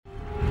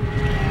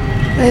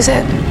What is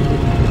it?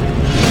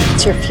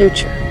 It's your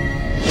future.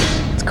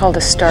 It's called a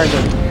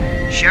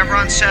Stargate.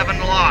 Chevron 7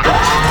 locked.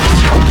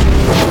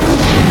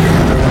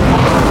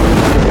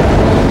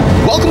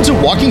 Welcome to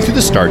Walking Through the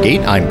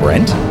Stargate. I'm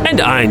Brent.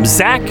 And I'm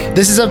Zach.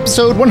 This is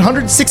episode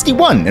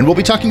 161, and we'll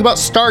be talking about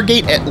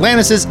Stargate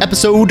Atlantis'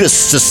 episode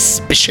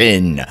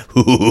Suspicion.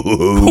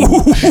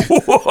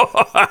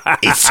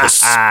 It's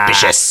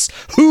suspicious.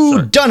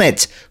 Who done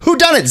it? Who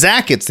done it,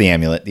 Zach? It's the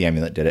amulet. The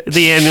amulet did it.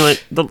 The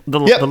amulet, the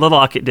little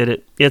locket did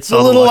it. It's the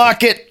little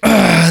locket.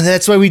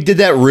 That's why we did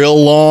that real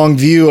long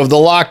view of the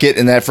locket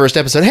in that first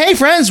episode. Hey,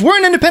 friends, we're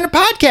an independent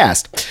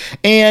podcast,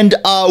 and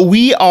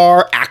we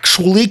are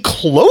actually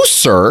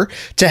closer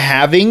to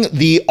having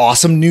the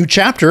awesome new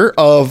chapter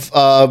of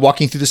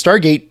Walking Through the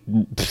Stargate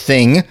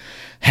thing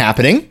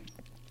happening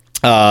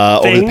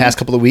over the past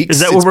couple of weeks.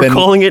 Is that what we're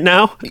calling it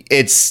now?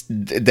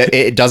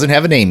 It doesn't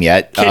have a name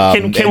yet.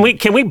 Can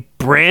we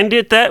brand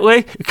it that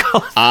way?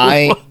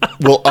 I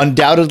will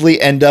undoubtedly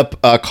end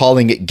up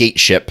calling it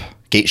Gateship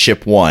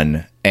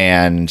 1,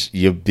 and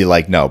you'll be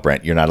like, no,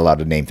 Brent, you're not allowed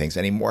to name things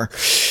anymore.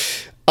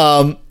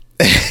 What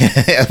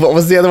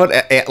was the other one?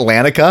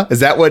 Atlantica? Is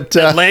that what?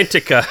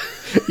 Atlantica.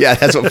 Yeah,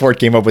 that's what Ford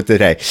came up with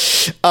today.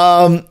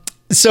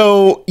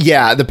 So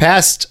yeah, the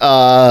past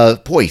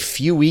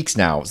few weeks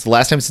now. It's the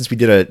last time since we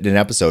did an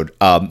episode.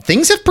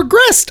 Things have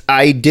progressed.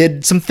 I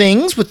did some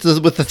things with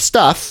the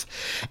stuff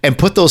and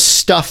put those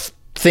stuff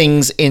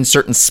things in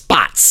certain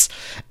spots,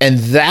 and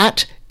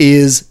that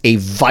is a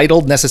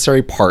vital,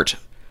 necessary part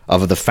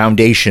of the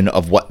foundation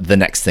of what the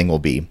next thing will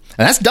be. And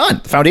that's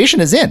done. The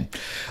foundation is in.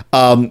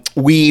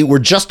 We were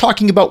just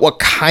talking about what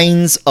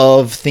kinds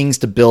of things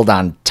to build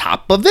on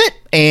top of it,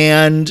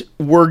 and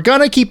we're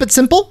going to keep it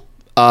simple.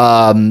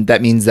 That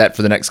means that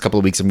for the next couple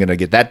of weeks, I'm going to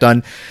get that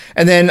done.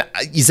 And then,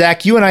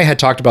 Zach, you and I had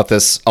talked about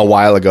this a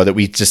while ago, that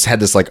we just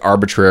had this like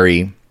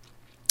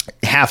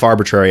half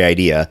arbitrary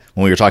idea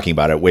when we were talking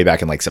about it way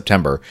back in like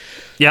September.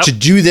 Yep. To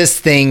do this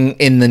thing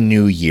in the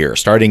new year.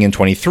 Starting in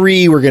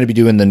 23, we're going to be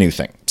doing the new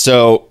thing.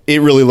 So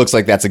it really looks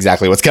like that's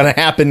exactly what's going to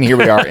happen. Here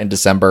we are in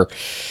December.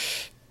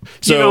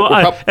 So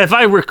if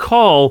I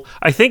recall,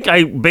 I think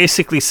I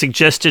basically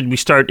suggested we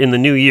start in the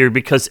new year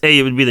because A,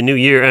 it would be the new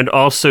year, and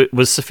also it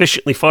was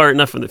sufficiently far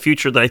enough in the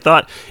future that I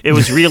thought it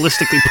was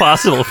realistically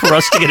possible for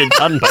us to get it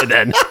done by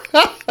then.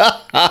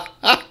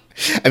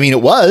 I mean,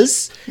 it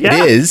was.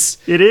 Yeah, it is.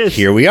 It is.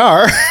 Here we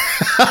are.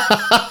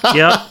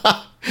 Yeah.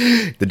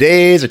 The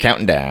days are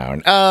counting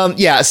down.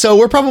 Yeah, so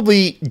we're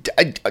probably...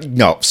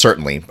 No,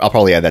 certainly. I'll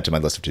probably add that to my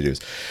list of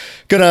to-dos.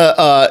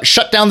 Gonna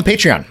shut down the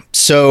Patreon.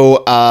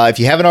 So if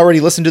you haven't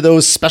already listened to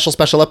those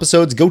special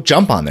episodes, go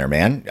jump on there,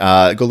 man.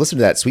 Go listen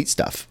to that sweet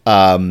stuff.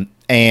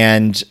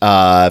 And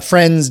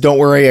friends, don't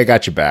worry, I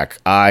got your back.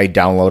 I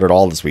downloaded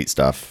all the sweet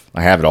stuff.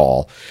 I have it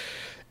all.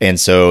 And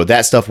so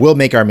that stuff will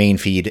make our main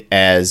feed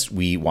as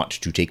we want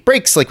to take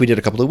breaks like we did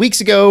a couple of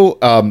weeks ago.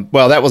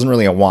 Well, that wasn't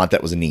really a want,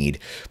 that was a need.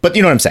 But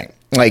you know what I'm saying?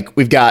 Like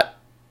we got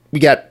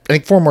I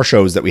think 4 more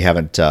shows that we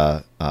haven't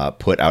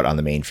put out on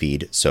the main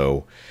feed.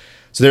 So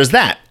there's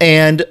that.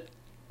 And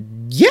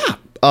yeah,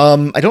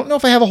 I don't know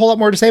if I have a whole lot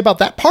more to say about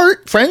that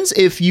part. Friends,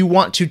 if you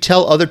want to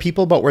tell other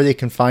people about where they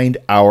can find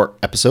our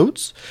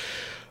episodes,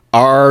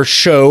 our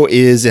show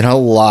is in a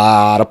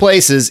lot of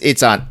places.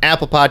 It's on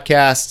Apple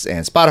Podcasts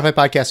and Spotify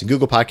Podcasts and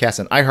Google Podcasts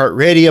and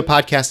iHeartRadio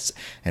Podcasts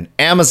and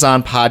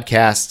Amazon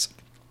Podcasts.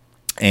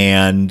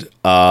 And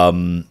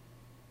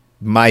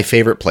my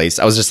favorite place,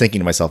 I was just thinking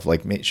to myself,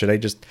 like,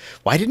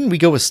 why didn't we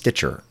go with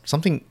Stitcher?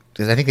 Something,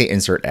 because I think they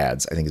insert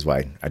ads, I think is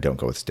why I don't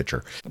go with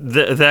Stitcher.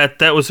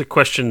 That was a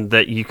question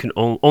that you can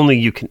only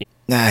you can.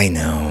 I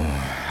know.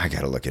 I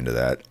got to look into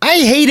that. I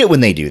hate it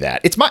when they do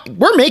that.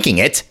 We're making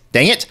it.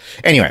 Dang it.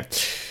 Anyway.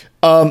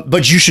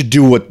 But you should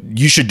do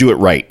it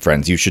right,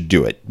 friends. You should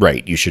do it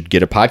right. You should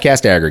get a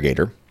podcast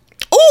aggregator.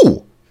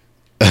 Oh,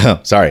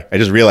 sorry. I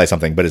just realized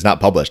something, but it's not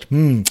published.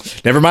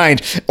 Never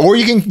mind. Or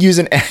you can use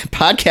a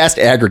podcast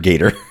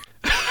aggregator.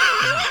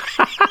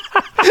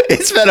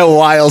 It's been a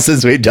while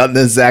since we've done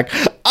this, Zach.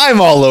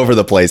 I'm all over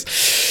the place.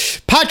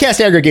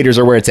 Podcast aggregators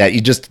are where it's at. You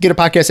just get a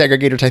podcast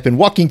aggregator, type in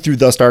Walking Through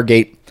the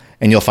Stargate,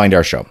 and you'll find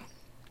our show.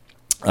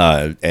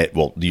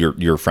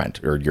 Your friend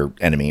or your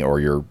enemy or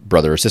your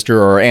brother or sister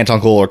or aunt,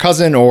 uncle or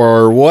cousin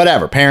or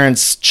whatever,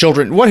 parents,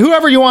 children,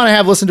 whoever you want to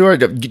have listen to her,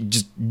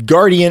 just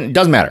guardian,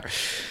 doesn't matter.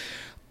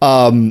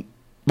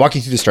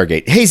 Walking Through the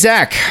Stargate. Hey,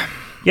 Zach.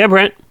 Yeah,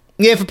 Brent.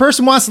 If a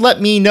person wants to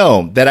let me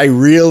know that I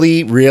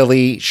really,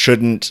 really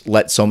shouldn't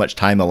let so much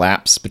time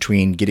elapse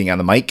between getting on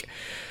the mic,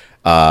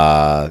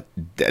 that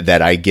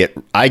I get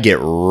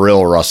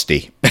real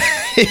rusty.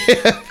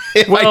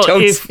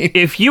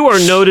 If you are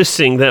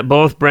noticing that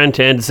both Brent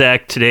and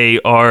Zach today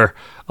are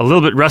a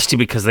little bit rusty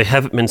because they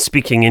haven't been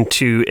speaking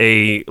into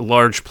a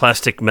large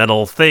plastic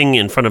metal thing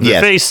in front of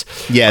their face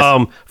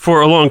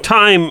for a long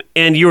time,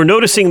 and you're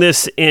noticing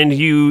this and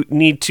you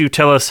need to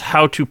tell us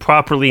how to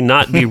properly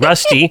not be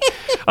rusty,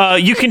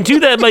 you can do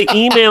that by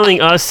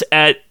emailing us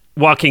at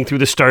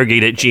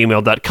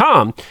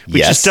walkingthroughthestargate@gmail.com,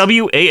 which is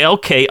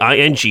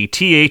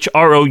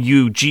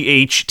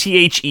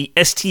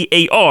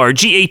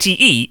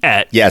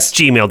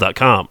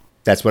walkingthroughthestargate@gmail.com.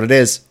 That's what it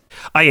is.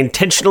 I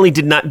intentionally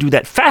did not do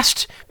that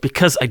fast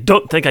because I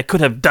don't think I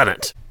could have done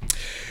it.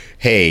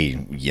 Hey,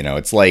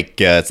 it's like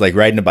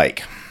riding a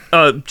bike.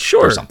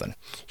 Sure. Or something.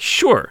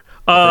 Sure.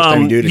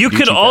 You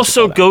could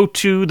also go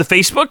to the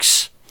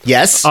Facebooks.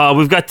 Yes.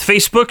 We've got the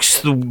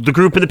Facebooks, the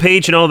group and the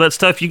page and all that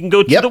stuff. You can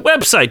go to the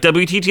website,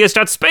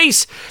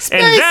 WTTS.space.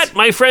 And that,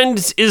 my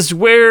friends, is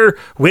where,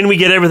 when we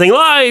get everything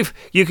live,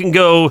 you can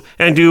go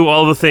and do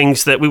all the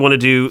things that we want to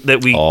do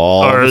that we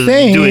are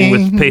doing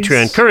with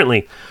Patreon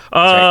currently.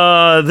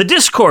 The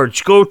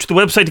Discord. Go to the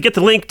website to get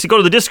the link to go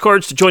to the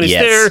Discords to join us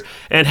there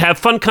and have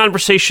fun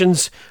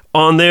conversations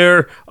on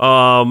there.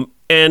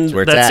 And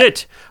that's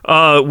it.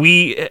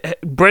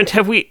 Brent,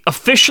 have we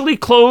officially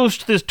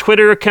closed this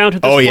Twitter account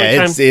at this point in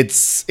time?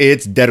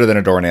 It's deader than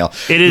a doornail.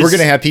 It is. We're going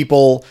to have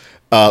people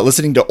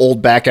listening to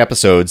old back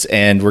episodes,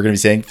 and we're going to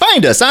be saying,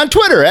 find us on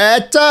Twitter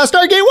at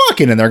Stargate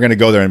Walking, and they're going to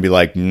go there and be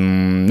like,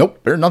 nope,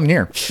 there's nothing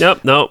here.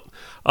 Yep, nope.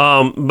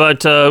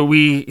 But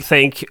we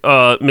thank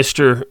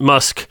Mr.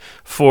 Musk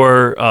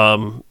for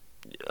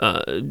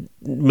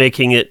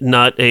making it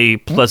not a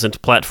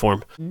pleasant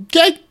platform.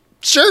 Okay,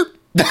 sure.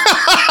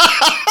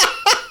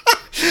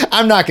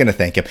 I'm not going to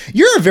thank him.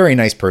 You're a very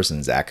nice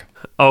person, Zach.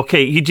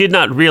 Okay, you did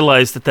not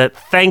realize that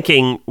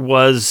thanking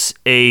was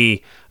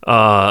a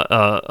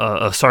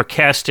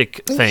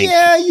sarcastic thing.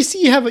 Yeah, you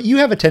see, you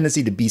have a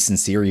tendency to be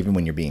sincere even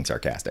when you're being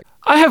sarcastic.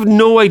 I have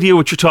no idea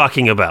what you're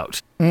talking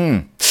about.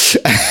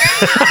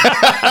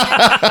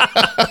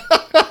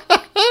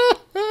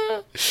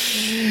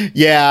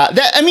 Yeah,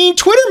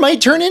 Twitter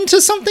might turn into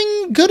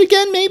something good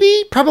again,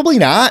 maybe. Probably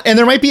not. And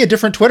there might be a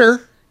different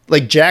Twitter.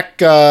 Like Jack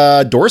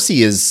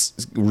Dorsey is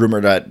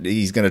rumored that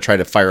he's going to try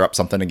to fire up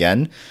something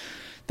again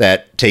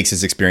that takes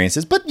his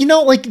experiences. But,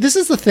 this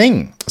is the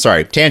thing.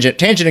 Sorry,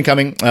 tangent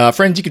incoming.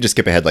 Friends, you could just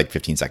skip ahead like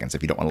 15 seconds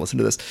if you don't want to listen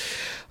to this.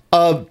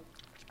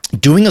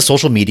 Doing a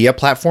social media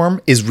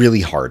platform is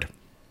really hard.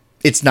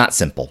 It's not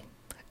simple.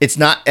 It's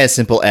not as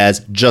simple as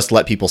just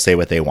let people say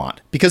what they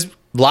want. Because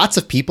lots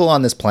of people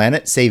on this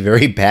planet say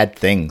very bad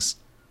things.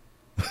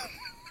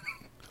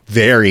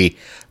 Very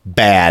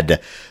bad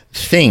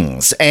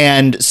things.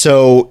 And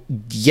so,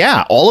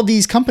 yeah, all of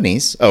these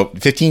companies,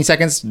 15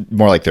 seconds,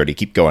 more like 30,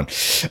 keep going.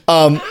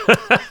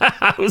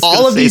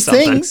 All of these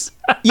things.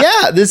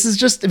 Yeah, this is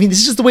just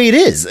the way it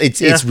is.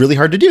 It's really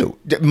hard to do.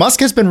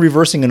 Musk has been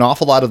reversing an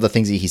awful lot of the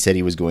things that he said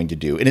he was going to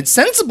do. And it's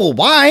sensible.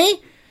 Why?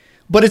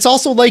 But it's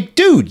also like,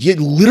 dude, you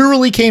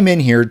literally came in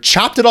here,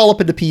 chopped it all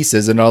up into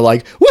pieces, and are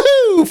like,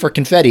 woohoo, for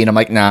confetti. And I'm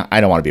like, nah, I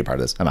don't want to be a part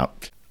of this. I'm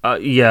out.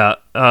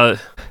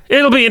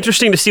 It'll be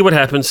interesting to see what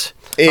happens.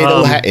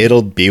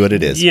 It'll be what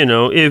it is.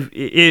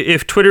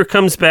 If Twitter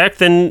comes back,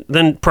 then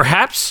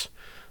perhaps,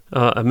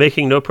 I'm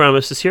making no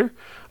promises here.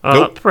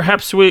 Nope.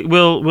 Perhaps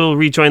we'll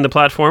rejoin the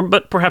platform,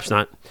 but perhaps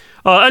not.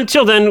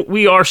 Until then,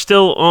 we are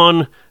still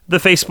on the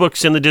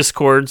Facebooks and the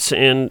Discords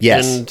and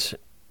the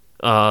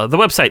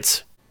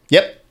websites.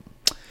 Yep.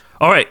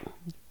 All right,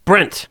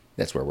 Brent.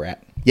 That's where we're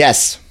at.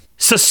 Yes.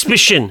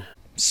 Suspicion.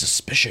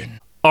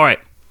 All right.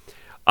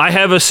 I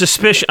have a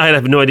suspicion. I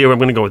have no idea where I'm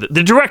going to go with it.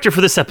 The director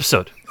for this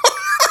episode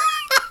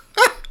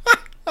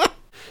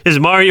is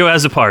Mario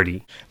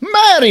Azzopardi.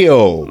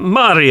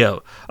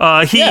 Mario.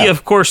 He,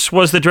 of course,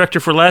 was the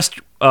director for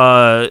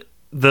the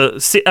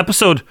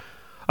episode.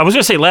 I was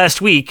going to say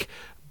last week,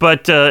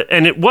 but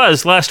and it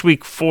was last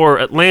week for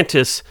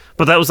Atlantis,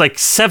 but that was like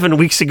 7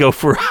 weeks ago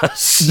for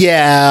us.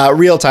 Yeah,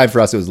 real time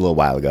for us. It was a little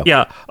while ago.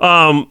 Yeah,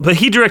 but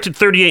he directed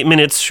 38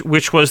 Minutes,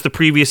 which was the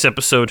previous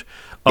episode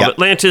of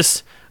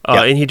Atlantis.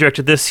 And he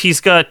directed this.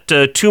 He's got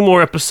 2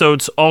 more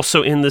episodes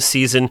also in the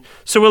season,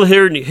 so we'll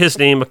hear his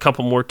name a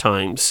couple more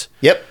times.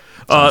 Yep.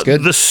 Sounds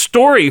good. The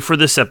story for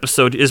this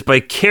episode is by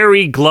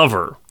Carey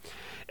Glover,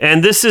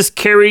 and this is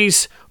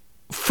Carey's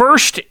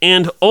first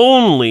and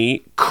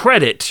only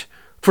credit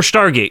for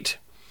Stargate.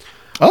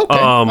 Okay,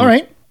 all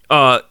right.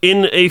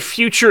 In a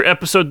future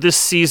episode this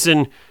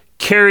season,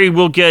 Carey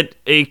will get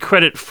a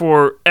credit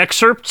for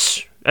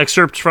excerpts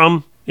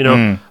from,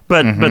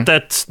 but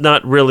that's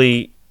not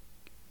really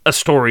a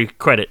story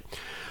credit.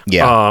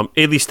 Yeah.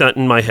 At least not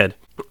in my head.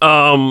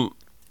 Now,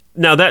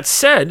 that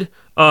said,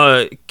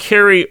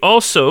 Carey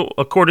also,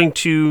 according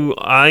to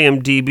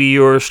IMDb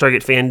or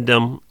Stargate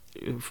Fandom,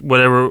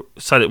 whatever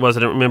site it was,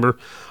 I don't remember,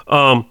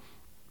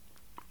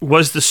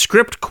 was the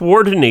script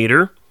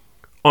coordinator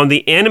on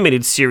the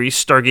animated series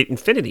Stargate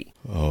Infinity.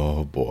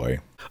 Oh, boy.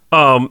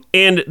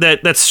 And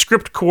that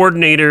script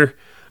coordinator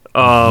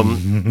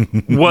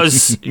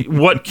was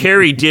what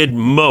Carey did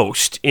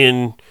most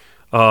in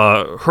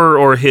her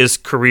or his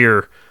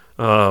career,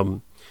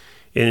 and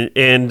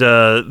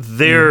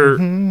their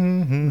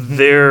one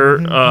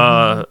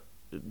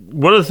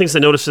of the things I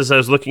noticed as I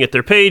was looking at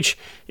their page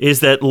is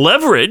that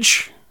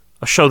Leverage,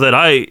 a show that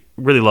I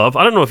really love.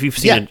 I don't know if you've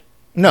seen it.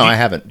 No, I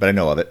haven't, but I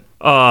know of it.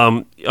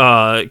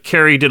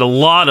 Carey did a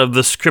lot of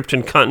the script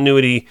and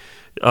continuity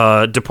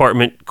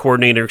department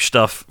coordinator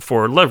stuff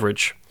for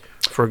leverage.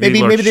 Maybe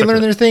they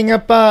learn their thing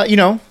up,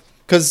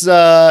 because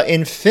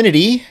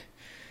Infinity.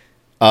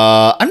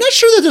 I'm not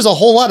sure that there's a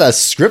whole lot of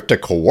script to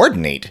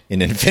coordinate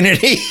in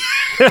Infinity.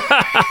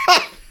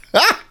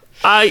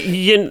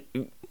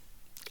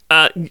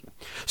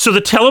 So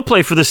the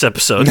teleplay for this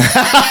episode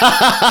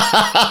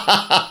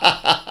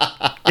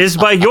is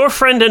by your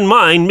friend and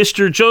mine,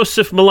 Mr.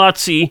 Joseph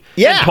Malazzi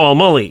and Paul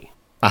Mully.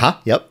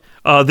 Yep.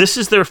 This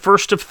is their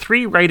first of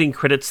 3 writing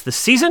credits this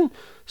season,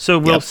 so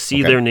we'll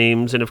see their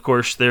names, and of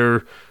course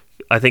they're,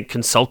 I think,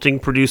 consulting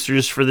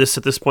producers for this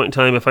at this point in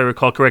time, if I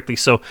recall correctly.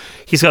 So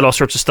he's got all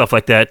sorts of stuff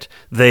like that.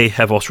 They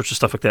have all sorts of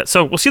stuff like that.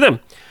 So we'll see them.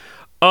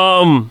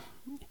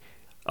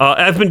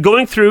 I've been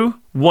going through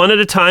one at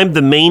a time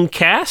the main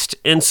cast,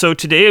 and so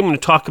today I'm going to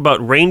talk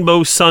about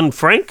Rainbow Sun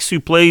Franks, who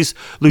plays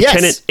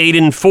Lieutenant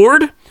Aiden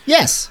Ford.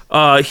 Yes.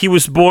 He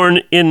was born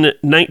in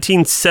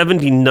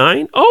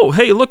 1979. Oh,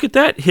 hey, look at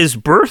that. His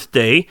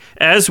birthday,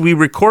 as we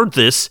record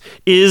this,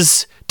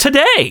 is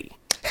today.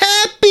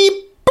 Happy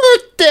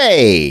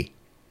birthday!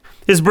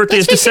 His birthday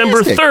is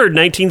December 3rd,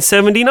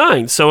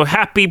 1979. So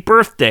happy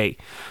birthday.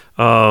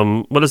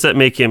 What does that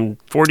make him?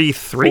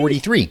 43?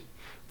 43.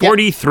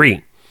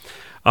 43.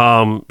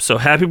 So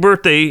happy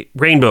birthday,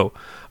 Rainbow.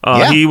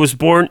 He was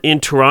born in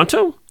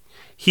Toronto.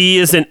 He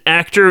is an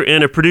actor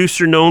and a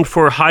producer known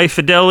for High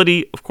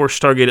Fidelity, of course,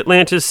 Stargate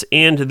Atlantis,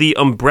 and The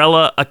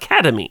Umbrella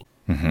Academy.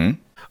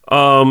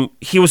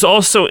 He was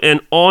also an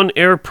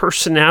on-air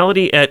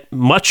personality at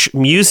Much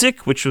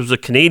Music, which was a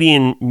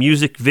Canadian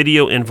music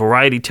video and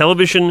variety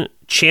television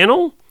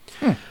channel.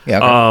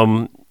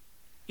 I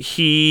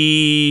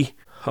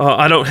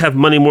don't have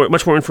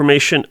much more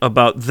information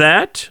about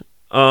that.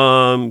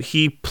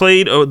 He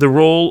played the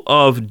role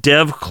of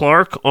Dev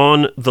Clark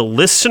on The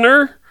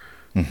Listener,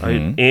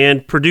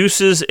 and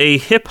produces a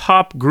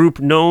hip-hop group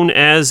known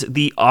as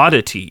The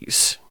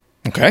Oddities.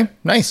 Okay,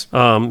 nice.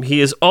 He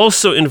is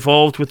also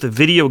involved with the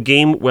video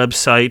game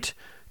website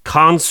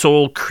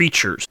Console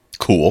Creatures.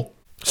 Cool.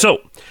 So,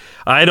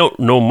 I don't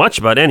know much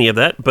about any of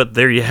that, but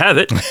there you have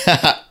it.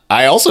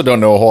 I also don't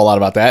know a whole lot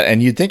about that,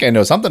 and you'd think I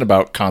know something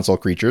about Console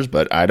Creatures,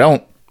 but I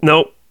don't.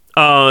 No.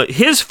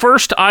 His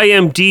first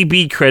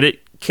IMDb credit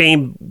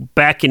came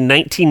back in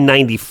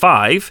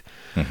 1995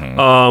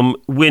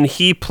 when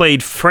he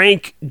played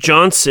Frank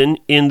Johnson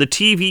in the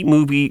TV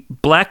movie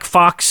Black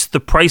Fox, The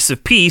Price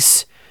of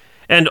Peace.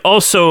 And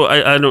also,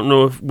 I don't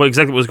know what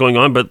exactly was going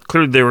on, but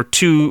clearly there were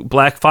 2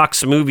 Black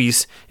Fox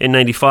movies in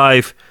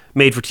 95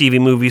 made for TV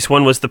movies.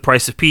 One was The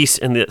Price of Peace,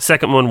 and the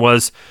second one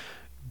was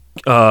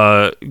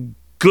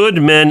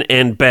Good Men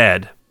and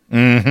Bad.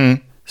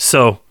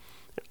 So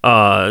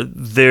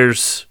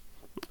there's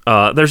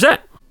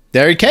that.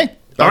 There you go.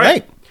 All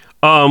right.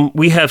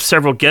 We have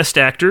several guest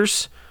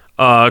actors.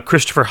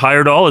 Christopher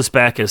Heyerdahl is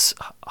back as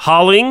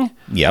Holling.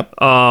 Yep.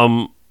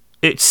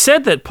 It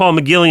said that Paul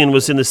McGillion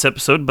was in this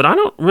episode, but I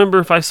don't remember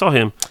if I saw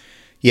him.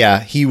 Yeah,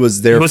 he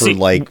was there for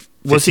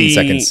 15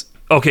 seconds.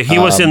 Okay, he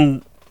was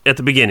in at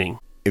the beginning.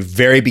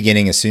 Very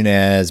beginning, as soon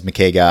as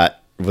McKay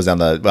was on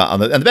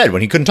the bed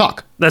when he couldn't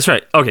talk. That's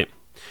right. Okay.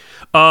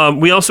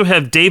 We also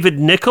have David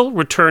Nichol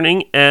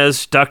returning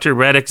as Dr.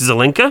 Radek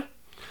Zelenka.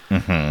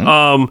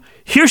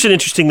 Here's an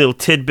interesting little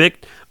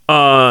tidbit.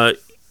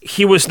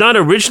 He was not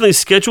originally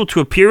scheduled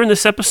to appear in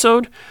this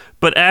episode,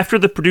 but after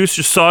the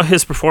producers saw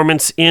his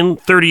performance in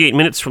 38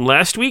 Minutes from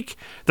last week,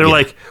 they're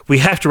like, we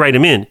have to write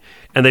him in.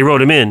 And they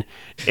wrote him in.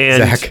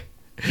 And Zach,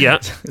 yeah.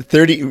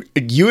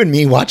 You and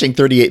me watching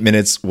 38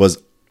 Minutes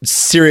was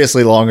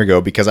seriously long ago,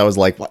 because I was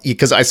like,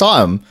 because I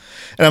saw him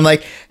and I'm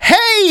like,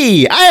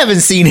 hey, I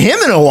haven't seen him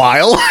in a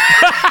while.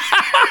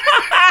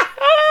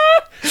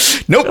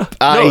 Nope.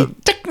 I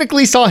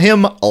technically saw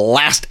him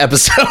last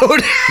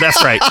episode.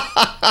 That's right.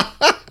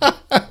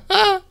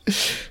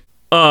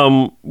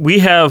 We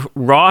have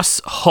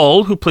Ross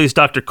Hull, who plays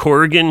Dr.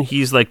 Corrigan.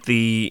 He's like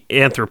the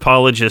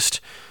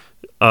anthropologist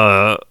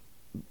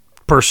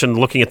person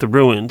looking at the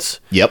ruins.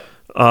 Yep.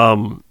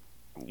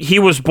 He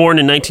was born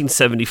in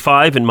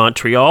 1975 in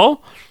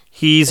Montreal.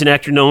 He's an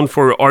actor known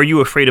for Are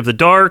You Afraid of the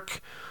Dark?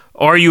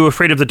 Are You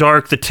Afraid of the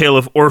Dark? The Tale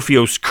of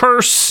Orpheus'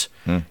 Curse,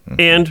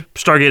 and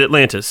Stargate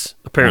Atlantis,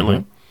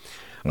 apparently.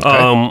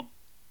 Okay.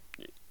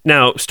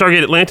 Now,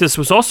 Stargate Atlantis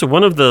was also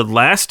one of the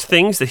last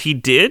things that he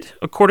did,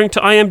 according to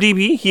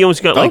IMDb. He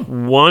almost got like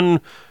one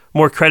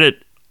more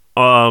credit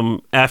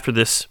after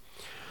this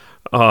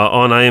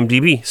on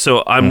IMDb.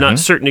 So I'm not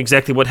certain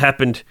exactly what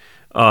happened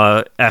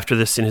after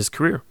this in his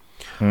career.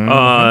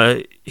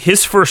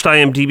 His first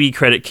IMDb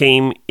credit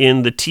came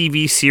in the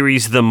TV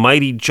series The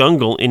Mighty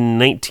Jungle in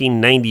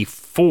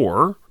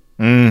 1994,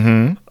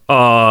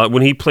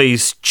 when he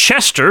plays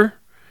Chester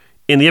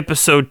in the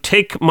episode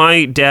Take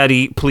My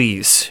Daddy,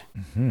 Please.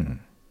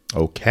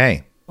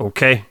 Okay.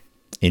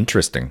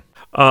 Interesting.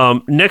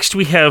 Next,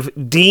 we have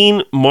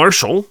Dean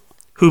Marshall,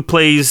 who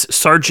plays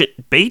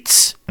Sergeant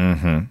Bates.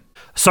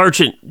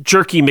 Sergeant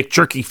Jerky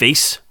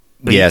McJerkyface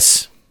Bates.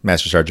 Yes,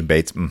 Master Sergeant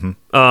Bates.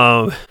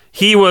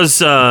 He was...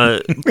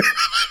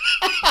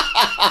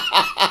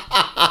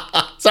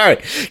 Sorry,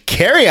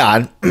 carry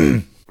on.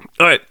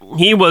 All right.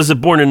 He was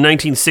born in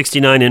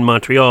 1969 in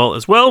Montreal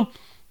as well.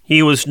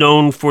 He was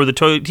known for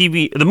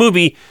the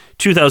movie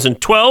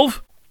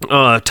 2012,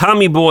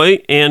 Tommy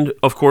Boy, and,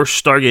 of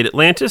course, Stargate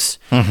Atlantis.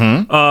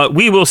 Mm-hmm.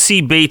 We will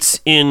see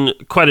Bates in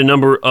quite a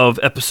number of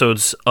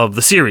episodes of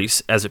the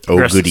series as it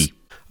progresses.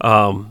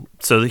 Oh, goody.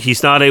 So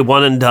he's not a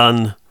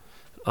one-and-done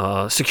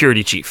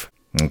security chief.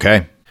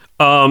 Okay.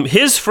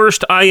 His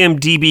first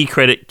IMDb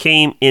credit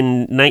came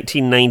in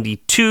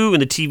 1992 in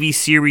the TV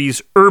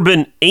series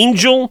Urban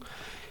Angel.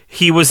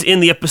 He was in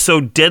the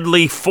episode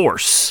Deadly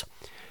Force.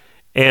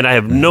 And I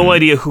have no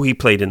idea who he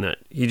played in that.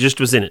 He just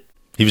was in it.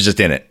 He was just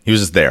in it. He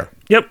was just there.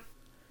 Yep.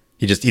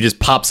 He just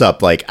pops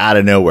up like out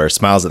of nowhere,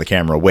 smiles at the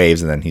camera,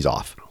 waves, and then he's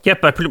off.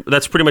 Yep,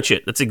 that's pretty much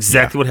it. That's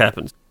exactly what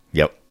happens.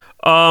 Yep.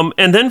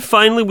 And then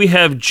finally we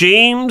have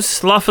James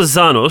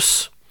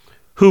Lafazanos,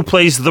 who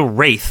plays the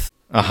Wraith.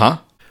 Uh-huh.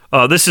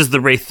 This is the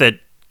Wraith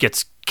that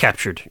gets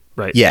captured,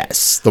 right?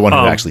 Yes, the one who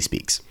actually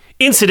speaks.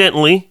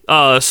 Incidentally,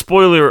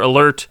 spoiler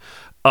alert,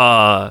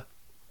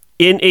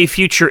 in a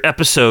future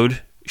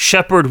episode,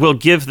 Shepard will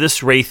give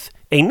this Wraith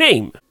a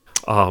name.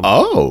 I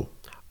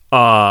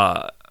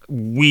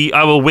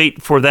will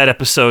wait for that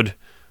episode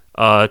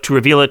to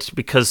reveal it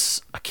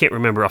because I can't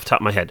remember off the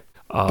top of my head.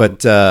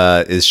 But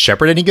is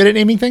Shepard any good at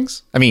naming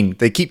things? I mean,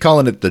 they keep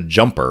calling it the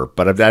Jumper,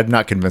 but I'm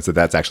not convinced that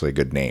that's actually a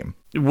good name.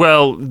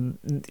 Well,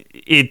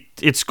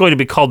 it's going to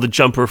be called the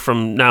Jumper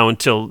from now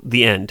until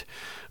the end.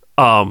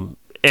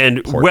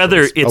 And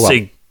whether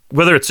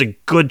it's a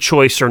good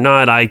choice or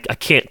not, I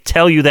can't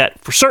tell you that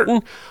for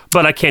certain,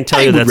 but I can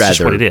tell you that's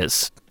just what it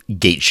is.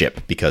 Gate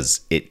ship,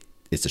 because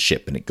it's a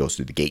ship and it goes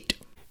through the gate.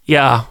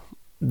 Yeah,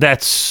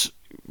 that's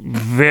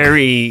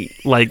very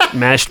like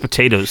mashed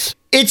potatoes.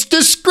 It's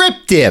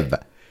descriptive.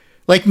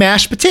 Like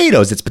mashed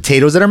potatoes. It's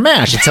potatoes that are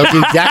mashed. It tells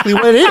you exactly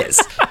what it is.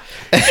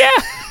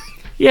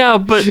 Yeah,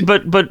 but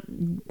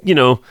you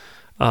know,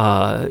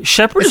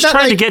 Shepard is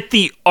trying to get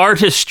the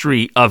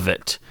artistry of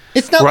it.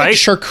 It's not like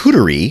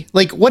charcuterie.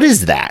 Like, what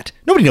is that?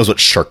 Nobody knows what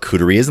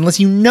charcuterie is unless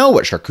you know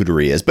what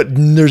charcuterie is. But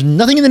there's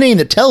nothing in the name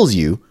that tells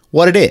you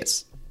what it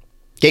is.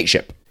 Gate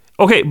ship.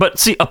 Okay, but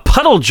see, a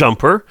puddle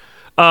jumper.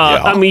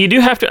 I mean, you do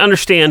have to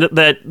understand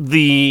that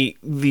the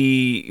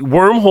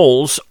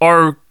wormholes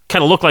kind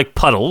of look like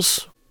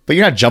puddles. But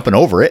you're not jumping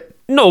over it.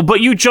 No,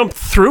 but you jump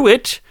through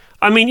it.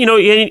 I mean, you know,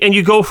 and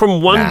you go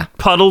from one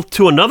puddle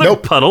to another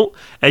puddle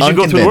as you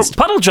go through the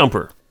puddle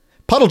jumper.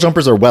 Puddle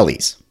jumpers are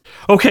wellies.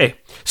 Okay,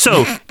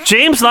 so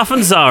James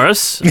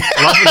Lafazanos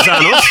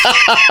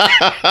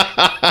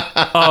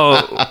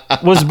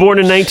was born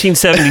in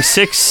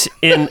 1976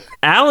 in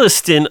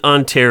Alliston,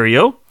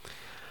 Ontario.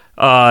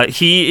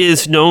 He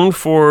is known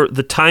for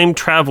The Time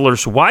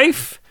Traveler's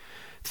Wife,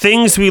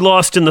 Things We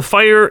Lost in the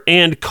Fire,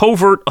 and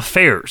Covert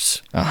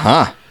Affairs.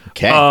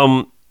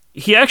 Okay.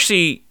 He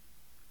actually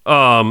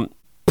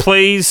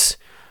plays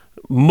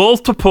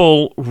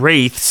multiple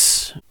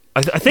wraiths.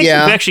 I think we've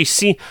actually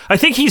seen. I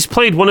think he's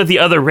played one of the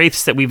other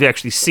wraiths that we've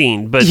actually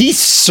seen. But he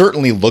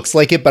certainly looks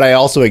like it. But I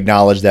also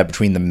acknowledge that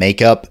between the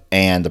makeup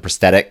and the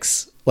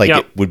prosthetics,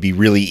 it would be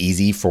really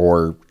easy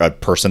for a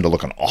person to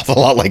look an awful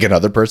lot like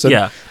another person.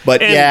 Yeah,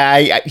 but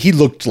he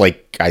looked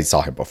like I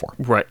saw him before.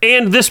 Right,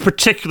 and this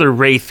particular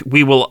wraith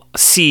we will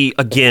see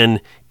again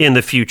in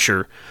the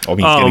future. Oh,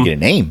 he's going to get a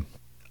name.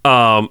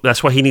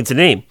 That's why he needs a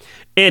name.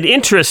 And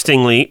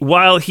interestingly,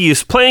 while he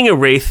is playing a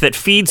wraith that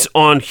feeds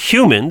on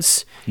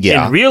humans,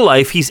 in real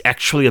life, he's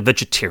actually a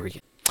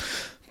vegetarian.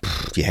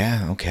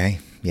 Yeah, okay,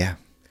 yeah.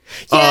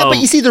 Yeah, but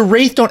you see, the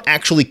wraith don't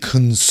actually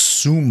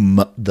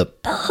consume the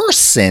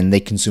person. They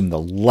consume the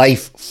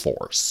life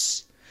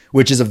force,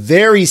 which is a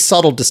very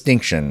subtle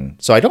distinction.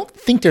 So I don't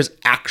think there's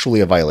actually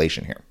a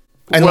violation here.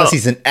 Unless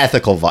he's an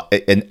ethical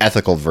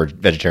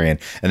vegetarian,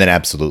 and then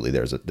absolutely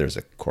there's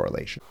a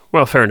correlation.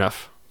 Well, fair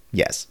enough.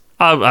 Yes.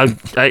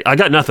 I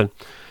got nothing.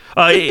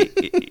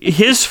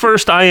 His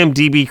first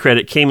IMDb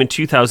credit came in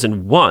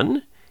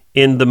 2001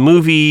 in the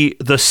movie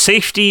The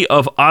Safety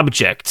of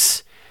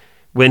Objects,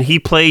 when he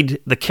played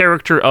the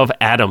character of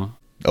Adam.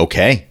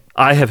 Okay.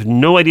 I have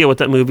no idea what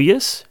that movie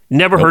is.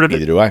 Never heard of it.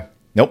 Neither do I.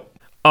 Nope.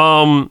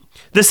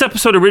 This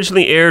episode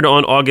originally aired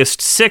on August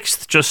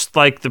 6th, just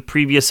like the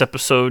previous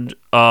episode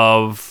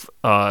of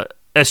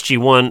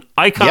SG-1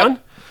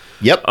 Icon.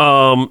 Yep.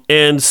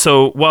 And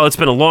so while it's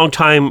been a long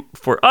time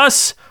for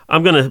us,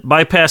 I'm going to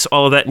bypass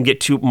all of that and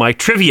get to my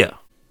trivia.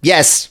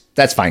 Yes,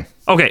 that's fine.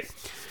 Okay.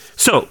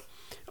 So,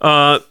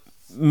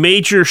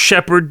 Major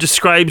Shepard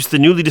describes the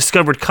newly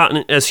discovered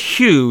continent as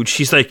huge.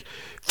 He's like,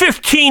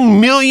 15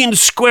 million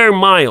square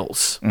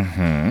miles.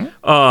 Mm-hmm.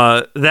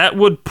 That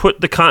would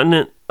put the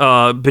continent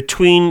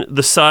between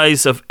the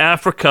size of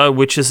Africa,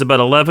 which is about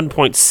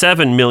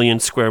 11.7 million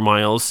square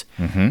miles,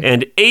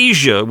 and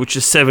Asia, which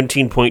is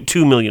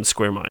 17.2 million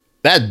square miles.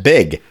 That's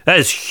big. That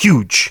is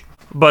huge.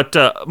 But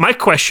my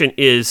question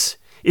is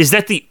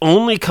that the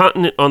only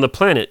continent on the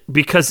planet?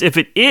 Because if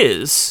it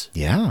is...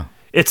 Yeah.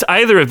 It's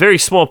either a very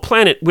small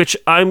planet, which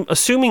I'm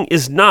assuming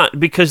is not,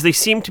 because they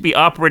seem to be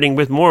operating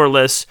with more or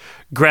less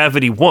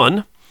gravity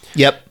 1.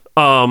 Yep.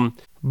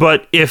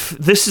 But if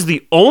this is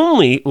the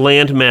only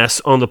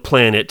landmass on the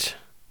planet,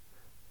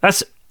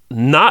 that's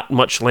not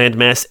much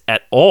landmass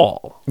at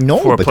all.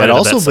 No, but that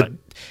also, but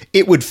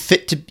it would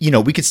fit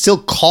to, we could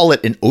still call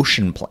it an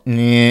ocean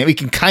planet. We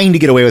can kind of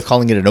get away with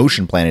calling it an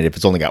ocean planet if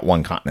it's only got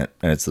one continent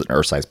and it's an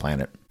Earth-sized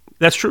planet.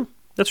 That's true.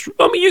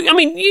 I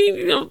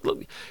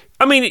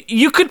mean,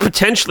 you could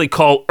potentially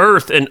call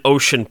Earth an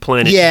ocean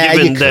planet,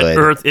 given that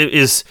Earth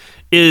is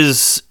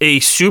a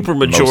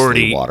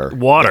supermajority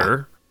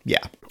water.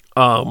 Yeah.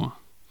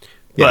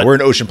 We're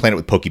an ocean planet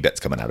with pokebits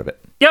coming out of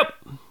it.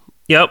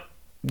 Yep.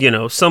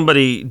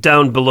 Somebody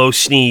down below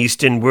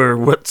sneezed, and we're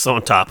what's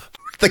on top?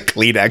 The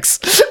Kleenex.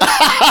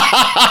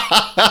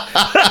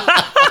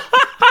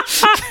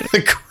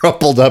 The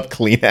crumpled up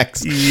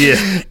Kleenex.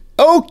 Yeah.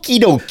 Okie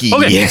dokie.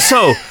 Okay,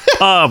 so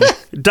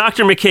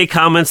Dr. McKay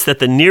comments that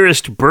the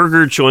nearest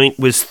burger joint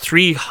was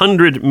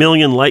 300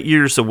 million light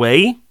years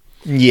away.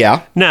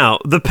 Yeah. Now,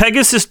 the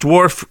Pegasus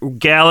Dwarf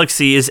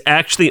Galaxy is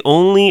actually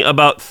only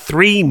about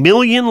 3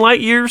 million light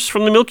years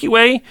from the Milky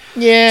Way.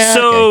 Yeah.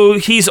 So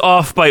he's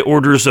off by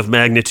orders of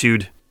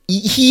magnitude.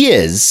 He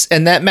is,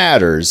 and that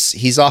matters.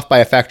 He's off by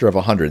a factor of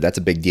 100. That's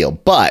a big deal.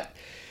 But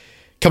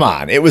come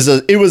on, it was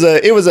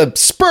a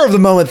spur of the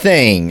moment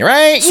thing,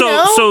 right?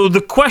 So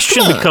the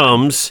question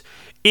becomes: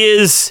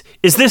 Is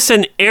this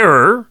an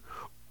error?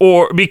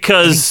 Or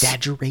because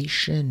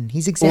exaggeration,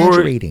 he's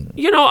exaggerating.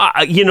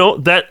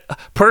 That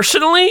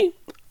personally,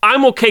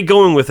 I'm okay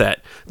going with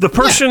that. The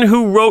person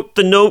who wrote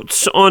the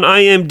notes on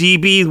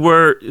IMDb,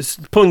 where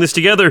pulling this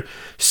together,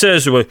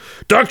 says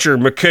Dr.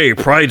 McKay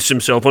prides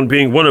himself on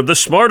being one of the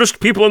smartest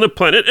people on the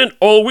planet and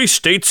always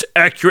states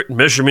accurate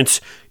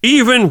measurements,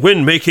 even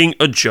when making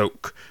a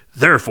joke.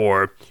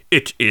 Therefore,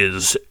 it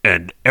is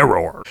an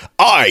error.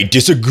 I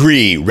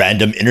disagree,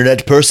 random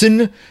internet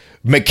person.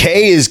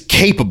 McKay is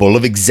capable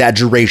of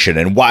exaggeration,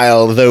 and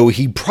though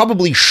he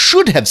probably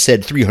should have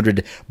said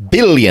 300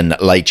 billion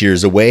light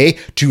years away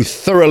to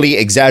thoroughly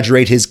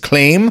exaggerate his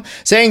claim,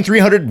 saying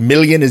 300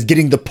 million is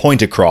getting the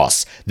point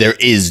across. There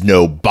is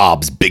no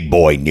Bob's Big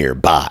Boy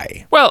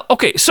nearby. Well,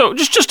 okay, so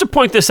just to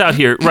point this out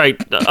here, right?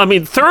 I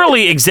mean,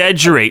 thoroughly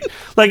exaggerate.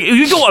 Like,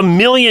 you go a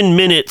million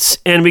minutes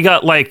and we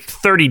got like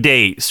 30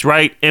 days,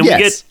 right? And we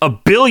get a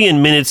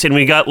billion minutes and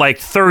we got like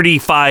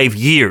 35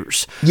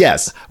 years.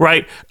 Yes.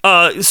 Right?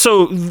 So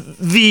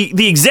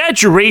the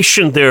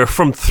exaggeration there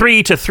from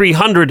 3 to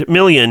 300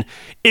 million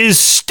is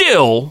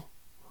still,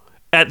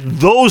 at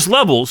those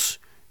levels,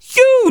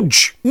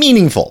 huge.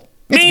 Meaningful.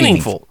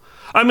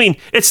 I mean,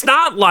 it's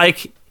not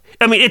like...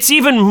 it's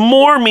even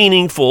more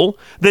meaningful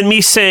than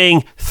me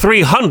saying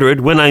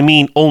 300 when I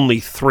mean only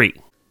 3.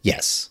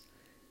 Yes.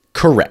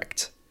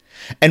 Correct.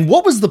 And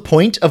what was the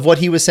point of what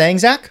he was saying,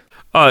 Zach?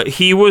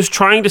 He was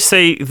trying to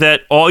say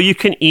that all you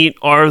can eat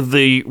are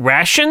the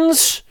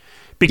rations...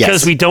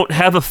 Because we don't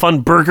have a fun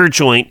burger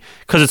joint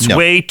because it's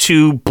way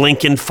too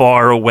blinking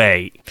far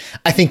away.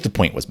 I think the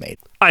point was made.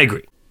 I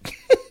agree.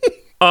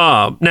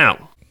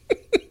 Now,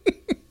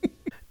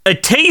 a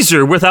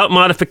taser without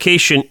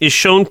modification is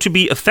shown to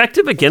be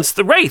effective against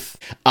the Wraith.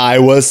 I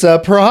was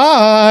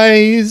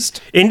surprised.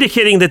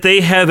 Indicating that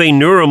they have a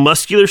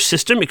neuromuscular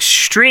system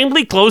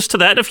extremely close to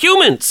that of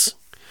humans.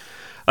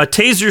 A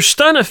taser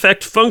stun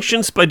effect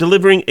functions by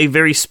delivering a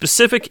very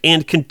specific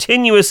and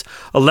continuous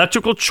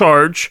electrical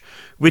charge,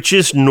 which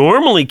is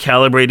normally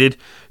calibrated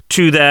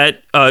to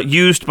that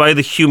used by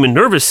the human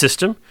nervous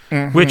system,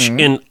 which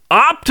in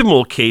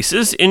optimal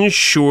cases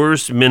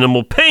ensures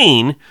minimal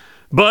pain,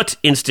 but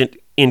instant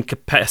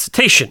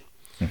incapacitation.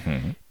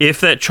 If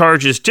that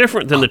charge is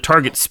different than the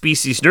target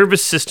species'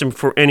 nervous system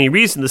for any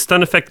reason, the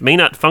stun effect may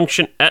not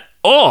function at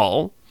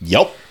all.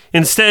 Yep.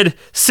 Instead,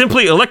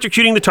 simply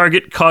electrocuting the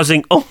target,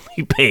 causing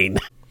only pain.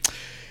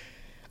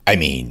 I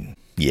mean,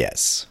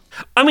 yes.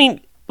 I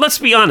mean, let's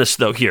be honest,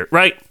 though, here,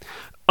 right?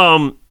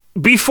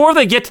 Before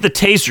they get to the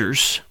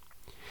tasers,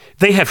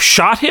 they have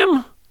shot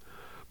him,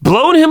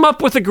 blown him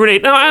up with a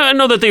grenade. Now, I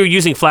know that they were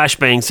using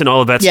flashbangs and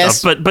all of that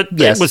stuff, but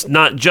it was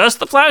not just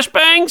the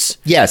flashbangs?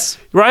 Yes.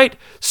 Right?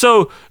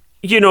 So,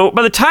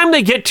 by the time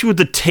they get to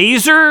the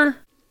taser...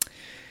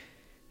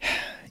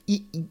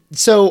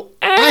 So,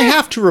 I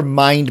have to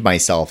remind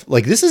myself,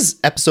 this is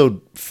episode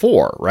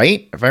 4,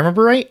 right? If I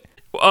remember right?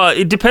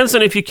 It depends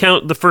on if you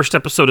count the first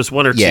episode as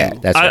 1 or 2. Yeah,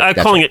 that's right.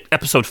 I'm calling it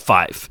episode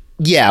 5.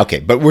 Yeah, okay,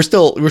 but we're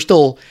still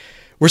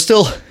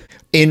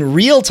in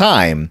real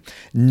time.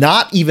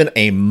 Not even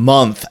a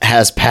month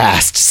has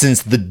passed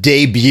since the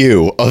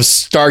debut of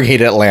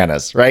Stargate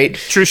Atlantis, right?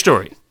 True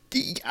story.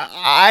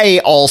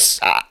 I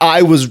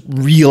was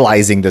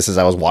realizing this as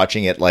I was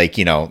watching it,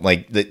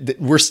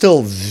 we're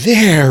still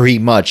very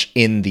much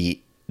in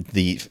the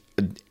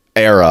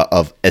era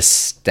of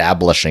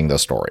establishing the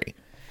story.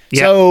 Yep.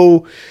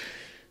 So,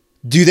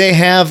 do they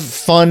have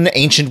fun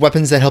ancient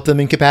weapons that help them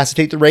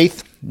incapacitate the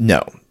Wraith?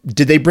 No.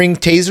 Did they bring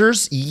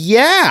tasers?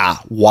 Yeah.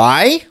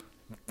 Why?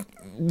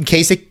 In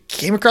case they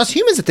came across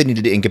humans that they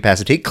needed to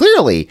incapacitate.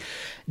 Clearly.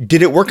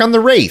 Did it work on the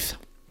Wraith?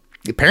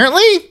 Apparently.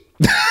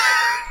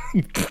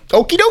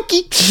 Okie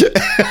dokie.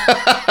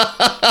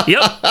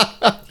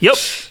 Yep.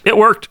 It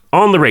worked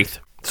on the Wraith.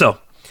 So,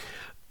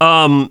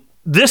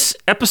 This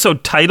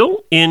episode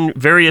title in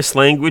various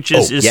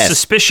languages is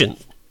Suspicion.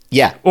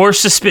 Yeah. Or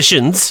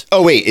Suspicions.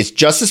 Oh, wait, it's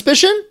just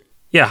Suspicion?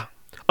 Yeah.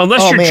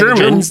 Unless you're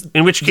German,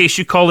 in which case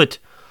you call it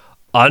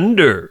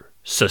Under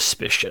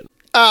Suspicion.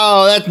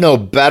 Oh, that's no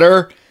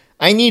better.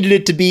 I needed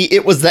it to be,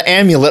 it was the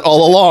amulet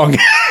all along.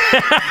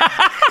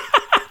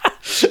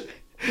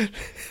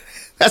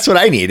 That's what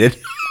I needed.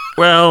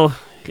 Well,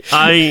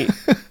 I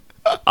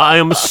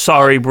am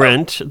sorry,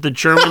 Brent. The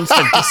Germans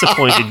have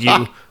disappointed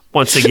you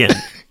once again.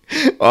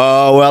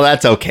 Oh, well,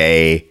 that's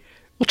okay.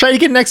 We'll try it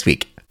again next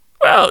week.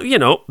 Well,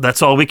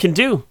 that's all we can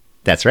do.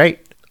 That's right.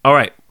 All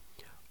right.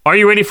 Are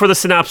you ready for the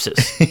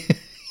synopsis?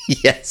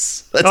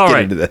 Yes. Let's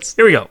get into this.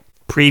 Here we go.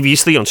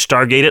 Previously on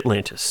Stargate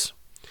Atlantis.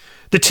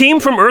 The team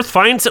from Earth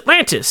finds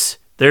Atlantis.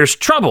 There's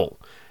trouble.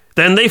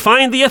 Then they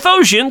find the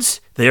Athosians.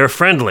 They are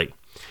friendly.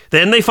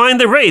 Then they find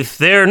the Wraith.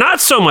 They're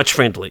not so much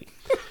friendly.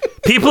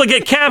 People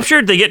get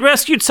captured. They get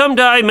rescued. Some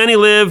die. Many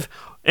live.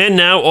 And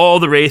now all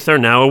the Wraith are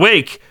now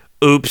awake.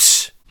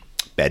 Oops.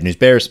 Bad news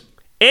bears.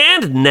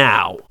 And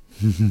now.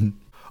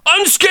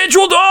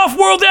 Unscheduled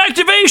off-world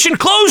activation.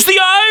 Close the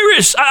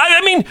iris. I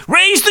mean,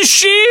 raise the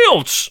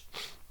shields.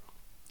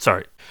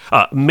 Sorry.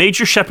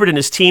 Major Shepard and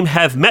his team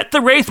have met the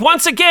Wraith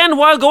once again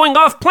while going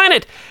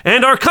off-planet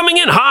and are coming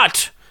in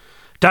hot.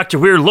 Dr.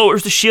 Weir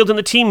lowers the shield and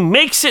the team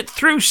makes it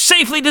through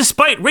safely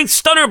despite Wraith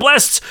stunner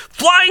blasts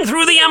flying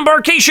through the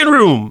embarkation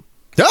room.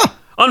 Ah.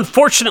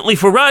 Unfortunately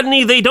for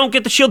Rodney, they don't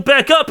get the shield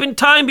back up in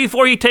time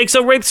before he takes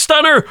a Wraith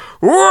stunner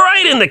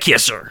right in the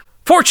kisser.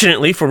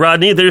 Fortunately for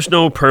Rodney, there's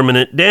no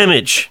permanent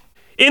damage.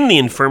 In the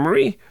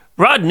infirmary,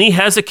 Rodney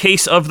has a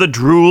case of the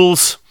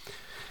drools.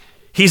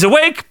 He's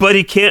awake, but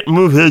he can't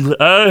move his...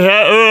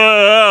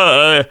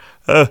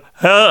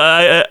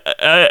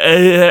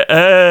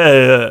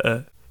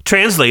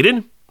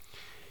 Translated,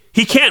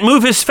 he can't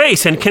move his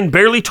face and can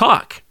barely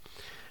talk.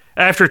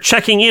 After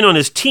checking in on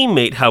his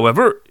teammate,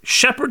 however,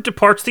 Shepard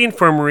departs the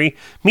infirmary,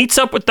 meets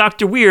up with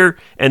Dr. Weir,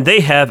 and they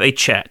have a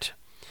chat.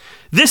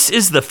 This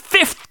is the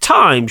 5th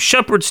time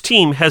Shepard's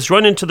team has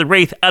run into the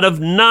Wraith out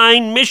of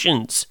 9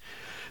 missions.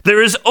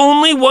 There is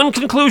only one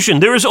conclusion.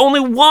 There is only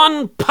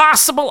one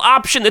possible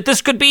option that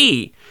this could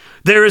be.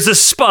 There is a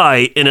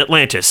spy in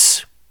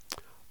Atlantis.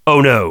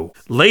 Oh no.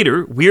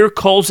 Later, Weir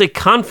calls a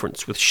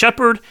conference with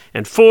Shepard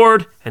and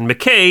Ford and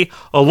McKay,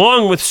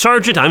 along with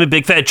Sergeant I'm a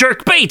Big Fat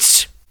Jerk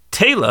Bates.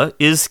 Teyla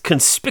is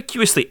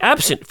conspicuously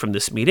absent from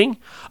this meeting,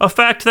 a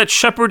fact that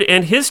Shepard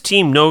and his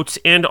team notes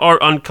and are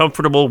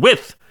uncomfortable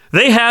with.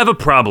 They have a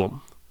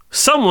problem.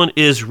 Someone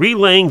is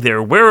relaying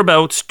their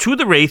whereabouts to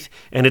the Wraith,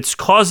 and it's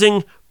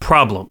causing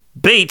problem.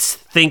 Bates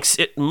thinks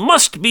it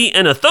must be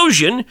an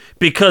Athosian,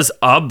 because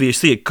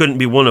obviously it couldn't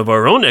be one of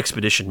our own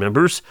expedition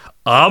members.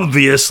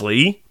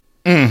 Obviously.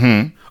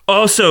 Mm-hmm.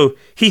 Also,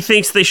 he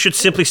thinks they should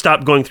simply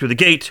stop going through the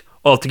gate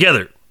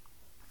altogether.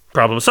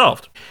 Problem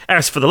solved.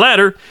 As for the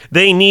latter,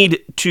 they need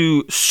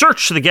to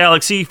search the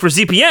galaxy for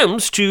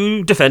ZPMs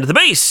to defend the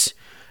base.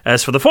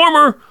 As for the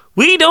former,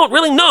 we don't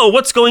really know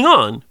what's going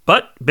on,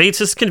 but Bates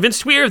has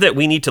convinced Weir that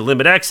we need to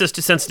limit access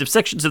to sensitive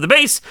sections of the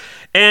base,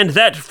 and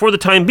that for the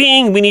time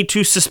being, we need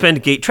to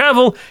suspend gate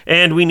travel,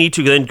 and we need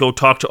to then go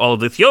talk to all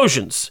of the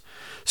Theosians.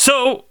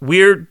 So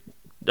Weir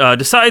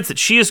decides that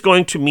she is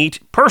going to meet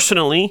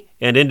personally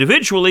and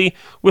individually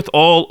with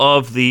all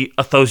of the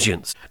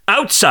Athosians.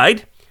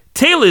 Outside,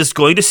 Teyla is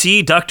going to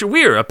see Dr.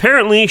 Weir.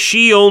 Apparently,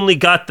 she only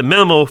got the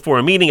memo for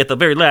a meeting at the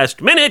very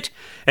last minute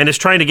and is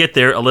trying to get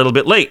there a little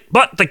bit late.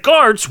 But the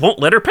guards won't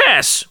let her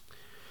pass.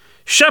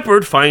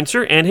 Shepard finds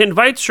her and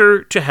invites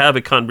her to have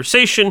a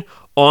conversation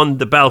on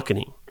the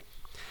balcony.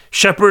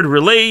 Shepard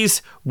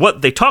relays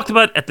what they talked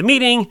about at the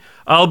meeting,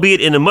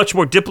 albeit in a much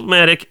more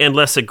diplomatic and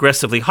less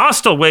aggressively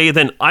hostile way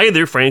than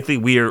either, frankly,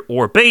 Weir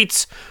or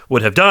Bates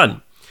would have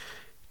done.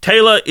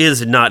 Teyla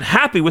is not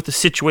happy with the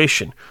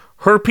situation.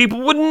 Her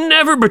people would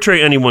never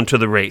betray anyone to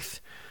the Wraith.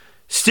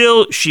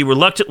 Still, she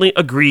reluctantly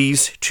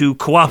agrees to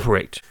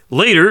cooperate.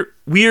 Later,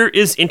 Weir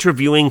is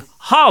interviewing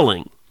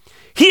Holling.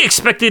 He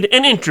expected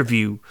an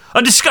interview,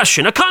 a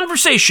discussion, a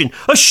conversation,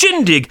 a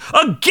shindig,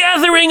 a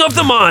gathering of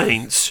the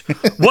minds.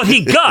 What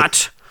he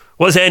got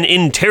was an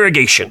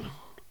interrogation.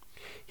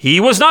 He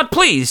was not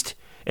pleased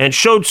and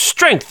showed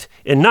strength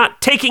in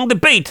not taking the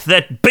bait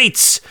that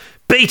Bates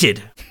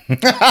baited.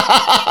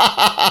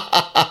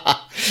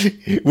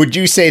 Would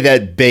you say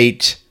that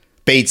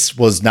Bates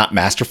was not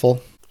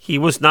masterful? He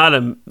was not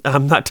I'm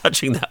not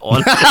touching that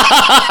one.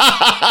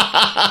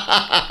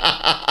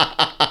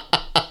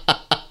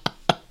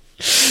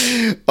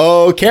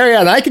 Oh, carry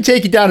on. I can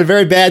take you down a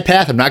very bad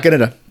path. I'm not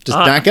gonna.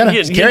 Not gonna.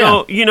 Carry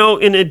on.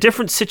 In a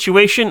different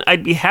situation,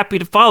 I'd be happy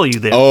to follow you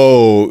there.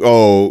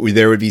 Oh,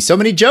 there would be so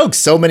many jokes,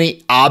 so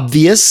many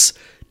obvious,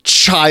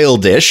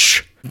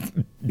 childish,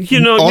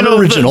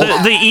 unoriginal.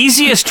 The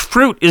easiest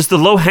fruit is the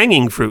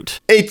low-hanging fruit.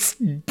 It's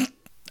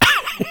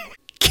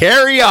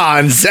carry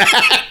on, Zach.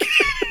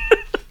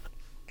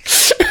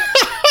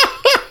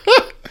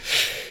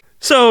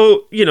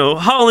 So,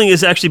 Holling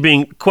is actually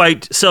being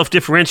quite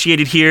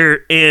self-differentiated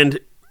here, and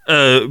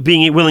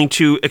being willing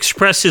to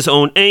express his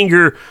own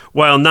anger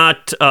while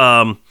not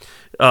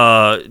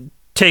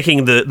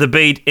taking the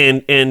bait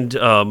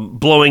and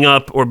blowing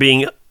up or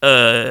being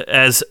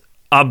as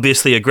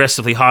obviously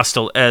aggressively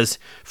hostile as,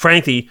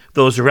 frankly,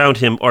 those around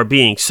him are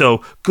being.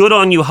 So good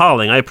on you,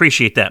 Holling. I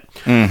appreciate that.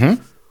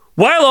 Mm-hmm.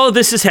 While all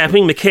this is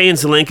happening, McKay and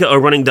Zelenka are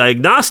running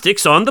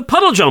diagnostics on the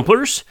puddle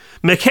jumpers.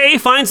 McKay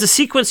finds a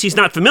sequence he's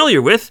not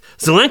familiar with.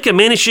 Zelenka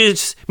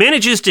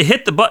manages to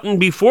hit the button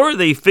before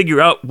they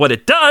figure out what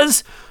it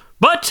does.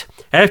 But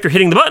after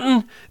hitting the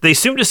button, they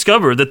soon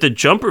discover that the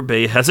jumper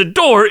bay has a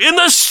door in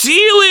the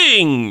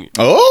ceiling.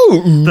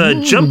 Oh!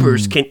 The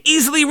jumpers can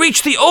easily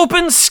reach the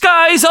open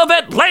skies of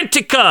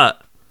Atlantica.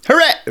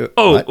 Hooray!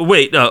 Oh, What?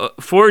 wait.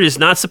 Ford is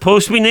not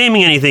supposed to be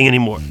naming anything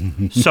anymore.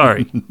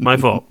 Sorry, my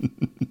fault.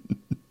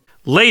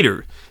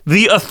 Later,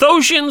 the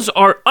Athosians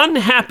are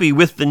unhappy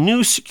with the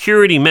new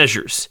security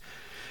measures.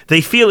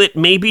 They feel it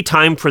may be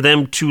time for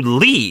them to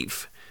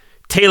leave.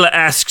 Taylor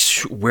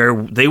asks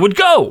where they would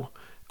go.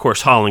 Of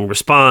course, Holling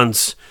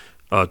responds,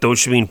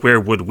 don't you mean where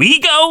would we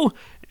go?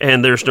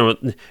 And there's no...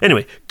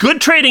 Anyway, good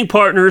trading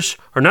partners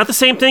are not the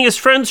same thing as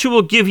friends who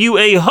will give you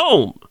a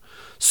home.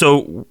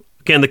 So,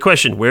 again, the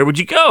question, where would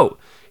you go?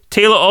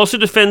 Taylor also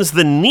defends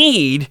the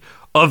need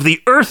of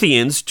the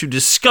Earthians to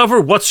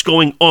discover what's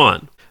going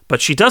on.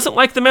 But she doesn't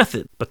like the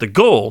method, but the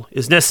goal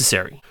is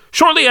necessary.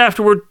 Shortly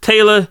afterward,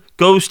 Taylor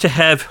goes to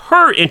have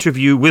her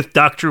interview with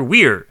Dr.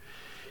 Weir.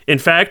 In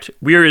fact,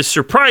 Weir is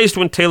surprised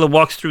when Taylor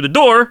walks through the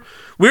door.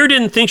 Weir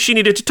didn't think she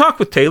needed to talk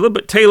with Taylor,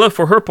 but Taylor,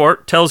 for her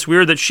part, tells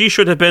Weir that she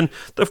should have been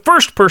the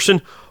first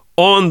person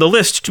on the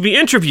list to be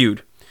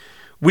interviewed.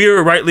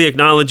 Weir rightly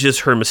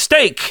acknowledges her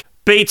mistake.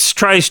 Bates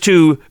tries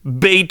to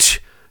bait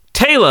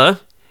Taylor,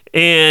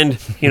 and,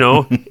 you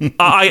know,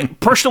 I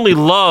personally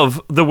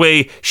love the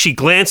way she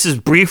glances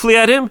briefly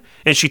at him,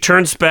 and she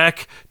turns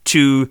back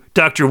to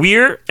Dr.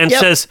 Weir and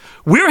says,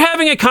 we're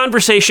having a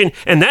conversation,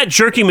 and that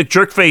jerky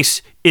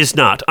McJerkface is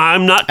not.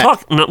 I'm not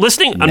talking. I'm not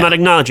listening. No. I'm not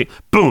acknowledging.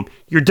 Boom.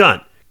 You're done.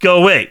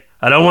 Go away.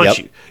 I don't want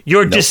you.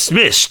 You're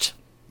dismissed.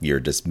 You're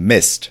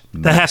dismissed.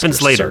 That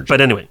happens later. Sergeant.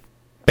 But anyway.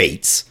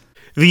 Bates.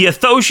 The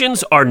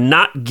Athosians are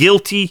not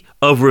guilty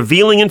of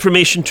revealing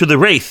information to the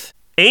Wraith,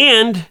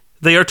 and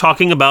they are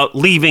talking about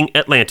leaving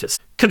Atlantis.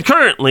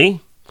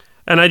 Concurrently,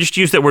 and I just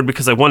used that word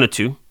because I wanted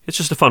to. It's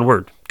just a fun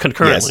word.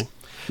 Concurrently.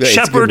 Yes.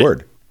 It's a good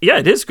word. Yeah,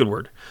 it is a good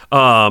word.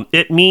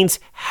 It means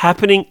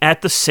happening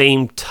at the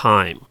same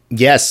time.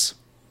 Yes.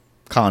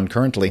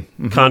 Concurrently.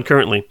 Mm-hmm.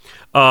 Concurrently.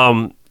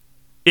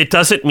 It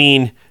doesn't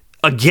mean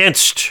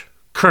against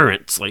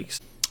currently.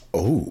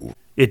 Oh.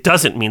 It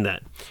doesn't mean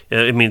that.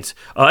 It means...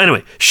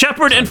 anyway,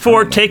 Shepard and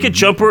Ford take a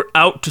jumper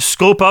out to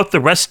scope out the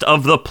rest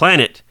of the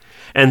planet.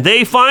 And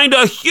they find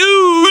a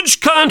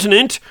huge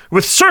continent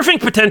with surfing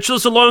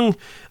potentials along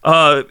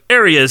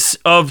areas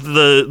of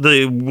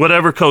the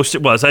whatever coast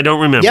it was. I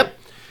don't remember. Yep.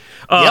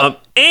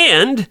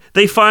 And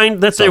they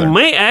find that there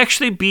may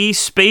actually be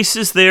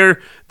spaces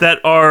there that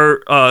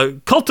are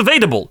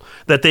cultivatable,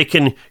 that they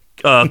can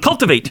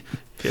cultivate.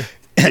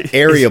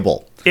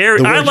 Areable.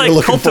 I like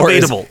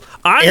cultivatable.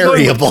 I'm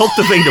going with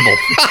cultivatable.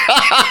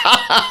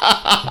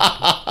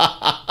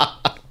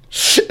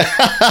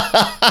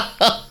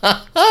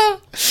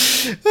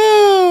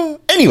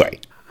 Anyway.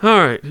 All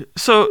right.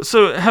 So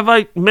have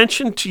I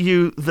mentioned to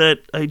you that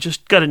I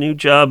just got a new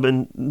job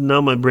and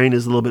now my brain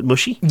is a little bit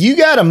mushy? You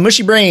got a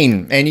mushy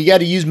brain and you got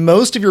to use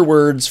most of your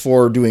words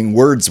for doing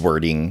words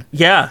wording.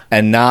 Yeah.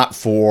 And not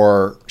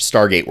for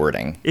Stargate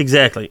wording.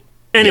 Exactly.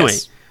 Anyway,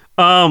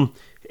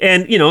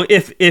 and you know,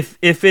 if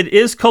it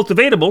is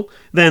cultivatable,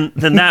 then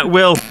that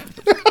will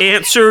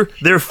answer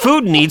their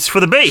food needs for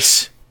the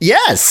base.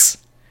 Yes.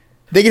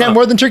 They can have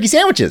more than turkey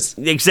sandwiches.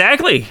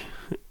 Exactly.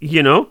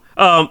 You know?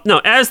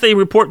 Now, as they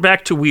report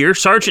back to Weir,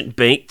 Sergeant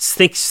Bates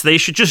thinks they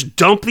should just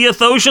dump the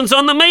Athosians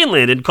on the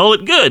mainland and call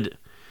it good.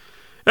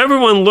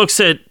 Everyone looks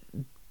at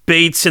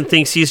Bates and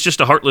thinks he's just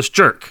a heartless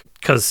jerk,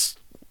 because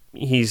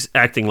he's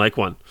acting like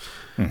one.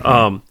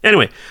 Mm-hmm.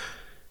 Anyway,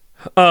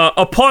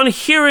 upon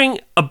hearing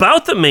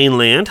about the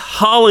mainland,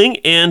 Holling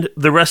and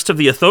the rest of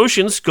the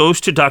Athosians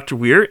goes to Dr.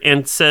 Weir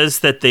and says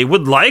that they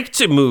would like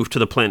to move to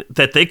the planet,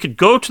 that they could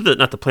go to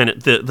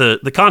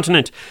the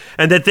continent,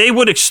 and that they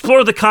would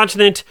explore the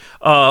continent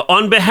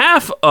on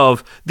behalf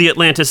of the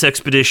Atlantis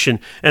expedition,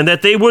 and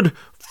that they would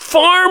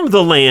farm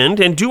the land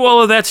and do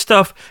all of that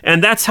stuff,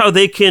 and that's how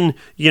they can,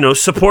 you know,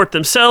 support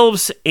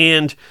themselves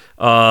and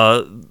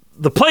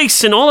the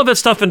place and all of that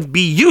stuff and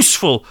be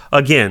useful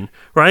again,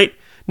 right?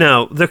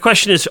 Now, the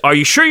question is, are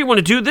you sure you want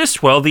to do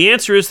this? Well, the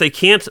answer is they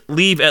can't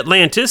leave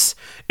Atlantis,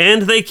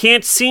 and they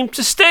can't seem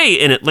to stay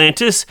in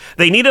Atlantis.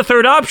 They need a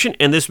third option,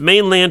 and this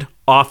mainland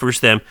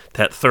offers them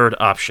that third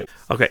option.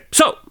 Okay,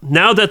 so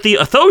now that the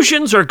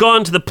Athosians are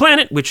gone to the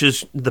planet, which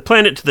is the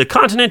planet to the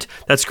continent,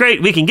 that's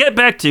great. We can get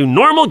back to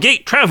normal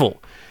gate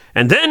travel.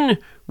 And then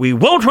we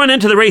won't run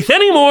into the Wraith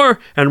anymore,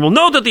 and we'll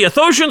know that the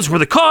Athosians were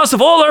the cause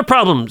of all our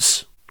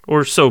problems.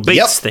 Or so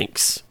Bates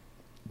thinks.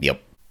 Yep.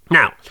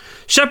 Now,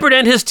 Shepard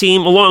and his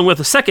team, along with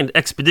a second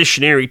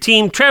expeditionary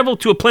team, travel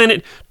to a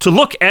planet to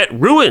look at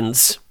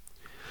ruins.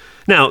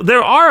 Now,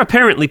 there are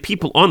apparently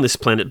people on this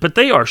planet, but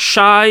they are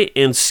shy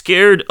and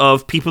scared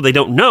of people they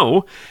don't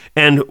know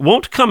and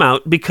won't come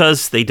out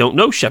because they don't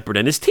know Shepard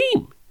and his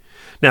team.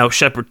 Now,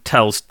 Shepard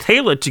tells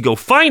Teyla to go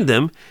find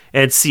them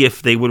and see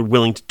if they were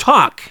willing to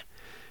talk.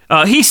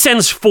 He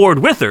sends Ford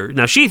with her.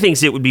 Now, she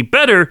thinks it would be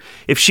better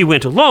if she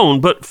went alone,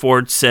 but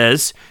Ford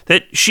says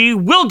that she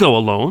will go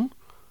alone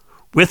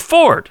with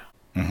Ford.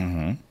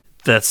 Mm-hmm.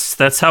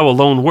 That's how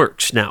alone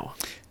works now.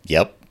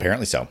 Yep,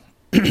 apparently so.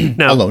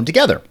 Now, alone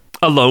together.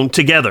 Alone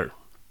together.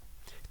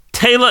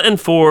 Teyla and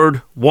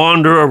Ford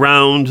wander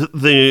around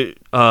the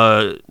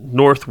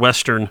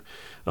northwestern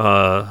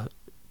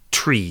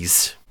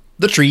trees.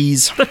 The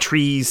trees. The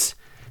trees.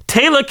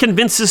 Teyla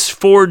convinces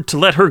Ford to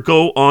let her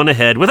go on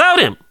ahead without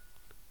him.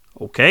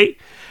 Okay.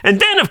 And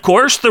then, of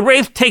course, the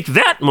Wraith take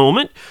that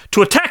moment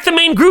to attack the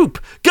main group.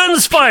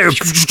 Guns fire.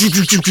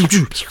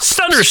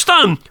 Stunner,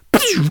 stun.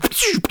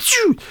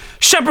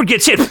 Shepard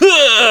gets hit.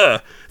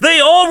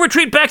 They all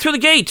retreat back through the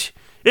gate,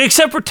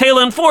 except for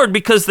Teyla and Ford,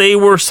 because they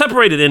were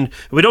separated and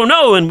we don't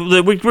know, and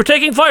we're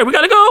taking fire. We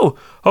gotta go.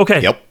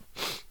 Okay. Yep.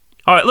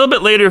 All right. A little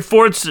bit later,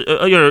 Ford's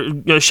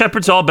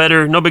Shepard's all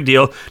better. No big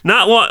deal.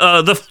 Not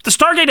the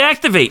Stargate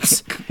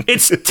activates.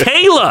 It's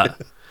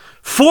Teyla.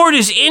 Ford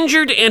is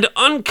injured and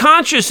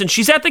unconscious, and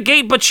she's at the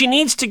gate, but she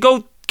needs to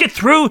go get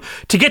through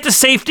to get to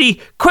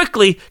safety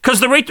quickly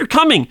because the Wraith are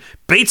coming.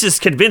 Bates is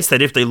convinced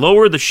that if they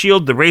lower the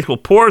shield, the Wraith will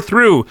pour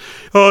through.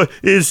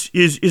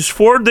 Is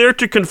Ford there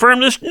to confirm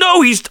this?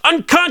 No, he's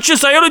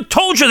unconscious. I already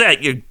told you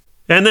that.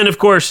 And then, of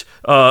course,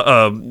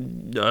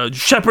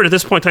 Shepard at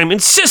this point in time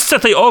insists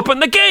that they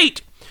open the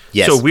gate.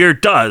 Yes. So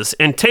Weird does,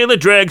 and Teyla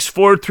drags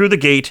Ford through the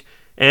gate,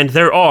 and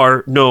there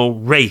are no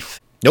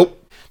Wraith.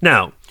 Nope.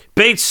 Now,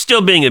 Bates,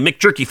 still being a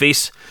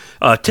McJerkyface,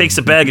 takes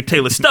a bag of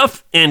Teyla's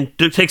stuff and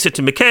takes it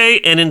to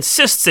McKay and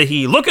insists that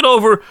he look it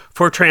over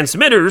for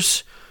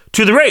transmitters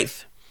to the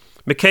Wraith.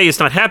 McKay is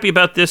not happy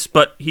about this,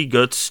 but he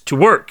gets to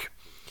work.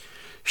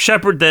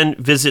 Shepard then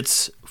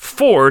visits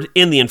Ford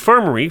in the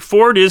infirmary.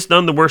 Ford is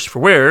none the worse for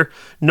wear.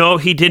 No,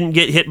 he didn't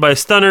get hit by a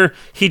stunner.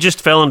 He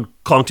just fell and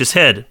conked his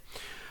head.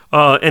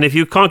 And if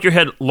you conk your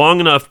head long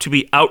enough to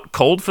be out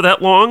cold for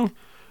that long,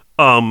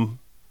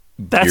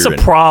 that's a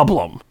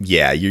problem.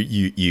 Yeah,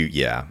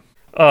 yeah.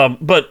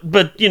 But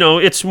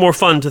it's more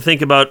fun to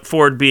think about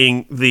Ford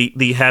being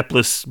the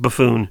hapless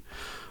buffoon.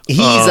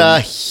 He's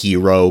a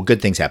hero.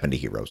 Good things happen to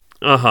heroes.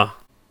 Uh-huh.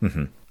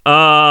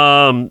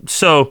 Mm-hmm.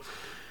 So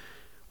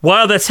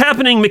while that's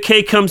happening,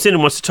 McKay comes in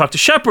and wants to talk to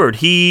Shepard.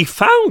 He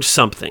found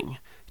something.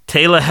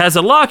 Teyla has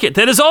a locket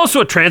that is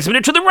also a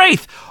transmitter to the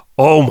Wraith.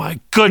 Oh my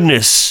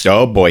goodness.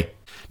 Oh boy.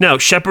 Now,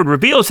 Shepard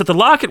reveals that the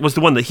locket was the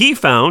one that he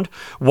found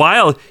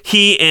while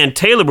he and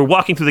Teyla were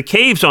walking through the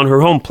caves on her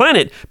home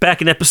planet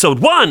back in episode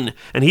 1.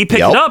 And he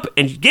picked it up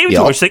and gave it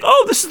to her. She's like,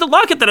 oh, this is the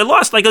locket that I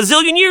lost like a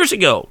zillion years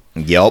ago.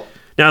 Yep.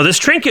 Now, this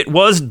trinket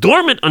was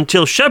dormant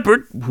until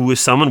Shepard, who is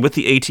someone with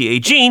the ATA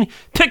gene,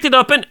 picked it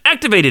up and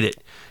activated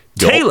it.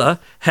 Yep. Teyla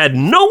had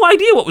no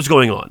idea what was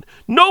going on.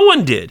 No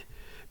one did.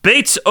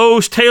 Bates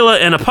owes Teyla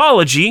an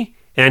apology,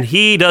 and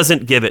he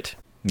doesn't give it.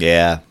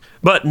 Yeah.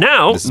 But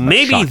now,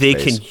 maybe they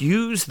can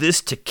use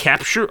this to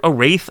capture a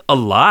Wraith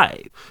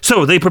alive.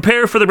 So they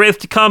prepare for the Wraith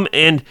to come,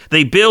 and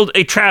they build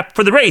a trap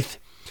for the Wraith.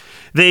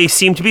 They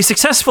seem to be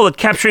successful at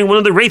capturing one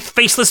of the Wraith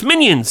faceless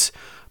minions.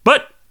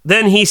 But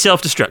then he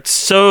self-destructs,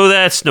 so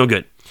that's no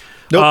good.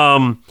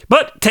 Nope.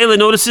 But Teyla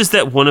notices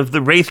that one of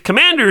the Wraith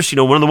commanders,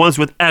 one of the ones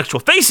with actual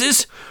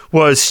faces,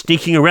 was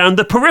sneaking around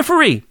the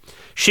periphery.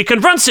 She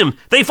confronts him.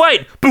 They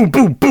fight. Boom,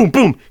 boom, boom,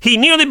 boom. He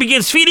nearly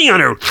begins feeding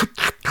on her.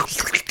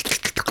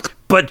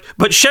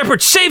 But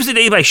Shepard saves the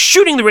day by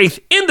shooting the Wraith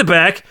in the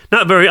back,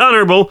 not very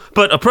honorable,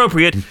 but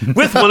appropriate,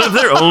 with one of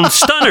their own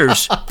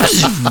stunners.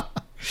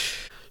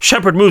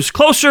 Shepard moves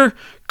closer,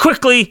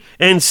 quickly,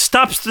 and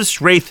stops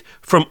this Wraith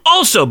from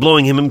also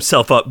blowing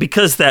himself up,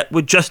 because that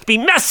would just be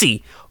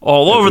messy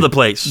all over the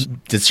place.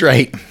 That's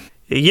right.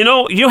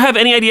 You have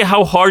any idea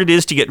how hard it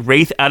is to get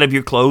Wraith out of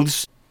your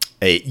clothes?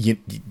 You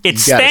it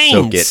stains.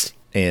 Soak it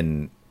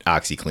in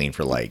OxyClean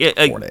for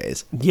 4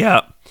 days.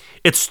 Yeah.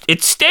 It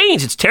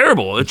stains. It's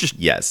terrible. It's just...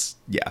 Yes.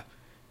 Yeah.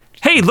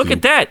 Hey, look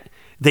at that.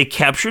 They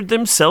captured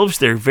themselves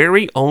their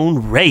very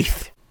own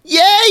Wraith.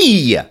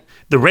 Yay!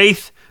 The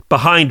Wraith,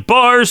 behind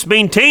bars,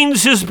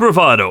 maintains his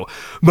bravado.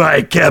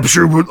 My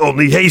capture will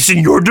only hasten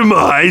your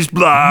demise,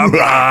 blah,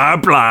 blah,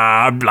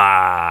 blah,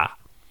 blah.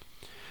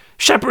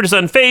 Shepard is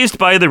unfazed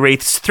by the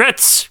Wraith's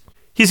threats.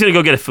 He's going to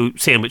go get a food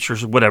sandwich or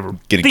whatever.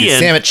 Get a good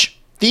sandwich.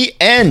 The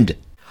end.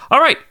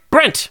 All right,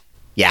 Brent.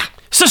 Yeah.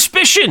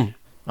 Suspicion.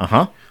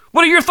 Uh-huh.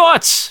 What are your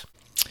thoughts?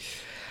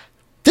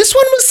 This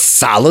one was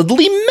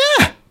solidly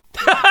meh.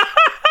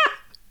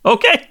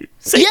 Okay.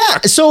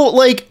 Yeah, so,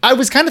 I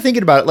was kind of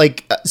thinking about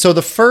it. So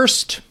the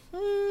first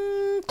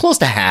close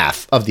to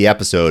half of the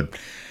episode,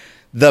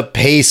 the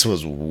pace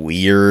was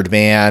weird,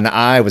 man.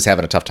 I was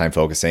having a tough time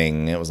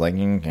focusing. It was like, the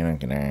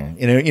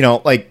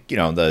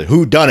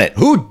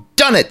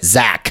whodunit,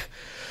 Zach.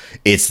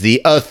 It's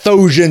the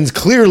Athosians,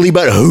 clearly,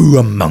 but who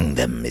among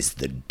them is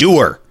the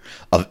doer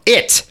of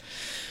it?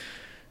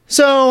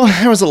 So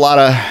there was a lot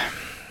of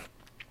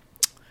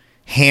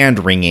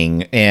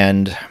hand-wringing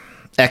and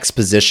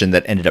exposition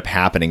that ended up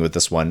happening with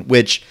this one,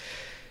 which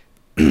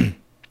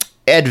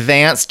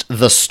advanced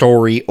the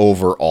story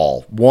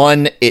overall.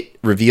 One, it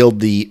revealed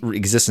the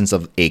existence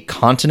of a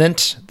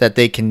continent that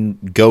they can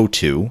go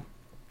to.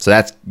 So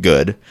that's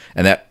good.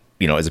 And that,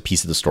 is a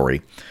piece of the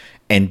story.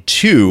 And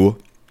two,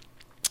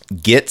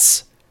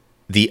 gets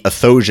the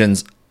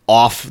Athosians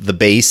off the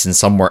base and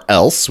somewhere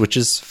else, which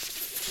is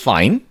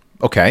fine.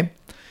 Okay.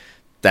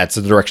 That's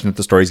the direction that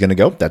the story's going to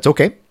go. That's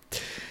okay.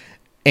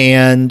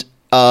 And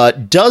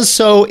does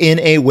so in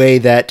a way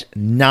that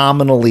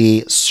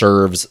nominally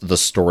serves the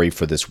story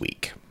for this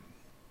week.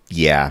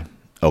 Yeah,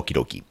 okie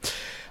dokie.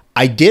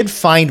 I did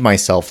find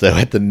myself, though,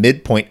 at the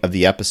midpoint of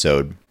the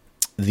episode,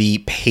 the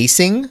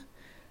pacing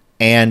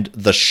and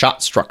the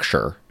shot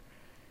structure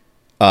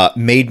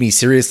made me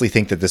seriously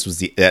think that this was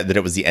that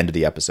it was the end of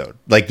the episode.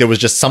 Like, there was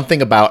just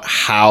something about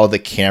how the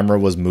camera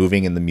was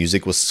moving and the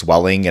music was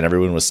swelling and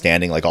everyone was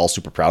standing like all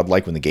super proud,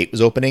 like when the gate was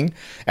opening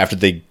after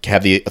they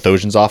have the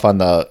Athosians off on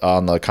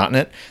the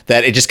continent,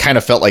 that it just kind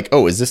of felt like,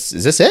 oh, is this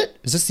it?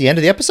 Is this the end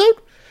of the episode?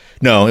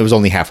 No, it was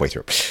only halfway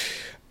through.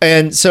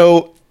 And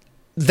so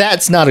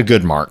that's not a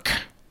good mark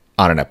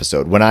on an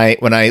episode. When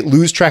I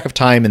lose track of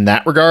time in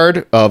that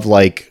regard of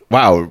like,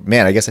 wow,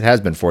 man, I guess it has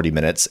been 40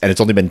 minutes and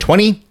it's only been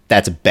 20,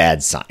 that's a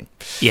bad sign.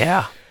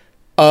 Yeah.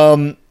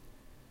 The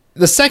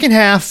second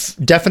half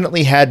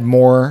definitely had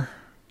more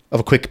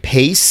of a quick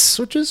pace,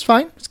 which is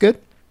fine. It's good.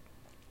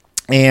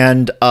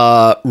 And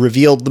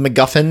revealed the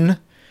MacGuffin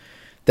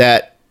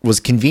that was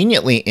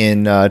conveniently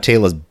in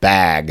Tayla's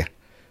bag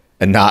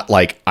and not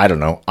like, I don't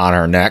know, on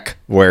her neck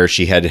where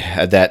she had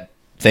that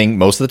thing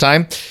most of the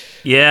time.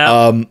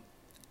 Yeah.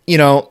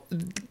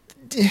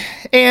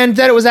 And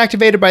that it was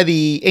activated by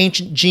the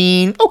ancient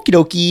gene. Okie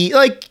dokie.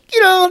 Like,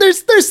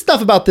 there's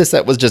stuff about this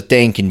that was just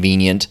dang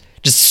convenient.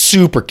 Just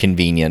super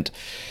convenient.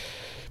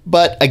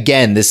 But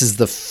again, this is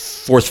the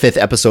 4th, 5th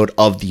episode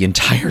of the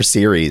entire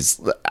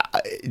series.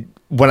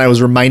 When I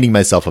was reminding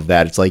myself of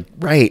that, it's like,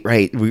 right.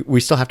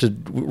 We still have to,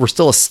 we're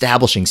still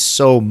establishing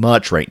so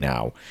much right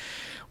now.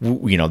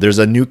 There's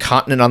a new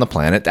continent on the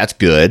planet. That's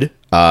good.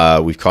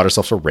 We've caught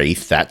ourselves a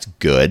wraith. That's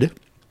good.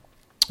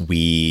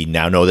 We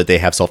now know that they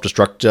have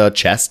self-destruct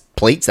chest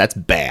plates. That's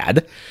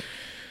bad.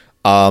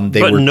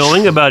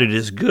 Knowing about it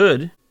is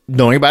good.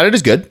 Knowing about it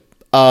is good.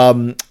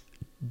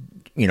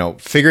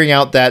 Figuring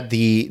out that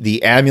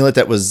the amulet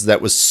that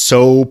was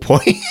so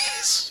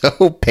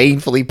so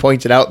painfully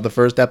pointed out in the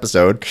first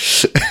episode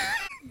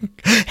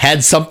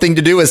had something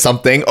to do with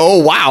something.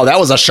 Oh wow, that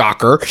was a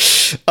shocker.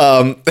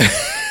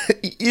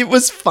 It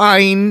was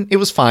fine. It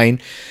was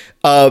fine.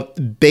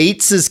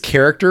 Bates's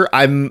character,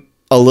 I'm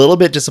a little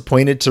bit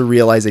disappointed to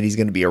realize that he's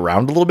going to be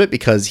around a little bit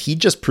because he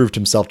just proved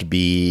himself to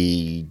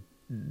be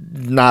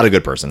not a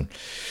good person.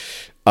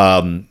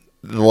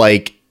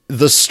 Like,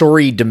 the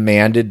story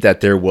demanded that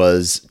there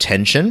was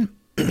tension,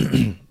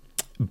 and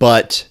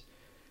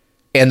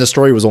the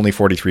story was only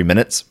 43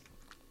 minutes.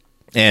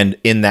 And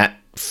in that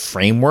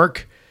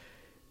framework,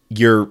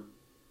 you're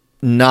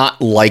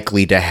not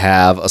likely to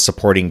have a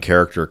supporting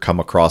character come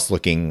across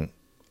looking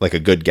like a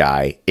good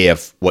guy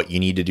if what you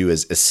need to do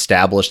is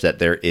establish that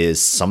there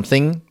is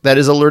something that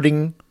is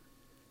alerting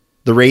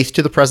the Wraith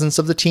to the presence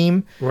of the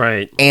team.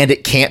 Right. And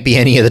it can't be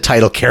any of the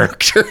title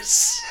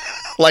characters.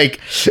 Like,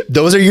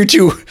 those are your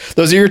two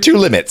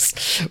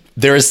limits.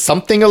 There is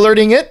something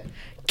alerting it,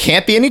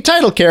 can't be any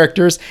title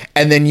characters,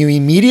 and then you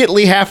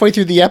immediately, halfway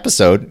through the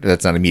episode,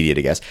 that's not immediate,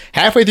 I guess,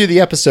 halfway through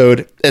the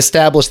episode,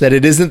 establish that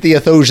it isn't the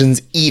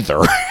Athosians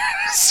either.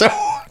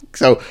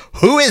 So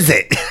who is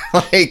it?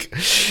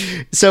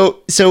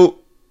 So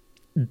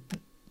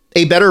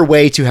a better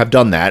way to have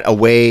done that, a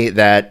way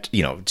that,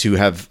 to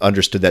have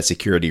understood that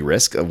security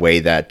risk, a way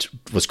that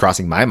was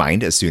crossing my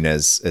mind as soon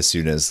as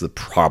the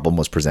problem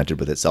was presented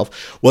with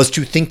itself, was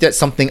to think that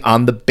something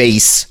on the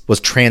base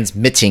was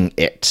transmitting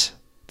it.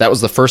 That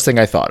was the first thing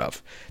I thought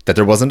of. That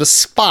there wasn't a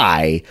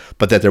spy,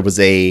 but that there was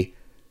a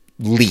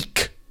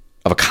leak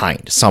of a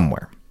kind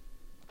somewhere.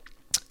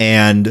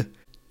 And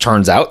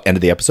turns out, end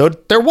of the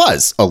episode, there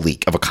was a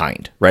leak of a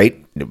kind,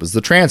 right? It was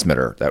the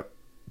transmitter that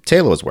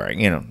Tayla was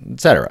wearing,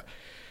 etc.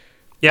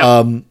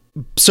 Yeah.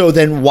 So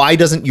then why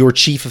doesn't your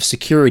chief of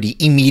security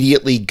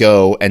immediately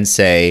go and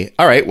say,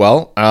 all right,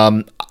 well,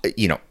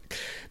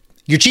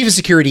 your chief of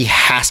security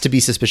has to be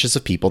suspicious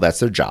of people. That's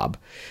their job.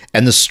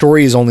 And the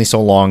story is only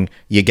so long.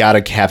 You got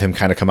to have him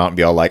kind of come out and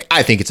be all like,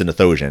 I think it's an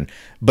Athosian.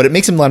 But it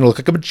makes him look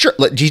like a jerk.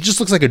 He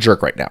just looks like a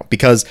jerk right now.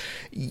 Because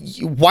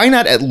why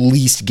not at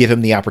least give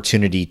him the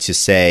opportunity to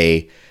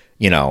say,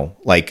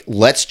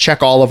 let's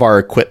check all of our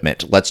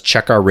equipment. Let's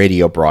check our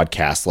radio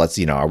broadcast. Let's,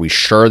 are we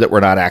sure that we're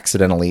not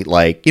accidentally you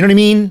know what I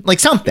mean? Like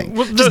something.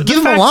 Well, just give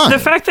him a line. The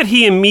fact that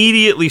he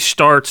immediately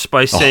starts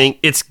by saying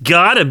it's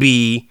got to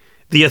be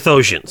the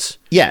Athosians.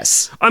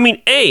 Yes. I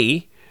mean,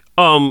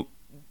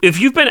 if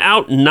you've been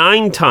out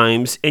 9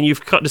 times and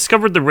you've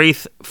discovered the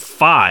Wraith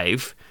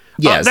 5,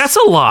 yes, that's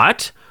a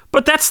lot,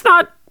 but that's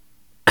not,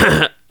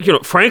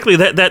 frankly,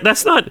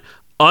 that's not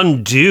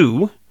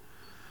undue.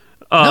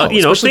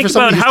 Think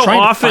about how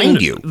often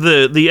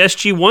the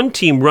SG-1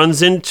 team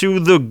runs into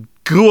the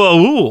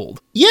Goa'uld.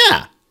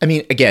 Yeah. I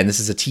mean, again, this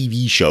is a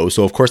TV show,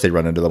 so of course they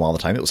run into them all the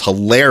time. It was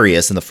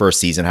hilarious in the first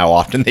season how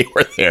often they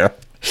were there.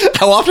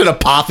 How often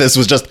Apophis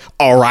was just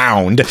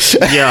around.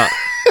 Yeah.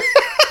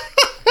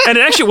 And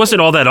it actually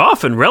wasn't all that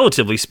often,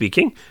 relatively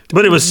speaking,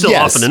 but it was still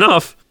often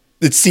enough.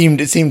 It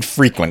seemed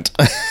frequent.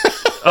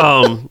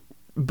 So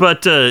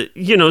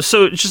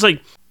it's just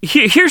like,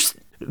 here's...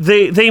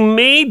 They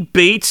made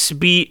Bates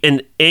be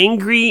an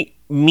angry,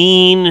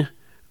 mean,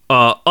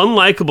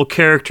 unlikable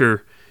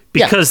character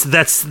because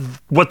that's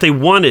what they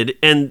wanted.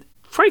 And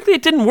frankly,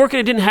 it didn't work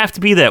and it didn't have to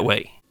be that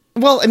way.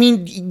 Well, I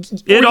mean...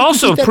 It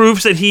also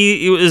proves that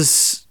he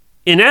was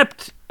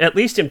inept, at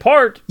least in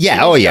part.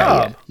 Yeah,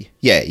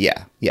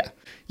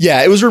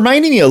 Yeah, it was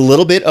reminding me a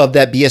little bit of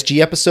that BSG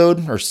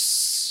episode, or a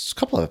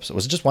couple of episodes.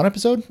 Was it just one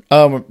episode?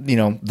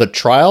 The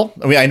trial.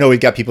 I mean, I know we've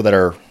got people that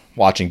are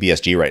watching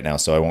BSG right now,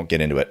 so I won't get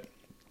into it.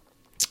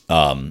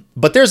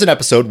 But there's an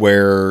episode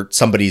where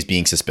somebody's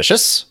being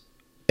suspicious,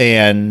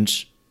 and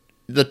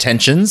the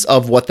tensions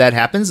of what that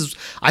happens is,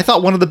 I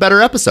thought, one of the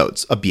better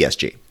episodes of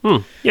BSG.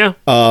 Yeah.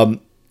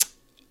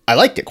 I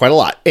liked it quite a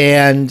lot.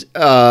 And,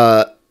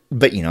 but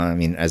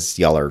as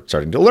y'all are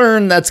starting to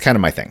learn, that's kind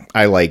of my thing.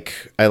 I like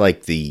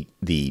the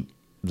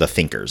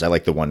thinkers. I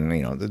like the one,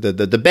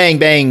 the bang,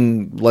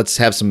 bang, let's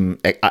have some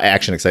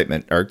action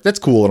excitement, or that's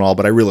cool and all,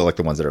 but I really like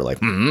the ones that are like,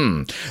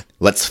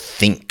 let's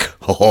think.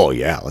 Oh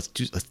yeah.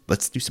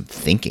 Let's do some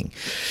thinking.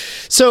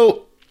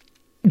 So,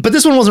 but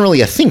this one wasn't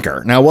really a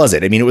thinker. Now, was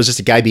it? I mean, it was just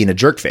a guy being a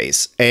jerk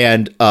face.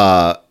 And,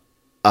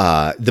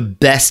 the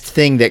best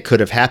thing that could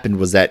have happened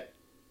was that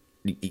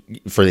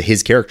for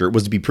his character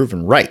was to be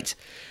proven right.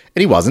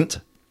 And he wasn't.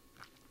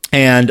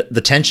 And the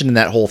tension in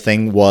that whole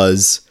thing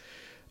was,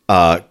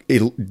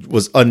 it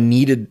was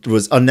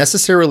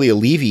unnecessarily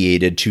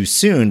alleviated too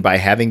soon by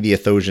having the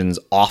Athosians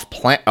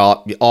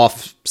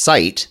off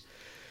site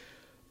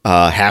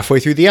halfway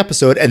through the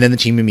episode, and then the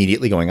team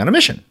immediately going on a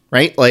mission,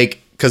 right?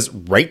 Like, because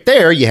right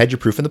there you had your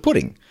proof in the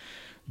pudding.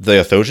 The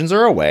Athosians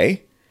are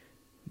away,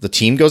 the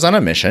team goes on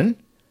a mission,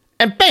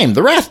 and bam,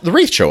 the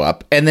Wraith show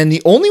up, and then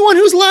the only one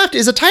who's left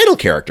is a title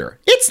character.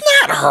 It's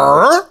not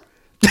her.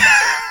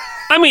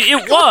 I mean,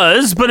 it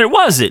was, but it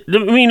wasn't. I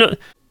mean,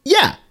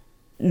 yeah.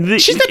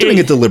 She's not doing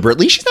it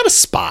deliberately. She's not a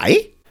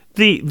spy.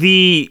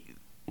 The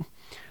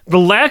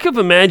lack of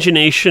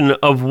imagination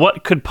of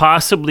what could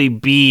possibly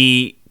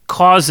be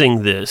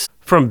causing this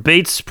from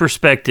Bates'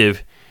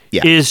 perspective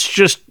is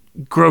just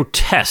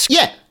grotesque.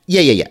 Yeah,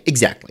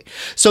 exactly.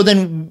 So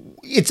then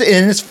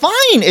it's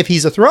fine if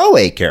he's a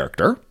throwaway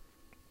character,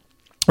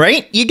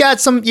 right? You got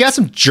some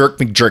jerk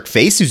McJerk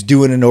face who's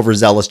doing an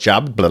overzealous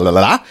job, blah, blah,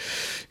 blah.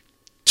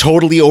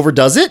 Totally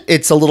overdoes it.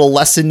 It's a little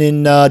lesson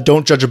in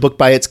don't judge a book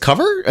by its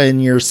cover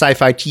in your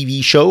sci-fi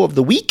TV show of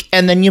the week,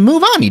 and then you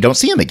move on. You don't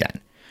see him again.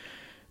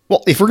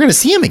 Well, if we're going to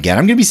see him again,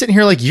 I'm going to be sitting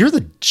here like, you're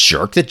the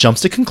jerk that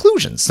jumps to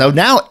conclusions. So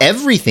now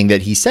everything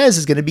that he says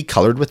is going to be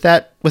colored with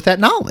that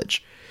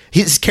knowledge.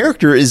 His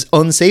character is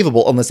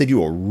unsavable unless they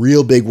do a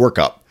real big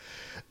workup.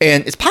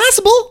 And it's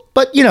possible,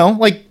 but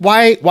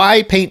why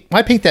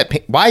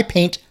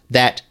paint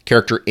that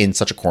character in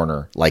such a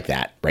corner like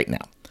that right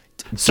now?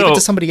 Give it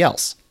to somebody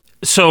else.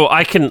 So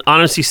I can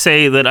honestly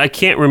say that I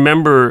can't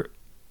remember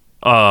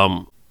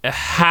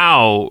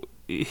how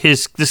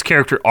this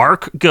character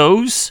arc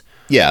goes.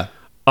 Yeah.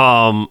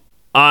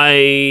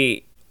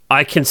 I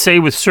can say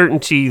with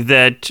certainty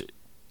that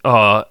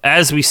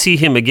as we see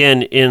him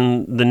again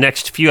in the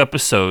next few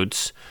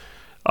episodes,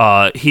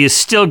 he is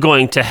still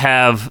going to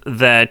have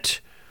that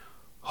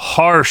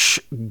harsh,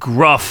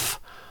 gruff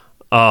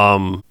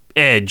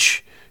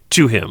edge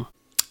to him.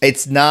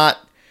 It's not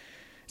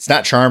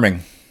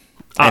charming.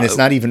 And it's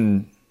not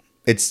even,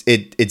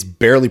 it's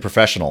barely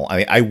professional. I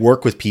mean, I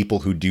work with people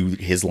who do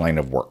his line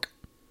of work,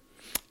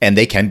 and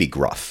they can be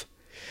gruff,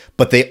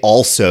 but they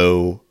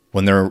also,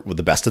 when they're with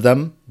the best of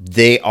them,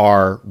 they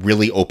are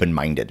really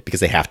open-minded because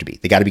they have to be.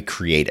 They got to be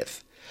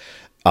creative.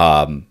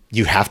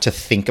 You have to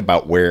think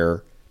about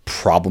where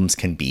problems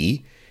can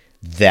be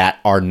that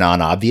are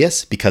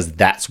non-obvious, because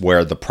that's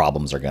where the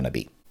problems are going to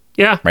be.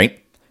 Yeah.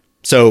 Right?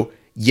 So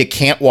you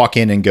can't walk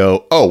in and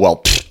go, oh,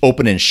 well,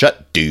 open and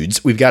shut,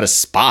 dudes. We've got a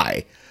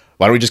spy.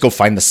 Why don't we just go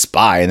find the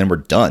spy and then we're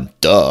done?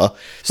 Duh.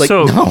 It's like,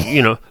 so,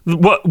 no.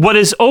 What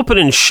is open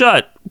and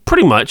shut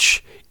pretty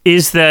much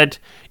is that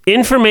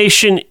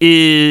information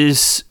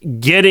is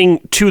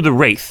getting to the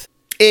Wraith.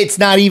 It's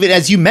not even,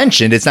 as you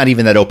mentioned, it's not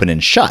even that open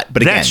and shut.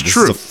 But again, this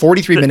is a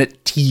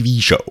 43-minute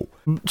TV show.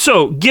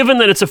 So, given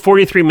that it's a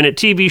 43-minute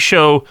TV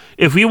show,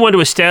 if we want to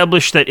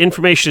establish that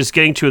information is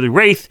getting to the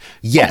Wraith,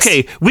 yes.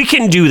 Okay, we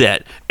can do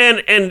that.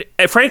 And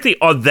frankly,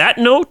 on that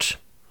note,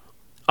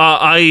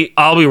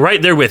 I'll be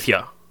right there with you.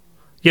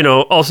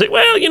 I'll say,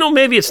 well,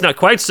 maybe it's not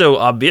quite so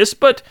obvious,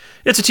 but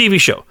it's a TV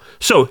show.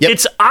 So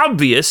It's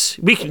obvious,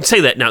 we can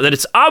say that now, that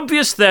it's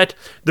obvious that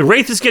the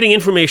Wraith is getting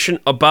information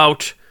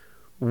about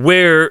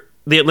where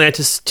the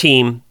Atlantis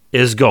team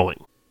is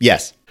going.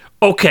 Yes.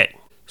 Okay,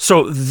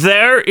 so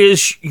there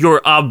is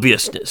your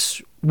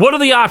obviousness. What are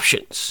the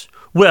options?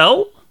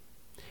 Well,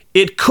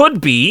 it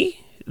could be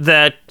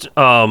that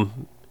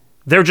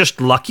they're just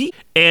lucky,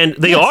 and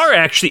they are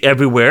actually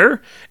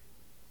everywhere,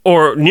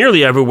 or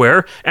nearly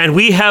everywhere, and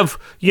we have,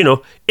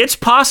 it's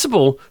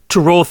possible to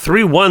roll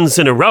 3 ones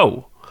in a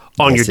row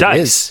on your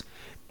dice.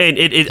 And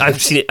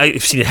I've seen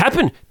it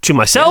happen to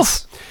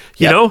myself.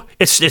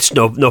 It's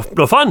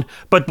no fun.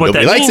 But what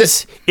Nobody that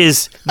means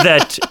is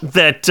that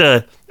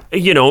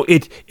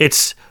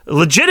it's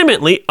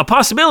legitimately a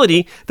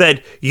possibility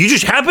that you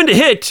just happen to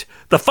hit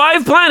the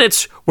 5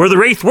 planets where the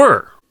Wraith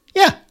were.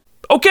 Yeah.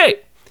 Okay.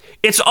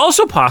 It's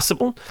also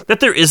possible that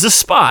there is a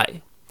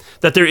spy,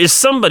 that there is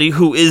somebody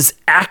who is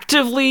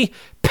actively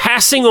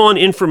passing on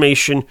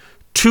information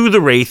to the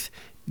Wraith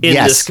in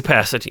this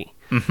capacity.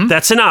 Mm-hmm.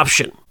 That's an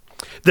option.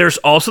 There's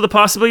also the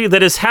possibility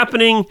that it's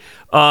happening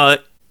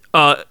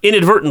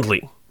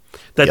inadvertently,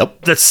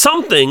 that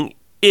something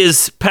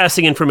is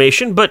passing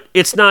information, but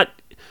it's not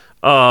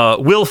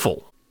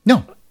willful.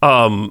 No.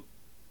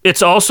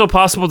 It's also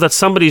possible that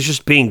somebody's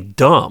just being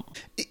dumb.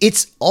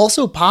 It's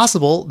also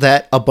possible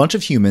that a bunch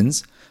of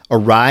humans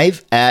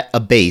arrive at a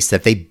base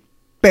that they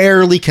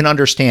barely can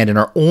understand and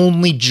are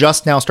only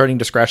just now starting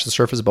to scratch the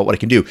surface about what it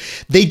can do.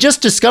 They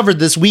just discovered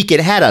this week it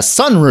had a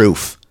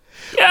sunroof.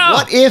 Yeah.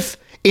 What if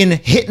in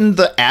hitting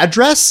the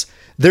address,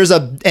 there's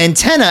an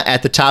antenna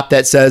at the top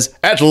that says,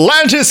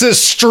 Atlantis is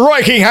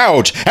striking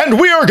out, and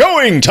we are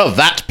going to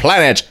that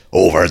planet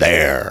over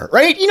there,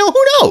 right?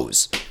 Who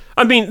knows?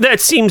 I mean, that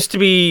seems to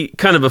be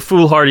kind of a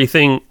foolhardy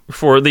thing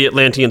for the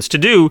Atlanteans to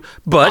do,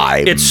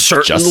 but it's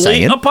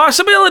certainly a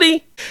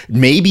possibility.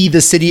 Maybe the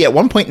city at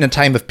one point in a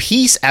time of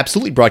peace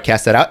absolutely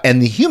broadcast that out,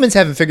 and the humans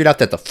haven't figured out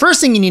that the first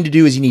thing you need to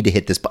do is you need to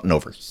hit this button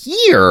over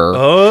here,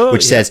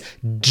 which says,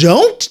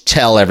 don't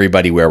tell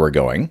everybody where we're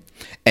going.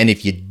 And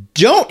if you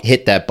don't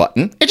hit that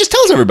button, it just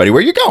tells everybody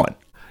where you're going.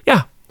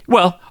 Yeah.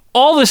 Well,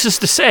 all this is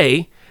to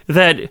say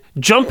that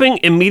jumping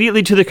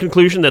immediately to the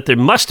conclusion that there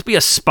must be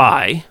a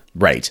spy.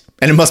 Right.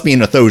 And it must be an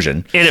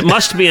Athosian. And it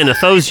must be an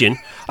Athosian.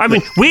 I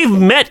mean, we've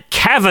met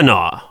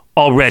Kavanaugh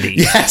already.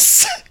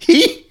 Yes.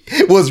 He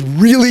was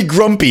really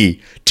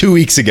grumpy 2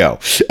 weeks ago.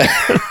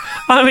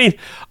 I mean,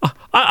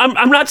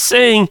 I'm not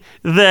saying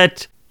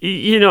that,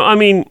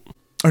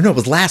 Or no, it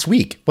was last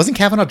week. Wasn't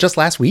Kavanaugh just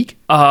last week?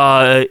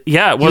 Yeah,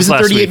 it was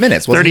last 38 week.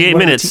 minutes. 38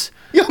 minutes.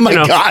 Oh my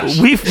gosh.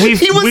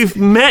 We've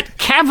met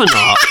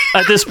Kavanaugh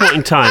at this point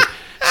in time.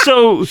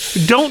 So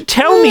don't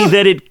tell me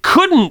that it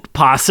couldn't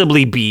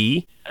possibly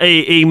be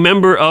a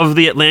member of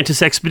the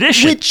Atlantis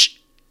expedition.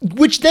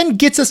 Which then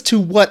gets us to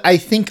what I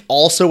think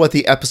also what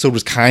the episode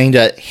was kind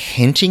of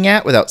hinting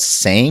at without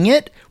saying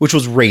it, which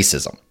was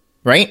racism,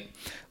 right?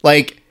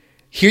 Like,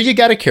 here you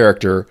got a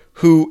character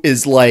who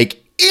is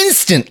like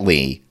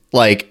instantly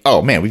like,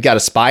 oh man, we've got a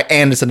spy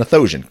and it's an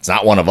Athosian. It's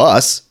not one of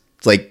us.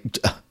 It's like,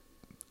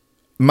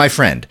 my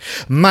friend,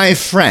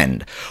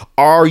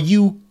 are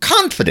you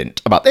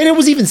confident about that? And it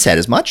was even said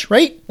as much,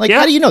 right? Like,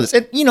 how do you know this?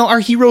 And,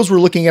 our heroes were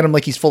looking at him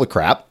like he's full of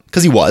crap,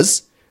 because he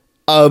was.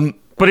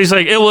 But he's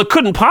like, well, it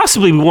couldn't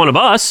possibly be one of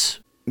us.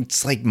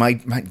 It's like, my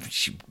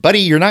buddy,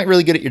 you're not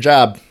really good at your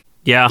job.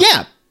 Yeah.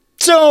 Yeah.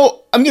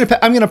 So I'm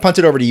gonna punt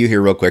it over to you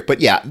here real quick, but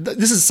yeah,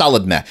 this is a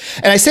solid meh.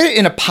 And I said it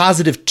in a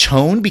positive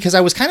tone because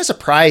I was kind of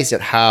surprised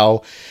at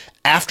how,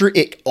 after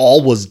it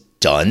all was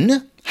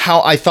done,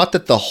 how I thought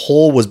that the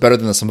whole was better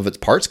than the sum of its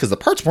parts, because the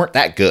parts weren't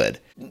that good.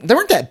 They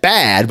weren't that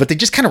bad, but they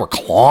just kind of were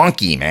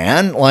clunky,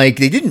 man. Like,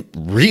 they didn't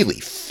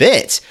really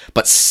fit,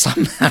 but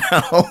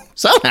somehow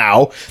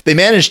they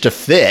managed to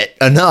fit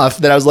enough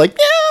that I was like,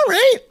 yeah,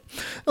 right.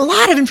 A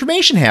lot of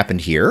information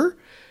happened here.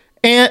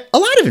 And a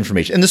lot of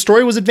information. And the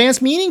story was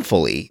advanced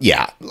meaningfully.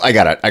 Yeah, I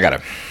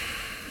gotta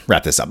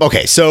wrap this up.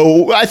 Okay,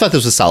 so I thought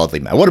this was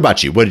solidly meh. What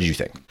about you? What did you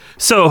think?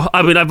 So,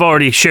 I mean, I've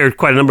already shared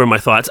quite a number of my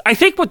thoughts. I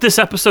think what this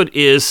episode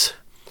is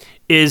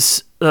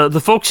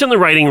the folks in the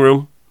writing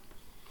room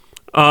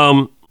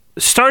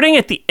starting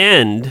at the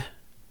end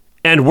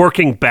and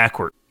working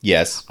backward.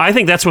 Yes. I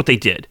think that's what they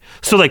did.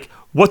 So, like,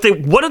 how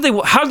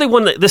did they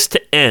want this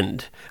to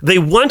end? They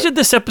wanted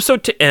this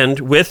episode to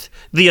end with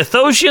the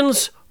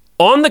Athosians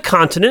on the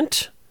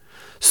continent,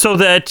 so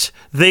that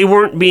they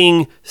weren't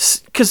being,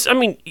 because I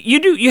mean,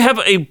 you have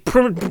a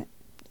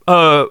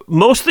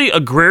mostly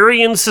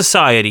agrarian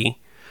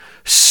society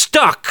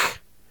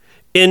stuck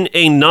in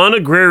a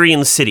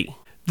non-agrarian city.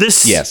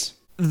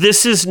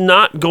 This is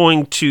not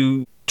going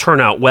to turn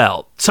out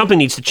well. Something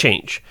needs to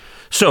change.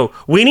 So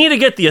we need to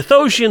get the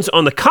Athosians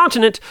on the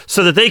continent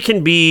so that they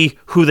can be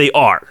who they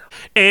are.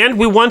 And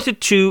we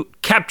wanted to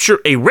capture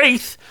a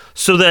wraith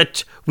so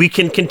that we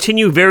can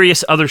continue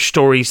various other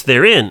stories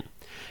therein.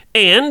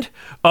 And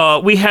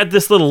we had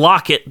this little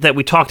locket that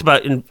we talked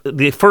about in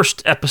the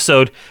first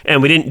episode,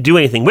 and we didn't do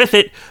anything with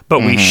it, but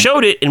we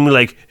showed it, and we're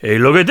like, hey,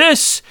 look at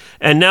this.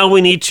 And now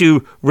we need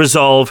to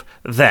resolve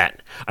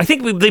that. I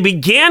think they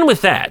began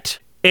with that,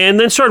 and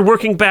then started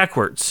working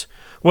backwards.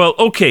 Well,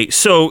 okay,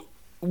 so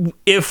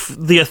if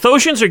the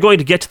Athosians are going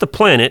to get to the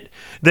planet,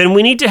 then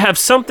we need to have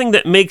something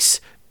that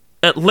makes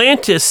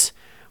Atlantis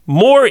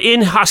more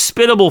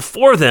inhospitable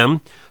for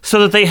them so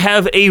that they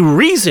have a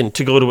reason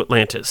to go to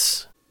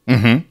Atlantis.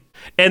 Mm-hmm.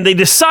 And they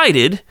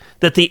decided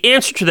that the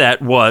answer to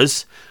that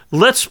was,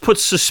 let's put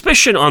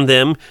suspicion on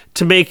them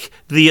to make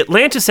the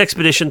Atlantis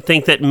expedition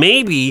think that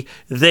maybe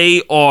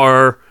they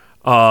are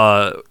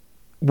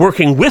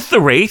working with the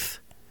Wraith.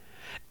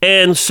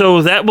 And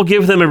so that will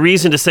give them a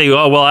reason to say,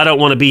 oh, well, I don't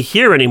want to be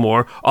here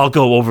anymore. I'll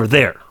go over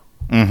there.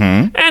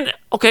 Mm-hmm. And,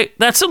 okay,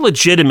 that's a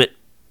legitimate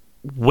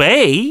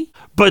way,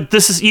 but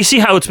this is, you see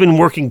how it's been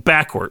working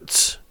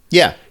backwards.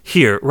 Yeah.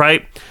 Here,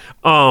 right?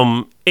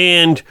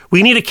 And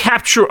we need to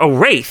capture a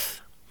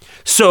Wraith.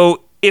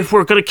 So if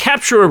we're going to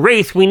capture a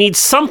Wraith, we need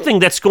something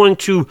that's going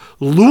to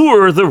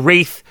lure the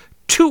Wraith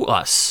to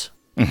us.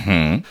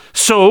 Mm-hmm.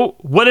 So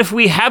what if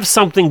we have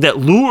something that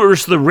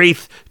lures the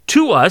Wraith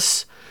to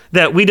us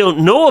that we don't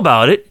know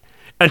about it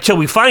until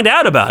we find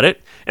out about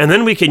it, and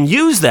then we can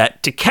use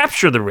that to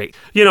capture the Wraith?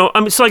 You know, I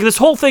mean, it's like this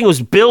whole thing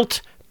was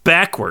built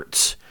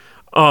backwards.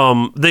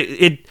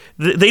 They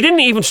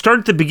didn't even start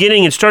at the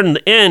beginning and start in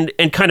the end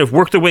and kind of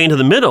work their way into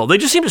the middle. They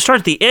just seemed to start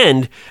at the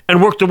end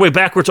and work their way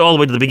backwards all the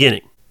way to the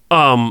beginning.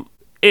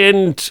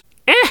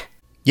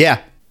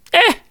 Yeah.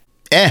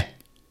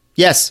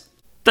 Yes.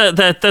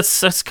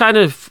 That's kind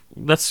of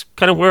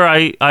where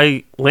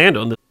I land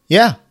on this.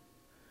 Yeah.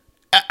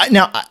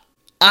 Now,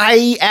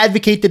 I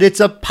advocate that it's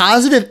a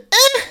positive.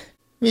 I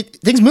mean,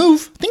 things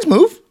move.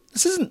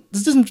 This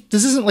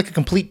isn't like a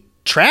complete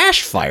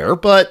trash fire,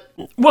 but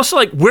well, so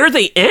like where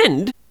they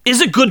end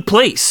is a good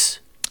place.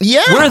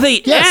 Yeah. Where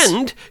they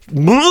end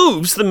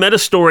moves the meta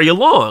story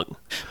along.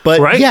 But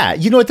right? Yeah,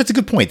 you know what? That's a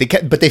good point.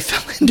 But they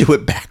fell into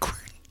it backward.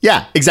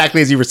 Yeah,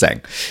 exactly as you were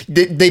saying.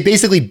 They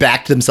basically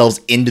backed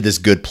themselves into this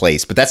good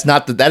place, but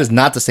that is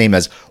not the same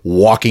as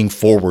walking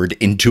forward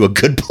into a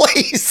good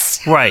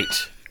place. Right.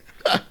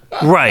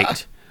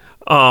 Right.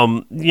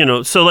 You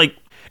know, so like,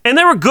 and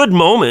there were good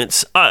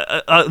moments.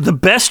 The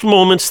best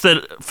moments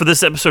that for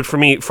this episode for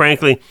me,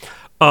 frankly,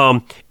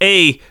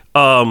 David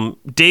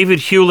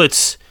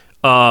Hewlett's,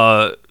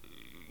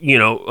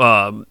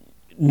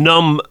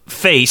 numb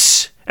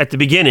face at the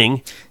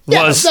beginning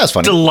was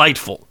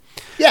delightful.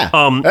 Yeah.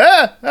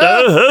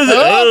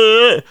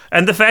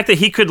 And the fact that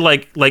he could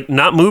like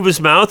not move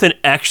his mouth and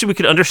actually we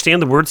could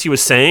understand the words he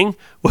was saying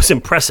was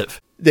impressive.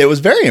 It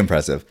was very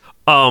impressive.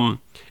 But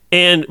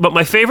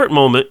my favorite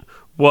moment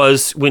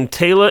was when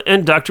Teyla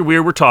and Dr.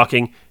 Weir were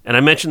talking, and I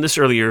mentioned this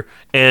earlier,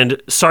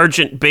 and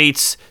Sergeant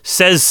Bates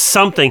says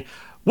something.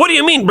 What do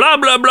you mean? Blah,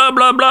 blah, blah,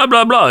 blah, blah,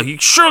 blah, blah.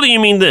 Surely you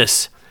mean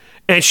this.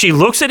 And she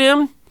looks at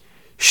him,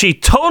 she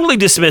totally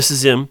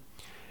dismisses him,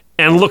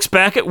 and looks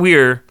back at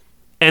Weir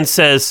and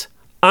says,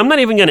 I'm not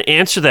even going to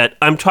answer that.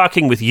 I'm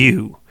talking with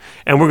you,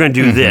 and we're going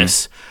to do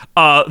this.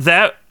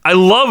 I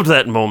loved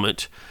that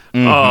moment.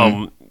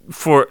 It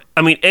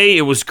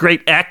was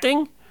great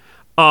acting.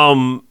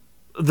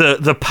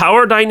 The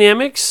power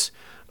dynamics.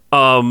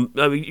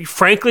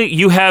 Frankly,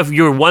 you have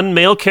your one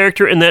male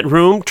character in that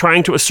room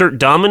trying to assert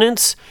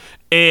dominance,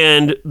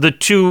 and the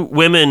two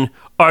women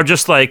are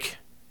just like,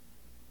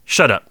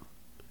 shut up.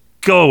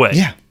 Go away.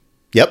 Yeah.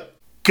 Yep.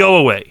 Go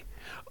away.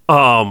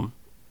 And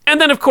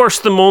then, of course,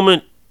 the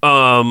moment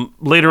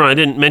later on, I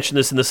didn't mention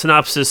this in the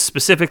synopsis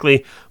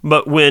specifically,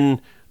 but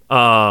when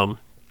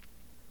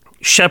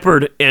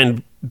Shepard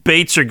and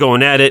Bates are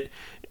going at it,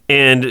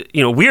 and,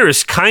 you know, Weir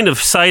is kind of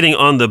siding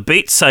on the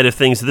Bates side of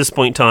things at this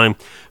point in time,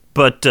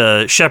 but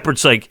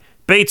Shepard's like,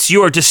 Bates,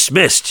 you are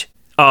dismissed.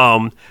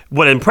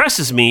 What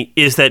impresses me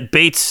is that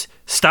Bates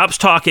stops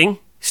talking,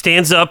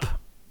 stands up,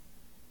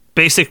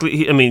 basically,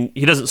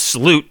 he doesn't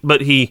salute,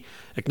 but he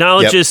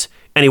acknowledges,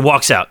 and he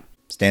walks out.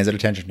 Stands at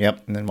attention,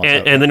 yep, and then walks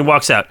out. And then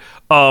walks out.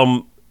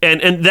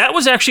 And that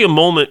was actually a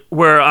moment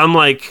where I'm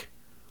like,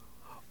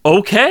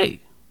 okay.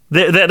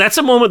 That's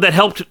a moment that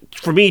helped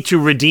for me to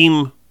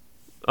redeem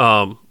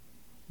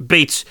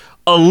Bates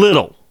a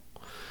little.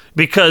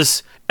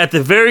 Because at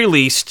the very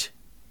least,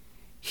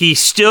 he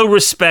still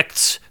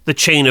respects the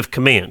chain of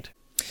command.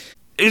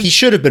 He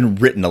should have been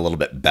written a little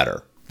bit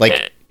better.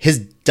 Like, his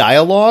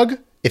dialogue,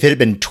 if it had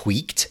been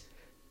tweaked,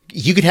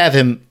 you could have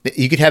him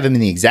in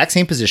the exact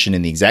same position,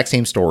 in the exact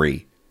same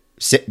story,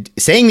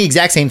 saying the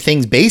exact same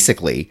things,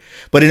 basically,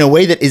 but in a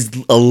way that is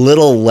a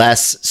little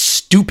less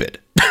stupid.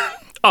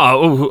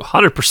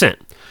 100%.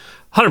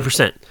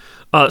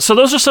 100%. So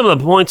those are some of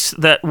the points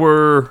that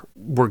were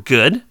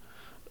good.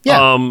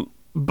 Yeah.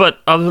 But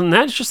other than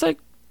that, it's just like,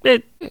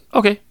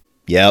 okay.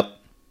 Yep.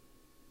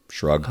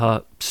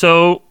 Shrug.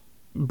 So,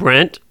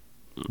 Brent.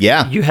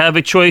 Yeah. You have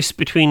a choice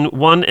between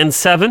 1 and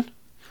 7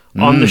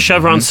 on the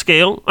Chevron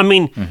scale. I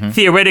mean,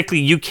 theoretically,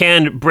 you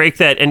can break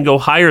that and go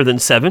higher than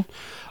 7.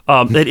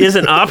 That is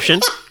an option.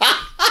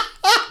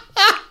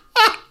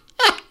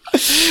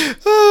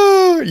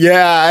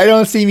 Yeah, I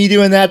don't see me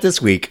doing that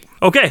this week.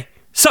 Okay,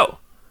 so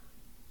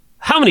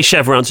how many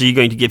chevrons are you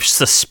going to give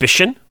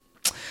Suspicion?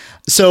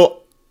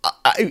 So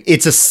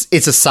it's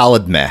a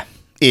solid meh.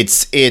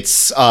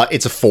 It's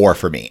a 4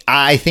 for me.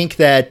 I think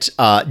that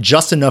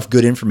just enough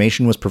good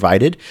information was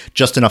provided,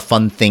 just enough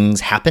fun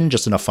things happened,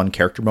 just enough fun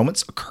character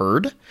moments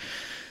occurred.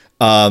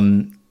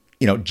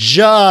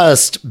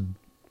 Just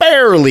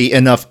barely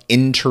enough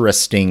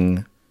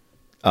interesting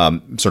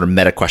sort of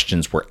meta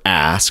questions were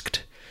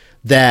asked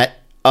that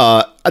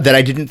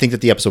I didn't think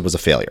that the episode was a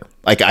failure.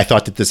 Like, I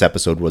thought that this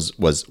episode was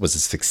a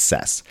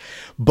success,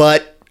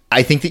 but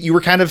I think that you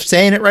were kind of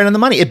saying it right on the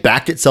money. It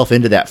backed itself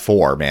into that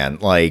 4, man.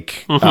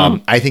 Like,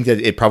 I think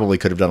that it probably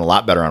could have done a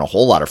lot better on a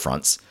whole lot of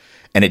fronts,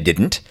 and it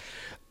didn't.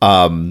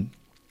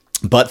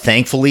 But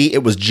thankfully,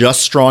 it was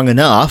just strong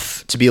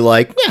enough to be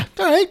like, yeah,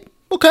 all right,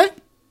 okay.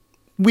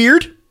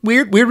 Weird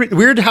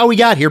how we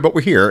got here, but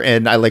we're here,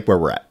 and I like where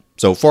we're at.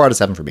 So 4 out of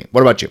 7 for me.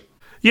 What about you?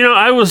 You know,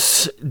 I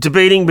was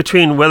debating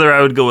between whether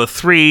I would go a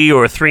 3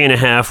 or a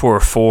 3.5 or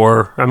a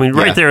 4. I mean,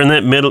 right there in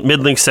that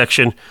middling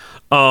section.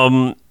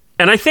 And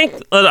I think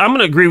I'm going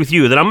to agree with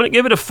you that I'm going to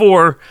give it a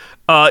 4.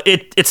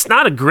 It's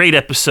not a great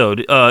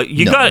episode. Got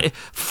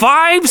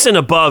 5s and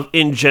above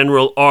in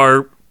general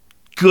are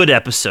good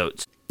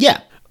episodes.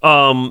 Yeah.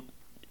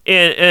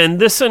 And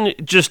this one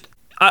just,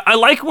 I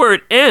like where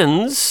it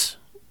ends,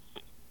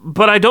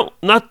 but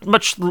not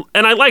much,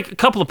 and I like a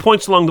couple of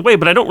points along the way,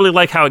 but I don't really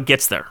like how it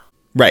gets there.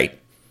 Right.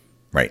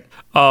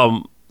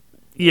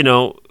 You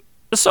know,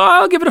 so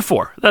I'll give it a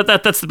 4.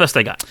 That's the best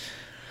I got.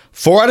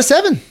 4 out of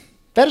 7.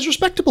 That is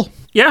respectable.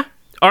 Yeah.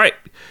 All right.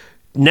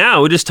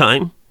 Now it is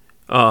time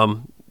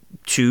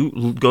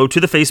to go to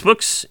the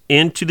Facebooks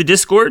and to the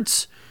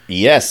Discords.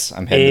 Yes,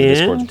 I'm heading to the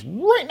Discords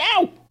right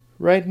now.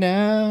 Right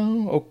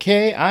now.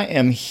 Okay, I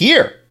am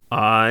here.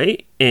 I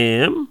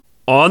am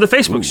on the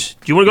Facebooks.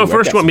 Do you want to go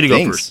first? Or do you want me to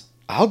go first?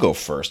 I'll go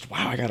first.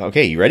 Wow,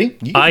 okay, you ready?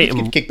 You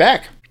can kick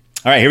back.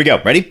 All right, here we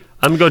go. Ready?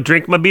 I'm going to go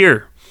drink my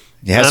beer.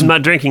 I'm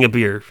not drinking a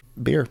beer.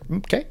 Beer.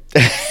 Okay.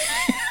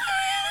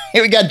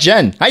 Here we got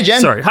Jen. Hi, Jen.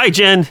 Sorry. Hi,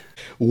 Jen.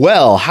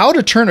 Well, how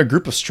to turn a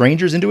group of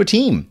strangers into a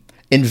team.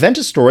 Invent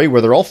a story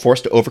where they're all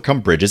forced to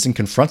overcome bridges and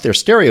confront their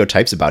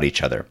stereotypes about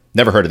each other.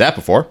 Never heard of that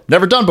before.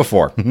 Never done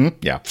before.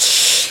 Yeah.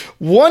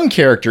 One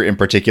character in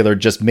particular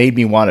just made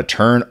me want to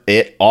turn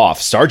it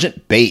off.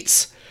 Sergeant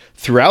Bates.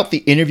 Throughout the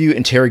interview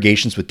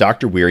interrogations with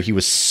Dr. Weir, he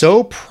was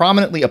so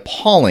prominently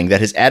appalling that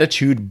his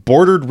attitude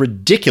bordered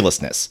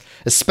ridiculousness,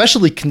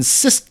 especially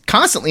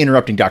constantly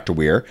interrupting Dr.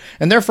 Weir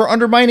and therefore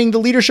undermining the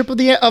leadership of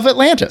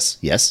Atlantis.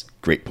 Yes,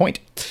 great point.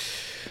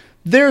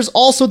 There's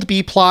also the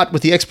B-plot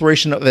with the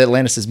exploration of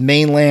Atlantis'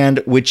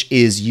 mainland, which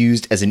is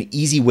used as an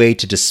easy way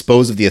to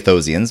dispose of the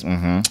Athosians.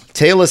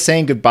 Teyla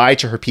saying goodbye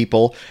to her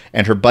people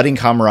and her budding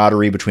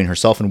camaraderie between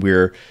herself and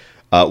Weir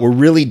were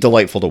really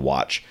delightful to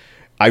watch.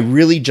 I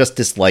really just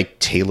dislike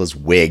Teyla's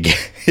wig.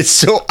 It's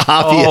so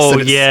obvious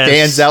and it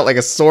stands out like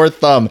a sore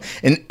thumb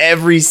in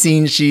every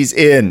scene she's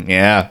in.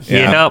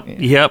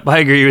 Yep, I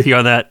agree with you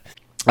on that.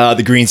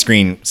 The green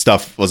screen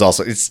stuff was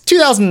also... It's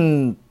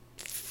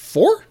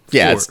 2004?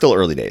 Yeah, it's still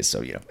early days,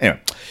 so,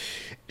 Anyway,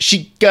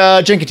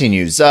 Jen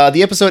continues.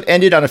 The episode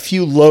ended on a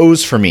few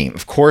lows for me.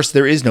 Of course,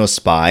 there is no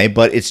spy,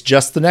 but it's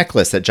just the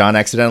necklace that John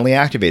accidentally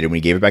activated when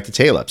he gave it back to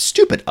Teyla.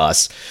 Stupid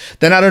us.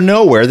 Then out of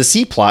nowhere, the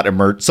C plot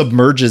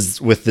submerges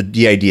with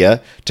the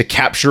idea to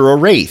capture a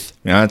wraith.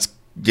 It's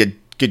good.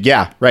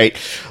 Yeah, right.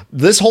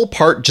 This whole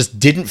part just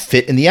didn't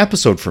fit in the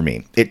episode for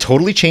me. It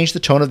totally changed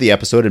the tone of the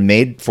episode and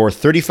made for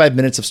 35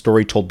 minutes of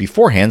story told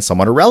beforehand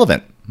somewhat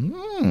irrelevant.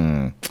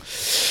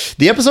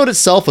 The episode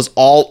itself was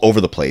all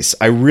over the place.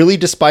 I really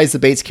despised the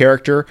Bates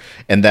character,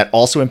 and that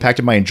also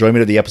impacted my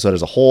enjoyment of the episode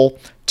as a whole,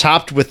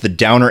 topped with the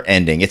downer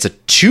ending. It's a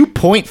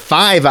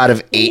 2.5 out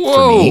of 8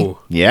 for me.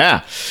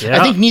 Yeah. I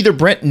think neither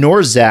Brent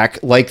nor Zach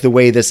like the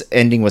way this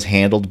ending was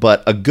handled,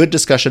 but a good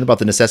discussion about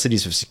the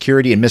necessities of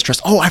security and mistrust.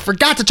 Oh, I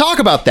forgot to talk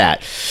about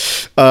that.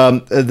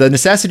 The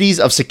necessities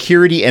of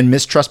security and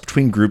mistrust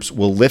between groups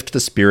will lift the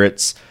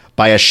spirits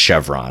by a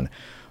chevron.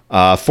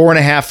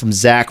 4.5 from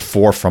Zach,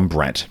 4 from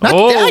Brent.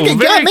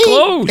 Very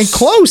close. And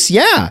close,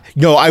 yeah.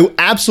 No, I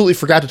absolutely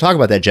forgot to talk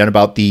about that, Jen,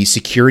 about the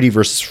security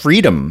versus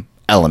freedom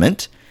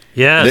element.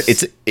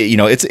 Yes.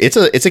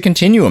 It's a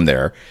continuum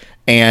there.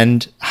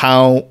 And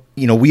how,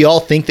 we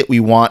all think that we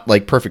want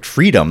like perfect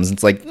freedoms.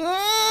 It's like,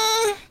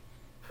 well,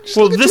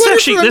 this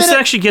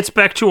actually gets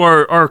back to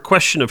our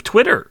question of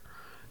Twitter.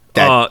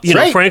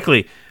 Right.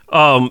 Frankly,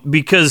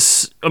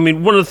 because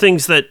one of the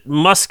things that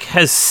Musk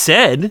has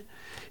said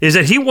is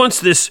that he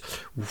wants this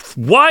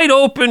wide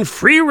open,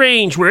 free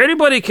range where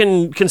anybody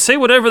can say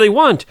whatever they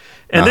want.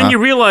 And then you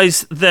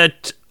realize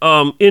that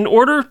in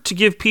order to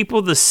give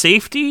people the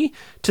safety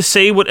to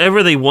say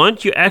whatever they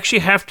want, you actually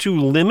have to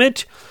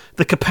limit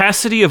the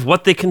capacity of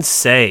what they can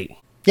say.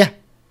 Yeah.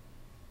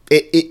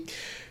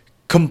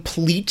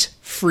 Complete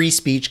free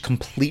speech,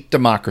 complete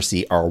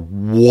democracy are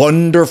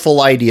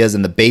wonderful ideas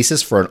and the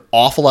basis for an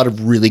awful lot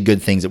of really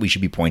good things that we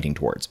should be pointing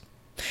towards.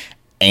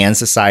 And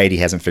society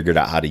hasn't figured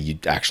out how to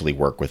actually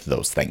work with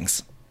those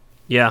things.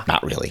 Yeah.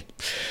 Not really.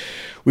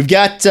 We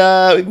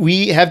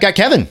have got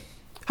Kevin.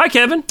 Hi,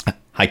 Kevin.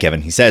 Hi,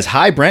 Kevin. He says,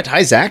 hi, Brent.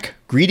 Hi, Zach.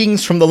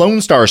 Greetings from the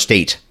Lone Star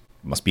State.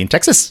 Must be in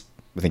Texas.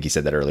 I think he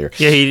said that earlier.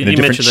 Yeah, he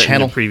mentioned that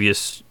in the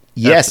previous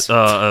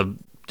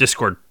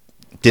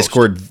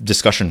Discord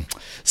discussion.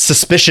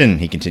 Suspicion,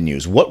 he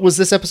continues. What was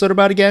this episode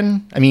about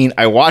again?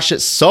 I watched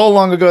it so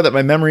long ago that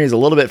my memory is a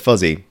little bit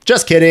fuzzy.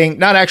 Just kidding.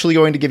 Not actually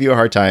going to give you a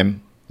hard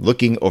time.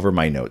 looking over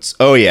my notes.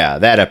 Oh, yeah,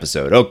 that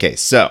episode. Okay,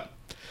 so...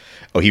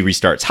 Oh, he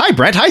restarts. Hi,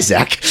 Brent. Hi,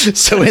 Zach.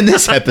 So in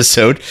this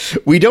episode,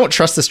 we don't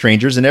trust the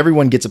strangers and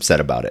everyone gets upset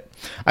about it.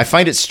 I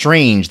find it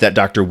strange that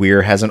Dr.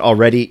 Weir hasn't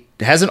already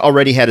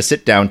had a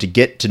sit down to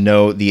get to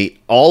know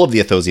all of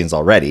the Athosians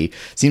already.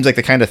 Seems like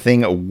the kind of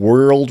thing a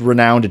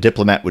world-renowned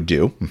diplomat would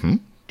do. Mm-hmm.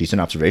 Decent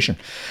observation.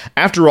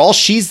 After all,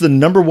 she's the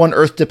 #1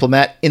 Earth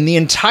diplomat in the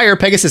entire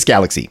Pegasus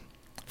galaxy.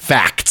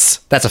 Facts.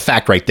 That's a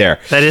fact right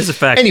there. That is a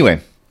fact. Anyway,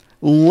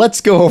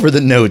 let's go over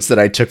the notes that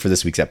I took for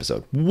this week's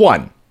episode.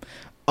 1.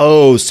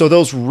 Oh, so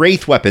those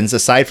Wraith weapons,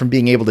 aside from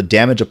being able to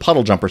damage a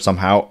puddle jumper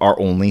somehow, are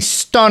only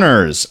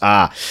stunners.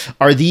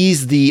 Are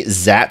these the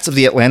Zats of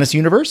the Atlantis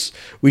universe?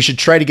 We should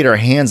try to get our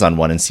hands on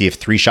one and see if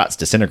 3 shots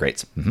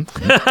disintegrates.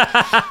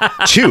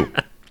 Mm-hmm. 2.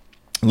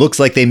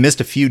 Looks like they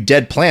missed a few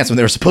dead plants when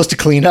they were supposed to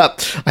clean up.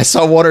 I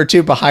saw 1 or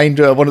 2 behind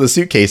one of the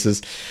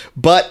suitcases,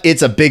 but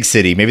it's a big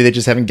city. Maybe they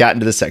just haven't gotten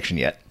to this section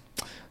yet.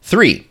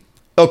 3.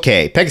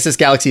 Okay, Pegasus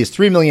Galaxy is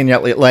 3 million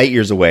light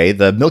years away.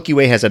 The Milky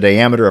Way has a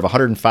diameter of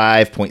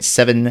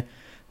 105.7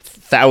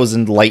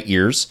 thousand light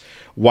years,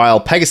 while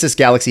Pegasus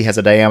Galaxy has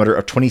a diameter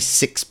of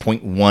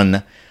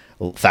 26.1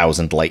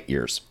 thousand light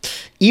years.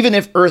 Even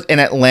if Earth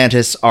and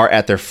Atlantis are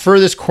at their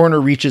furthest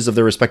corner reaches of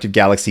their respective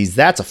galaxies,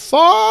 that's a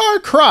far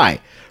cry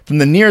from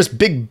the nearest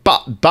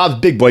Bob's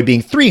Big Boy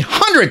being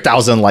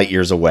 300,000 light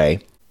years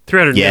away.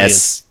 300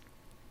 yes.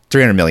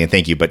 300 million,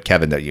 thank you. But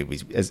Kevin,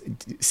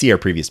 see our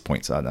previous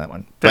points on that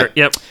one. But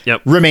yep.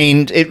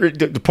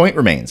 The point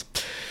remains.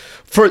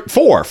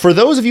 For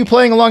those of you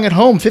playing along at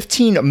home,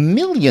 15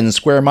 million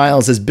square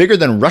miles is bigger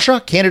than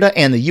Russia, Canada,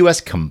 and the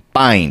U.S.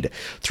 combined.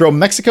 Throw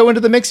Mexico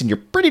into the mix, and you're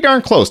pretty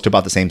darn close to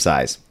about the same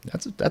size.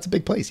 That's a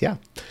big place, yeah.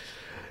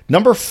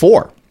 Number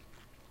 4.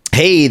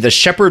 Hey, the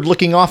shepherd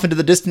looking off into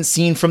the distance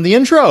scene from the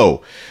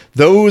intro.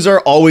 Those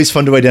are always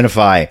fun to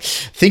identify.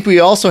 Think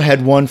we also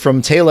had one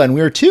from Taylor and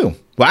Weir too.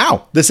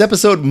 Wow, this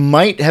episode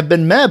might have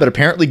been meh, but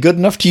apparently good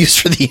enough to use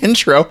for the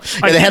intro.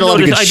 I did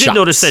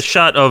notice that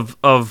shot of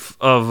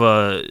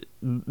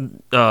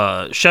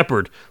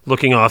Shepherd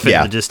looking off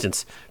into the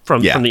distance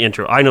from the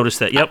intro. I noticed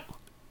that. Yep.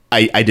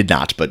 I did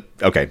not, but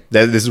okay,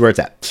 this is where it's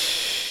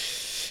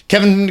at.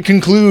 Kevin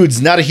concludes,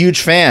 not a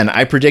huge fan.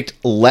 I predict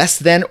less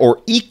than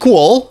or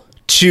equal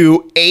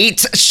to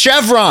 8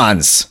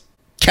 chevrons.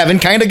 Kevin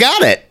kind of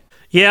got it.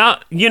 Yeah,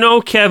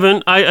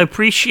 Kevin, I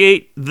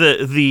appreciate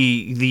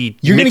the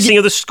mixing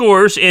of the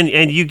scores,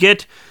 and you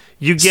get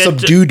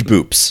subdued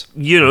boops.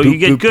 You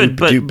get good,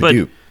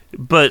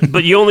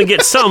 but you only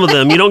get some of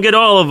them. You don't get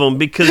all of them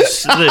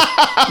because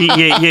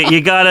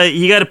you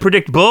gotta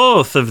predict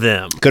both of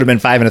them. Could have been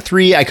 5 and a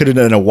 3. I could have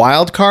done a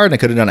wild card, and I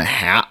could have done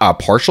a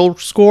partial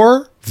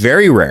score.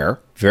 Very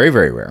rare, very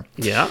very rare.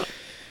 Yeah.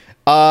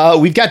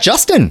 We've got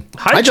Justin.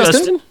 Hi,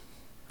 Justin.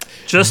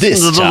 Justin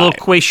the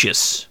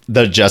Loquacious.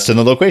 Justin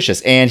the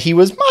Loquacious. And he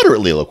was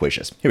moderately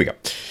loquacious. Here we go.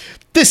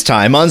 This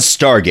time on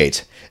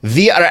Stargate,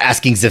 we are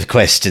asking the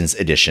questions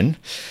edition.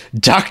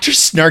 Dr.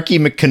 Snarky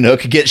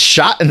McCanook gets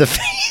shot in the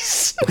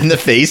face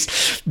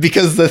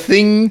because the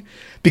thing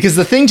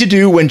to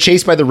do when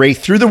chased by the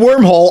Wraith through the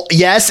wormhole,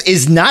 yes,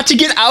 is not to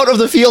get out of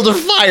the field of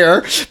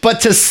fire,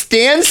 but to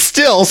stand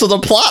still so the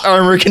plot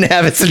armor can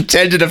have its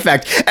intended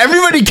effect.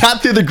 Everybody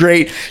got through the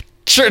grate,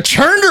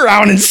 turned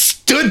around and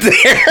stood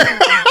there.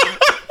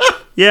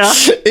 Yeah.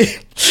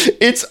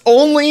 If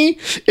only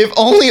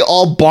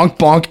all bonk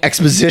bonk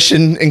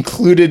exposition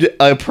included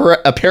a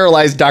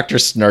paralyzed Dr.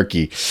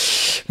 Snarky.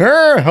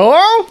 Hello?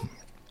 All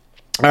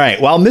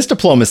right. While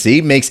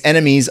misdiplomacy makes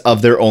enemies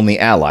of their only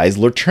allies,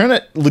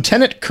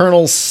 Lieutenant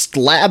Colonel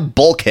Slab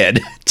Bulkhead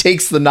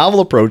takes the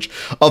novel approach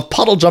of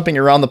puddle jumping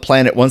around the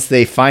planet once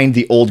they find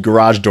the old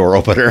garage door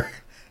opener.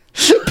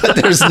 But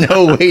there's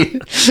no way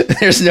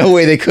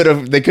they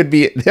could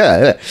be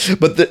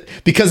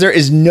because there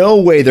is no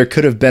way there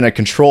could have been a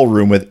control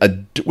room with a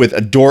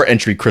door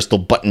entry crystal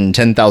button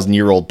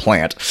 10,000-year-old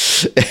plant.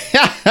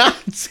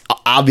 It's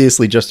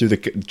obviously just through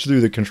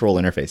the control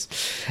interface.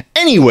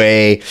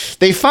 Anyway,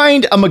 they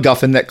find a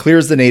MacGuffin that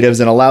clears the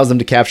natives and allows them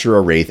to capture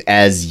a Wraith,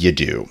 as you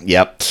do.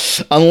 Yep.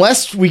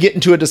 Unless we get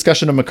into a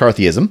discussion of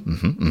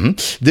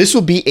McCarthyism, this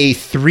will be a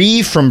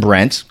 3 from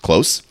Brent,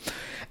 close,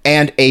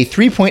 and a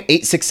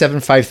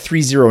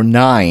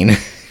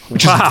 3.8675309,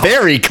 which is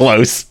very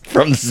close,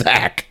 from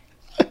Zach.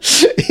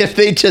 If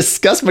they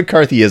discuss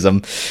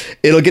McCarthyism,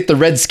 it'll get the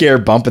Red Scare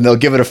bump, and they'll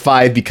give it a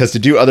 5 because to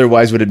do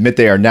otherwise would admit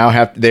they are now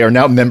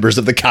members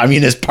of the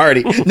Communist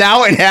Party.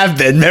 Now and have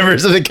been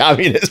members of the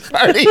Communist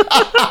Party.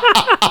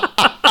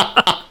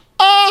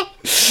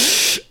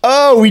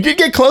 Oh, we did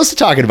get close to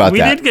talking about that.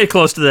 We did get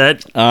close to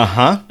that.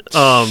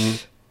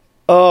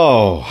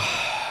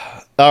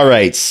 All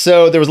right,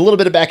 so there was a little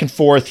bit of back and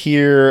forth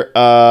here.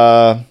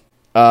 There's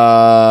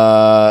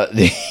a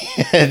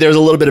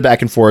little bit of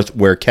back and forth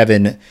where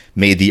Kevin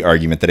made the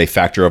argument that a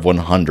factor of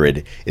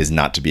 100 is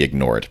not to be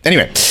ignored.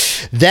 Anyway,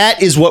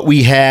 that is what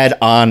we had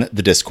on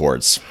the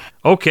Discords.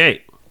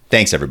 Okay.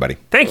 Thanks, everybody.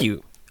 Thank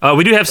you.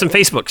 We do have some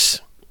Facebooks.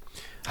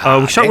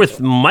 We start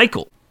with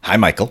Michael. Hi,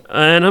 Michael.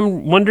 And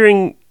I'm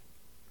wondering,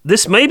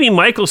 this may be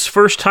Michael's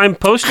first time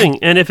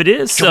posting, and if it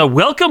is,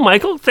 welcome,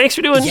 Michael. Thanks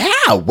for doing it.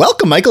 Yeah,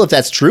 welcome, Michael, if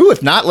that's true.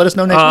 If not, let us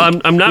know next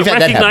week. I'm not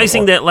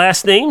recognizing that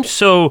last name,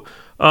 so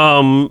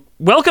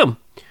welcome.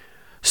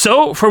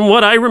 So, from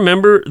what I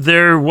remember,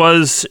 there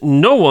was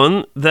no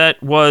one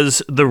that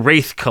was the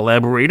Wraith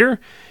collaborator.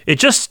 It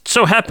just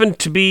so happened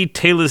to be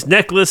Tayla's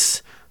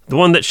necklace, the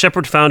one that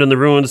Shepard found in the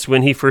ruins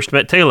when he first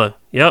met Tayla.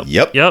 Yep.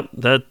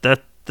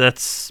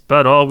 That's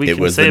about all we can say about that.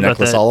 It was the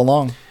necklace all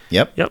along.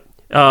 Yep.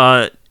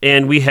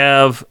 And we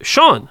have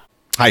Sean.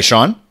 Hi,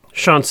 Sean.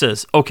 Sean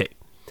says, okay,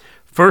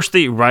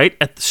 firstly, right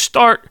at the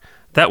start,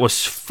 that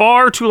was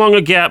far too long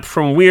a gap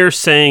from Weir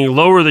saying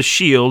lower the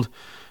shield,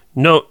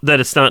 note that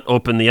it's not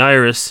open the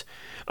iris,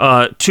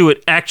 to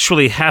it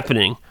actually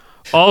happening.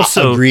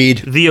 Also, agreed.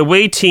 The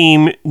away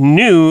team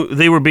knew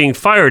they were being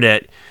fired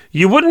at.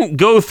 You wouldn't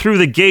go through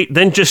the gate,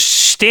 then just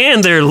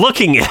stand there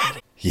looking at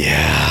it.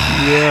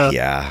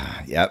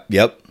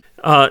 Yep.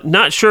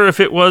 Not sure if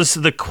it was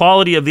the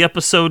quality of the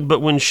episode, but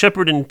when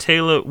Shepard and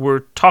Tayla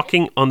were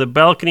talking on the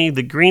balcony,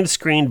 the green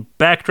screen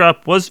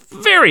backdrop was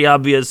very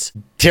obvious.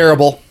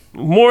 Terrible.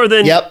 More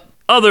than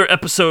other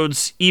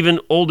episodes, even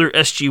older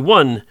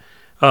SG-1,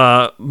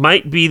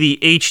 might be the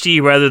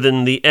HD rather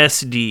than the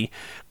SD.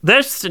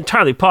 That's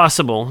entirely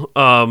possible.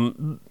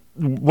 One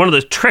of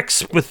the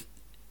tricks with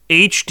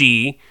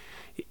HD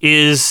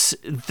is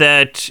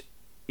that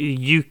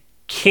you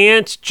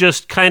can't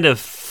just kind of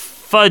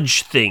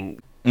fudge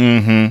things.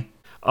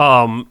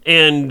 Mm-hmm.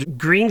 And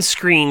green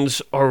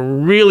screens are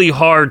really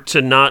hard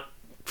to not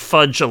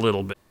fudge a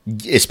little bit.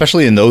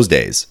 Especially in those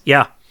days.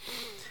 Yeah.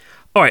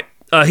 All right.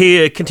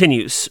 He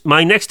continues.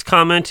 My next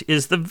comment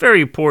is the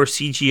very poor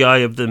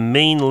CGI of the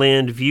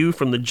mainland view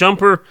from the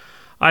jumper.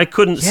 I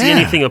couldn't see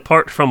anything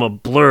apart from a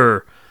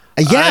blur.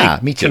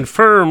 Me too.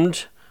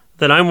 Confirmed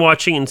that I'm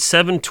watching in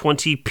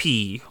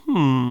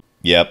 720p.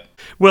 Yep.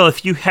 Well,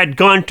 if you had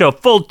gone to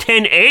full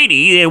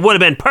 1080, it would have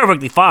been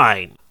perfectly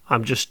fine.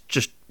 I'm just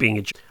being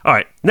a... All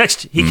right,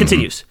 next, he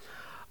continues.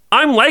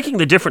 I'm liking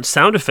the different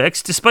sound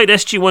effects. Despite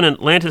SG-1 and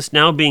Atlantis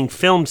now being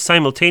filmed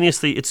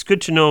simultaneously, it's good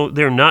to know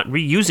they're not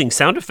reusing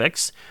sound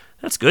effects.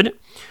 That's good.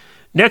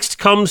 Next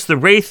comes the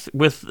Wraith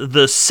with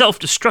the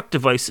self-destruct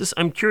devices.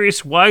 I'm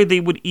curious why they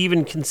would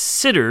even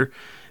consider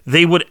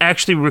they would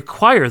actually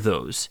require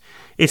those.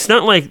 It's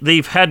not like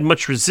they've had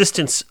much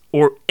resistance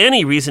or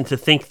any reason to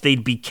think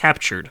they'd be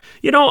captured.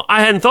 You know,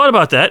 I hadn't thought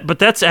about that, but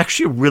that's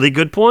actually a really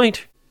good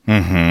point.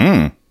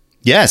 Mm-hmm.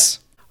 Yes.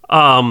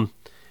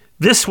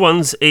 This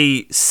one's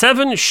a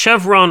 7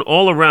 chevron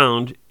all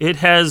around. It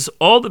has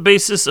all the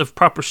basis of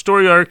proper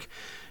story arc.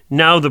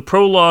 Now the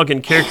prologue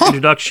and character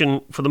introduction,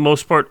 for the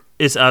most part,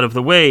 is out of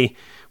the way.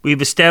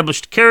 We've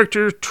established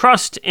character,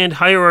 trust, and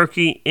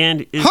hierarchy,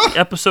 and is the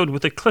episode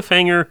with a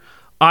cliffhanger.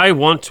 I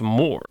want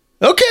more.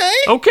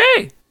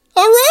 Okay.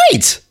 All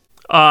right.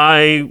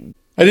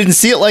 I didn't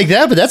see it like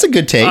that, but that's a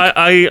good take.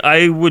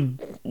 I would,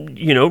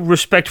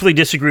 respectfully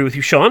disagree with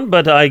you, Sean,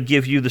 but I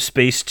give you the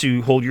space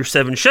to hold your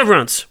 7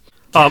 chevrons.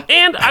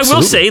 And I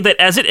will say that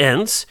as it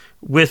ends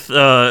with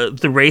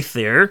the Wraith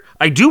there,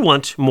 I do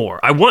want more.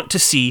 I want to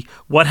see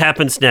what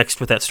happens next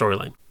with that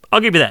storyline. I'll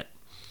give you that.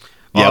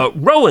 Yep.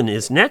 Rowan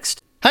is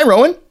next. Hi,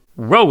 Rowan.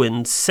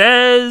 Rowan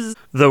says,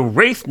 the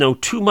Wraith know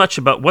too much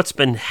about what's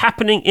been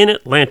happening in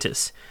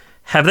Atlantis.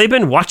 Have they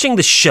been watching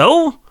the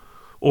show?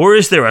 Or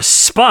is there a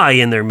spy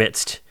in their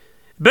midst?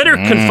 Better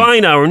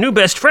confine our new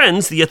best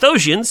friends, the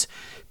Athosians.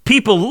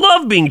 People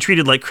love being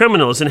treated like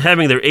criminals and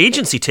having their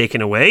agency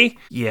taken away.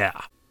 Yeah.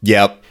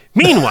 Yep.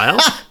 Meanwhile,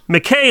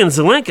 McKay and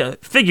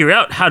Zelenka figure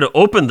out how to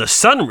open the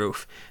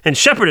sunroof, and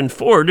Shepard and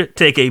Ford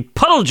take a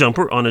puddle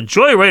jumper on a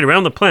joyride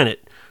around the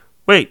planet.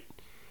 Wait,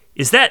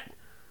 is that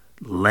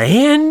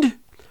land?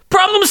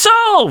 Problem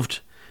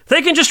solved!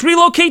 They can just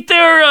relocate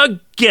their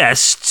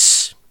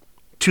guests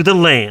to the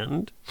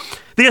land.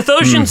 The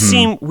Athosians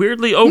seem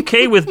weirdly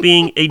okay with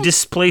being a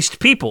displaced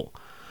people.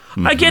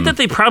 I get that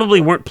they probably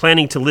weren't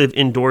planning to live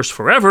indoors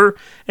forever,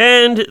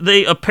 and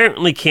they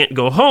apparently can't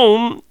go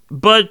home,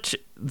 but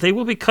they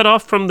will be cut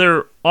off from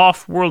their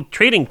off-world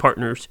trading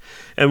partners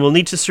and will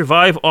need to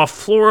survive off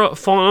flora,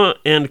 fauna,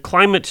 and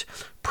climate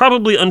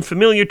probably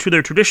unfamiliar to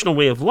their traditional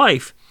way of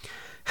life.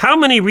 How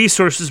many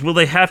resources will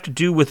they have to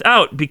do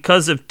without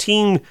because of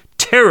Team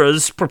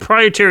Terra's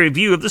proprietary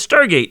view of the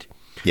Stargate?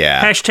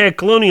 Yeah. Hashtag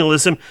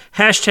colonialism.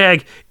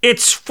 Hashtag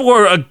it's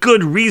for a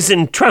good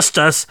reason. Trust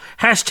us.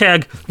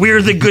 Hashtag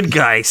we're the good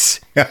guys.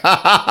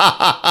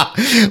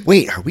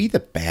 Wait, are we the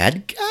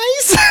bad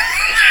guys?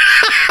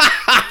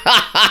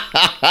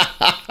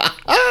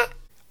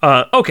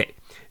 Okay.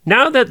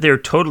 Now that they're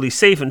totally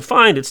safe and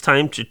fine, it's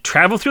time to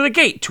travel through the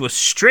gate to a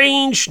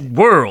strange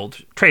world.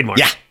 Trademark.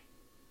 Yeah.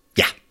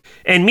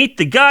 And meet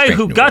the guy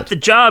who got the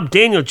job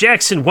Daniel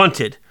Jackson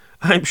wanted.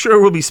 I'm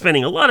sure we'll be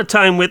spending a lot of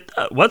time with,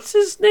 what's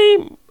his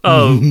name?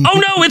 Oh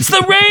no, it's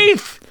the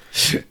Wraith!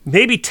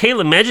 Maybe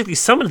Tayla magically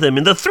summoned them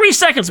in the 3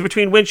 seconds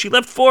between when she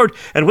left Ford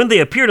and when they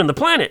appeared on the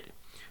planet.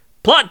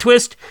 Plot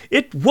twist,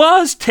 it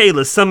was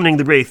Tayla summoning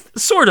the Wraith.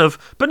 Sort of,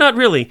 but not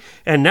really.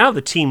 And now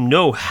the team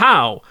know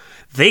how.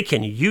 they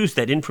can use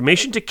that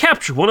information to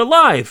capture one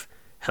alive.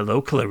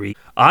 Hello, Clarice.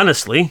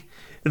 Honestly,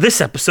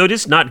 this episode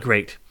is not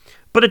great,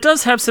 but it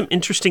does have some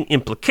interesting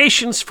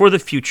implications for the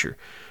future.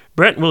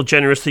 Brent will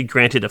generously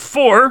grant it a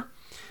 4.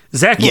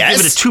 Zach will give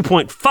it a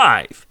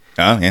 2.5.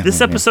 Oh, yeah.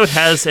 This episode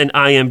has an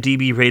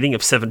IMDb rating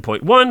of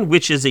 7.1,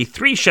 which is a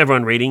 3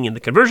 chevron rating in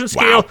the conversion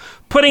scale,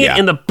 putting it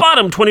in the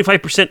bottom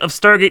 25% of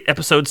Stargate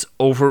episodes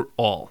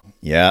overall.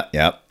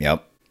 Yep.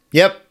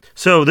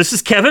 So this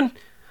is Kevin.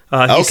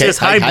 He says,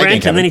 hi,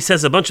 Brent, and then he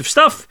says a bunch of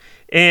stuff.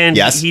 And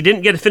he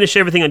didn't get to finish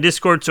everything on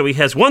Discord, so he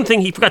has one thing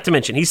he forgot to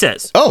mention. He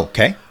says,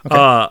 okay.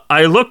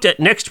 I looked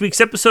at next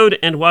week's episode,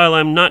 and while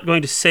I'm not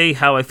going to say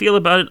how I feel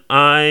about it,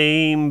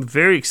 I'm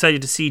very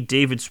excited to see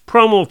David's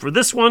promo for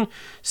this one,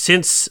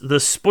 since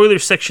the spoiler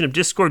section of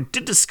Discord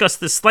did discuss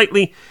this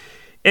slightly.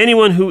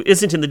 Anyone who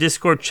isn't in the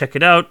Discord, check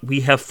it out.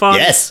 We have fun.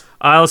 Yes.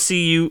 I'll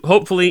see you,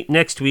 hopefully,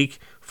 next week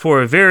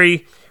for a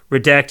very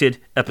redacted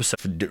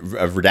episode.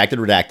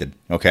 Redacted.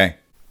 Okay.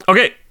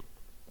 Okay.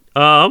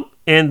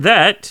 And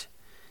that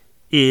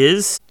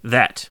is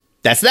that.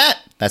 That's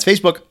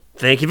Facebook.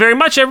 Thank you very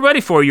much,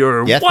 everybody, for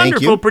your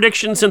wonderful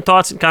predictions and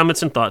thoughts and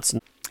comments and thoughts.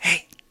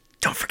 Hey,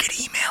 don't forget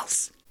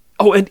emails.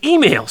 Oh, and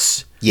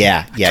emails.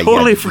 Yeah.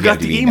 Totally forgot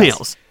the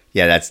emails.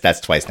 Yeah,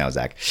 that's twice now,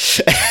 Zach.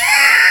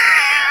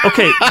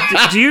 Okay,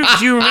 do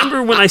you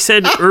remember when I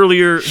said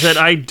earlier that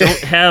I don't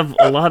have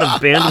a lot of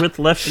bandwidth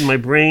left in my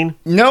brain?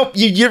 Nope,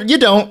 you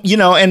don't.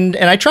 And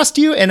I trust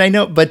you, and I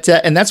know, but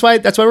and that's why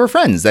we're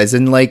friends. As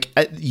in, like,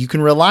 you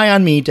can rely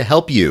on me to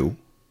help you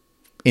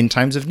in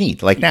times of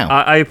need, like now.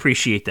 I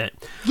appreciate that.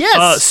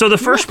 Yes. So the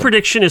first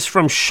prediction is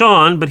from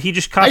Sean, but he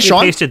just copy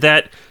and pasted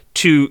that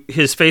to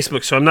his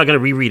Facebook, so I'm not going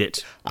to reread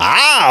it.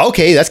 Ah,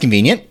 okay, that's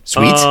convenient.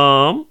 Sweet.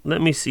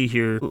 Let me see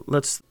here.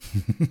 Let's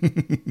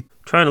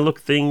trying to look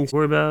things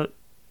we're about.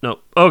 No.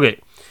 Okay.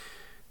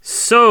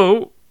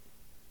 So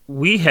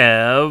we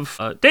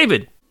have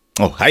David.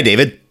 Oh, hi,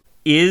 David.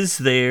 Is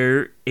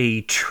there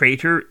a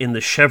traitor in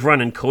the Chevron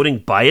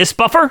encoding bias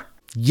buffer?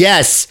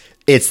 Yes,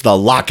 it's the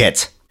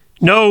locket.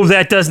 No,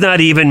 that does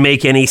not even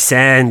make any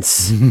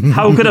sense.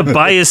 How could a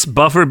bias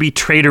buffer be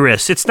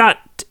traitorous? It's not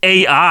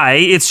AI,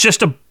 it's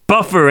just a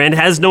buffer and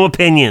has no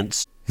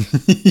opinions.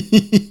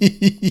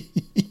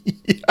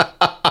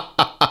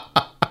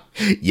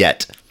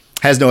 Yet.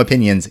 Has no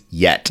opinions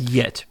yet.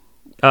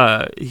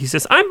 He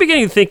says, I'm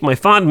beginning to think my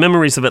fond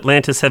memories of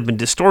Atlantis have been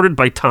distorted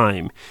by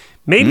time.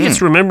 Maybe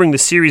it's remembering the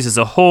series as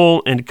a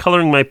whole and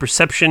coloring my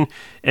perception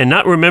and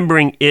not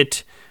remembering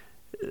that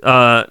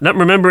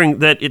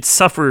it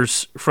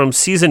suffers from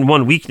season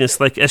 1 weakness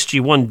like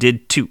SG-1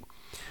 did too.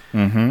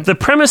 Mm-hmm. The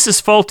premise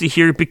is faulty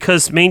here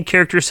because main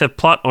characters have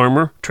plot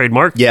armor,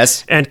 trademark,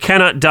 and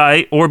cannot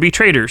die or be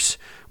traitors.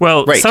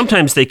 Well,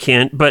 sometimes they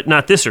can, but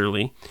not this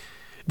early.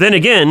 Then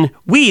again,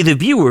 we, the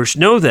viewers,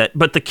 know that,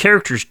 but the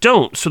characters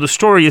don't. So the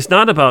story is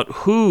not about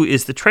who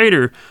is the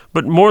traitor,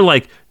 but more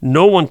like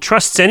no one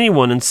trusts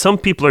anyone and some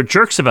people are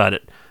jerks about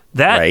it.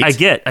 That I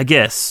get, I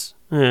guess.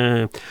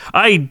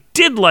 I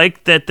did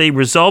like that they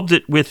resolved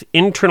it with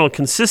internal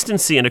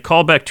consistency and a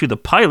callback to the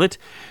pilot.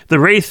 The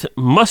Wraith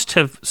must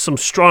have some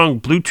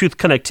strong Bluetooth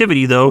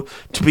connectivity, though,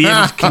 to be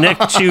able to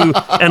connect to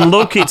and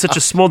locate such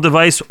a small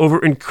device over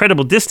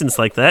incredible distance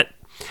like that.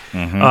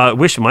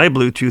 Wish my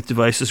Bluetooth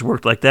devices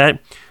worked like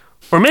that.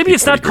 Or maybe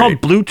it's not called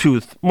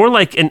Bluetooth, more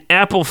like an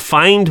Apple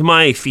Find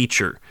My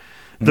feature.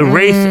 The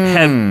Wraith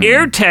have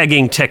air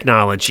tagging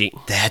technology.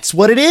 That's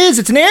what it is.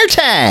 It's an air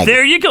tag.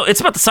 There you go. It's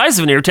about the size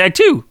of an air tag,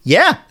 too.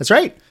 Yeah, that's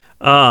right.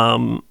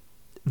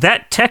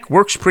 That tech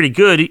works pretty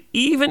good,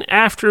 even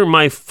after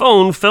my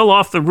phone fell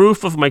off the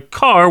roof of my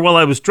car while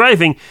I was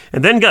driving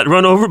and then got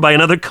run over by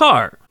another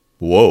car.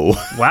 Whoa.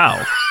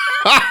 Wow.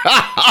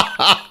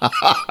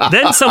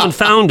 Then someone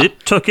found it,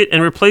 took it,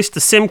 and replaced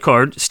the SIM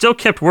card. Still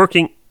kept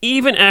working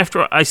even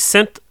after I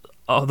sent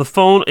the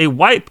phone a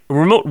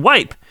remote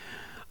wipe.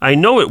 I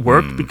know it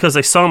worked because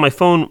I saw my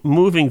phone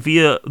moving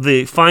via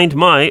the Find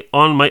My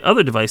on my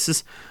other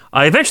devices.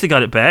 I eventually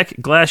got it back,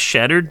 glass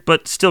shattered,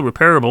 but still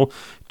repairable,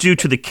 due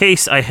to the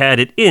case I had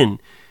it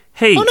in.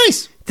 Hey,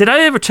 nice. Did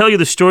I ever tell you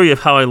the story of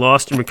how I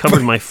lost and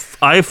recovered my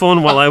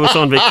iPhone while I was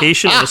on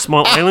vacation on a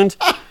small island?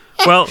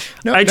 Well,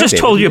 I just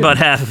told you about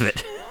half of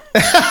it.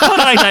 But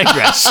I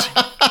digress.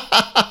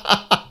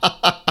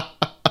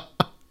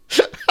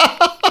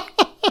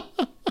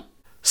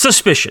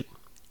 Suspicion.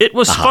 It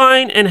was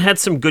fine and had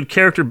some good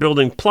character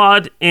building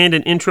plot and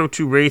an intro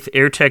to Wraith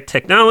AirTag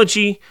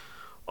technology.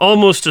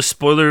 Almost a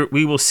spoiler,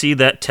 we will see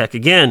that tech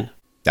again.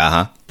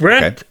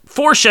 Brent,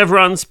 4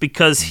 chevrons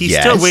because he's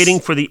still waiting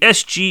for the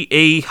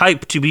SGA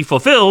hype to be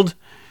fulfilled.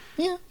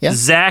 Yeah.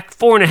 Zach,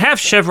 4.5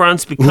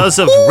 chevrons because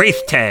of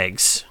Wraith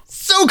tags.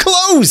 So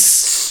close.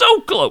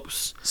 So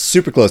close.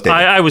 Super close, David.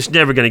 I was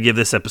never going to give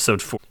this episode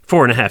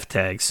 4.5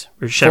 tags.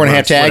 Or chevrons,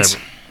 4.5 tags?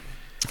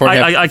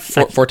 Whatever.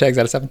 4 tags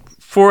out of 7?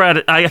 4 out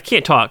of... I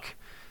can't talk.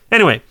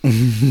 Anyway.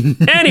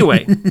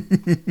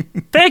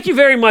 Thank you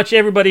very much,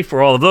 everybody,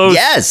 for all of those.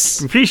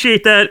 Yes.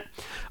 Appreciate that.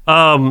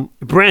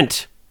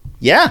 Brent.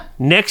 Yeah.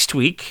 Next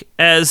week,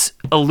 as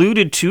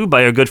alluded to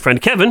by our good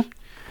friend Kevin,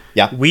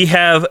 Yeah. We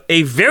have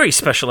a very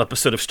special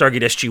episode of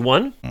Stargate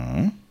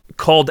SG-1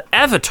 called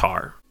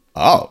Avatar.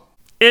 Oh.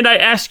 And I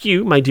ask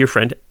you, my dear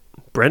friend,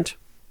 Brent,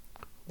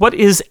 what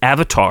is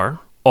Avatar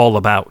all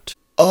about?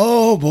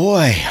 Oh,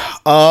 boy.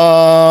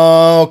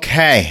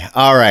 Okay.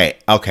 All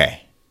right.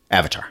 Okay.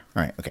 Avatar.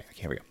 All right. Okay.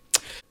 Here we go.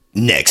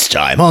 Next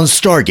time on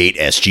Stargate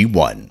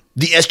SG-1,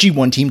 the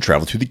SG-1 team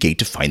travel through the gate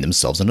to find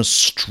themselves in a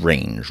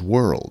strange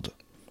world.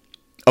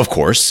 Of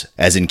course,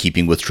 as in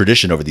keeping with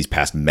tradition over these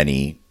past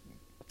many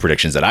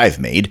predictions that I've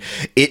made,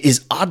 it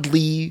is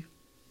oddly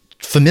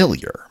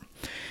familiar.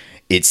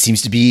 It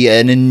seems to be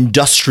an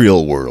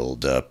industrial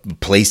world, a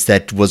place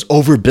that was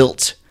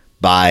overbuilt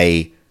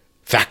by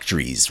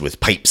factories with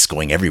pipes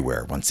going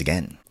everywhere once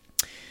again.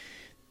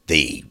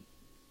 They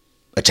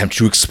attempt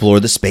to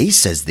explore the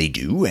space as they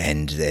do,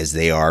 and as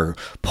they are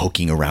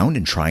poking around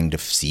and trying to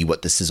see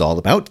what this is all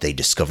about, they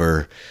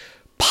discover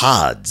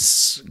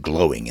pods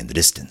glowing in the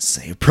distance.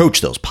 They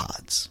approach those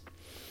pods.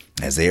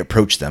 As they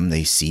approach them,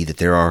 they see that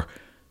there are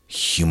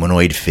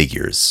humanoid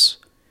figures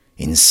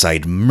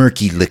inside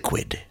murky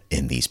liquid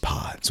in these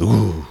pods.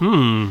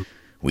 Ooh.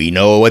 We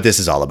know what this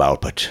is all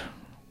about, but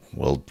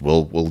we'll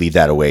leave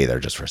that away there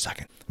just for a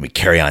second. We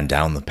carry on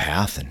down the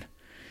path, and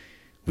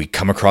we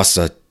come across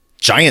a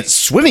giant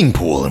swimming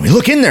pool, and we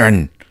look in there,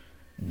 and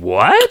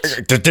what?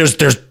 There's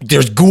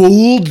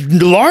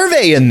Goa'uld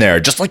larvae in there,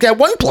 just like that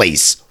one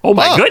place. Oh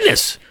my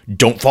goodness!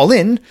 Don't fall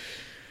in.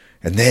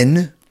 And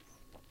then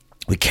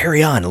we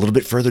carry on a little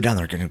bit further down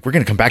there. We're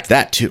gonna come back to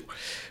that too.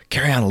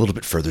 Carry on a little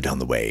bit further down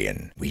the way,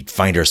 and we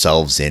find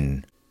ourselves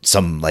in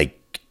some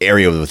like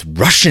area with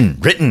Russian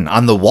written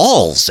on the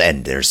walls,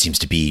 and there seems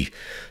to be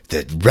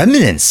the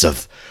remnants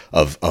of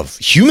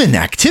human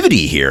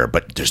activity here,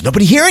 but there's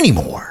nobody here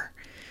anymore.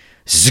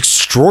 This is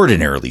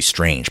extraordinarily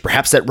strange.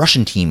 Perhaps that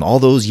Russian team all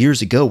those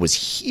years ago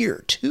was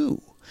here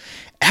too.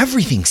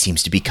 Everything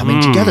seems to be coming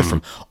together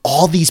from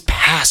all these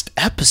past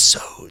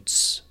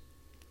episodes.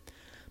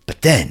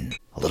 But then,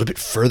 a little bit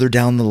further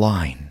down the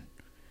line,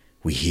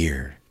 we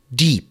hear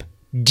deep,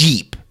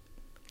 deep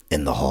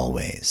in the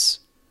hallways,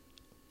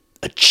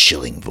 a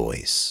chilling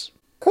voice.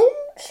 Come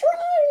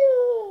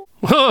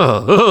try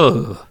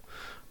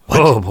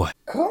Oh boy.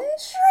 Come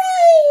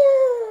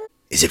try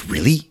Is it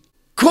really?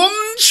 Come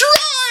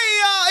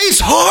try! It's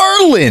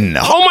Harlan!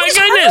 Oh my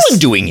goodness! Harlan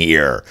doing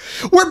here?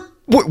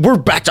 We're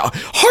back to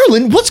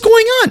Harlan. What's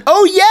going on?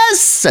 Oh yes,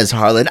 says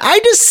Harlan. I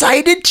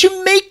decided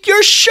to make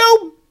your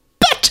show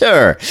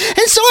better,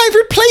 and so I've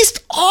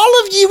replaced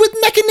all of you with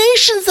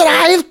machinations that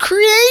I have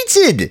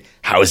created.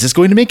 How is this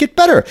going to make it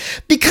better?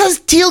 Because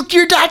Teal'c,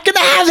 you're not going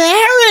to have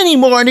hair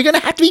anymore, and you're going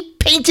to have to be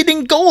painted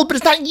in gold, but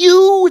it's not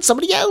you, it's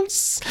somebody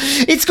else.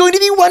 It's going to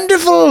be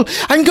wonderful.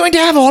 I'm going to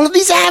have all of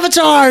these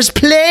avatars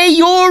play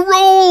your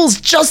roles,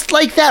 just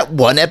like that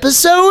one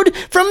episode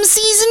from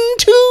season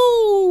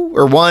 2,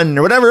 or 1,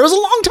 or whatever. It was a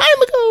long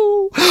time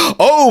ago.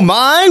 Oh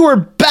my, we're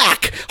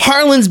back.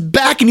 Harlan's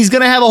back, and he's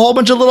going to have a whole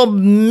bunch of little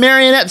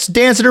marionettes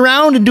dancing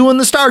around and doing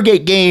the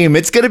Stargate game.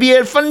 It's going to be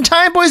a fun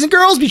time, boys and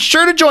girls. Be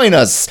sure to join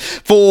us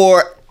for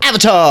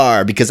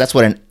Avatar, because that's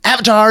what an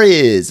avatar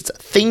is. It's a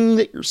thing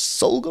that your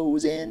soul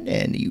goes in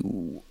and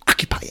you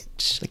occupy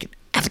it like an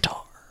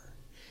avatar.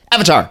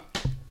 Avatar.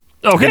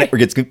 Okay.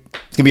 It's going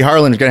to be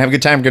Harlan. We're going to have a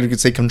good time. We're going to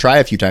say come try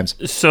a few times.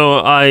 So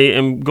I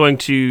am going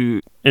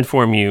to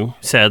inform you,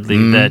 sadly,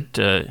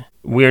 that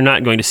we are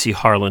not going to see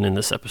Harlan in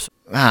this episode.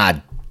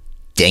 Ah,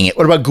 dang it.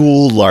 What about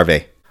Goa'uld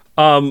larvae?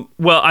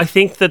 Well, I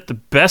think that the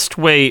best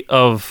way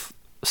of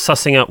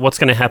sussing out what's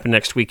going to happen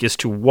next week is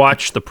to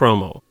watch the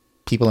promo.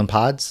 People in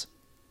pods?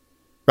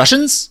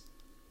 Russians?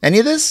 Any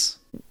of this?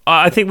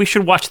 I think we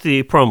should watch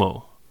the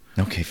promo.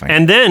 Okay, fine.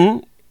 And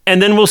then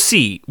we'll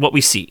see what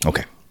we see.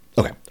 Okay.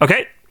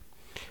 Okay?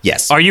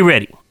 Yes. Are you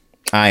ready?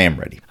 I am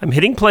ready. I'm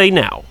hitting play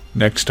now.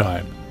 Next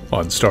time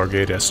on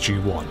Stargate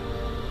SG-1.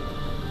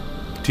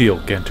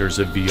 Teal'c enters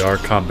a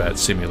VR combat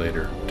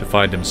simulator to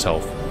find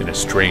himself in a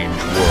strange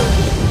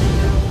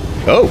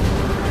world.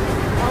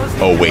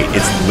 Oh wait,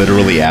 it's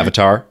literally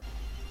Avatar?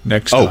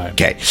 Next time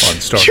okay. on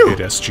Stargate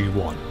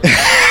SG-1.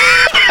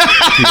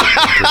 Teal'c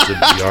enters a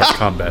VR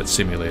combat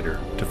simulator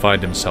to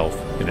find himself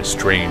in a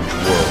strange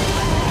world.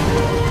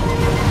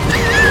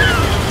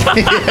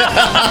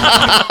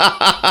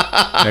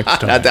 Next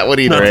time Not that one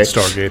either, on eh?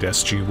 Stargate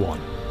SG-1.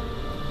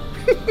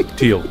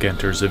 Teal'c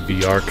enters a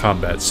VR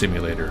combat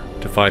simulator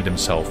to find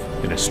himself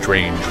in a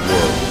strange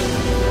world.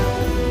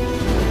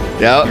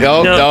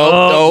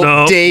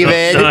 No,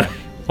 David. No.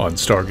 On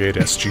Stargate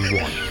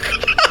SG-1.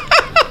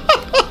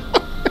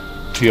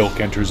 Teal'c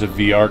enters a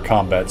VR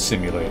combat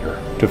simulator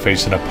to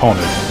face an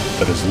opponent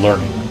that is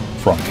learning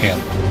from him.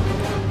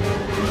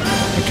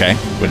 Okay.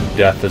 When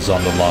death is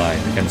on the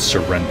line and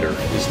surrender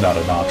is not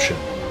an option,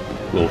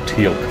 will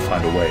Teal'c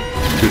find a way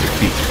to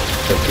defeat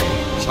the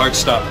game? It's hard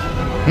stop.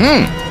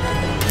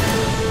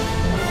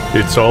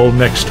 It's all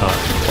next time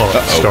on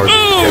Stargate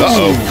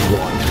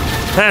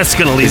SG-1. That's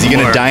going to leave Is he going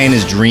to mark. die in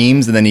his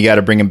dreams and then you got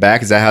to bring him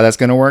back? Is that how that's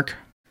going to work?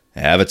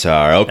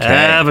 Avatar, okay.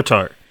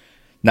 Avatar.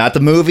 Not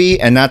the movie,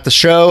 and not the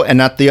show, and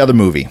not the other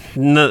movie.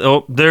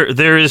 No, there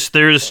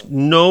is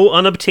no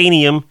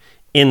unobtainium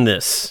in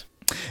this.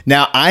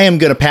 Now, I am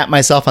going to pat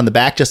myself on the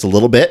back just a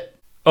little bit.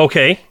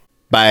 Okay.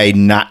 By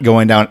not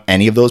going down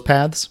any of those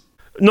paths.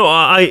 No,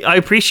 I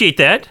appreciate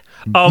that.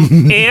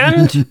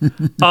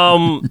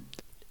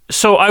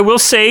 So I will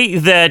say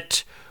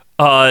that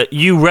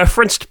you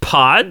referenced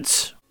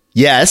pods.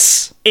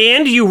 Yes.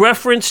 And you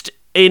referenced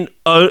in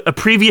a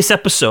previous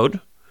episode.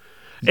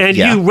 And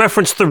you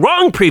referenced the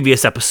wrong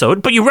previous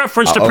episode, but you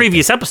referenced a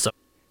previous episode.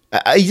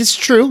 It's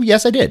true.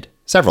 Yes, I did.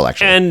 Several,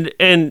 actually.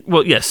 And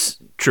well, yes,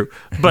 true.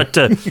 But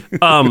and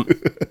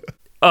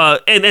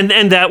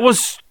that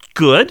was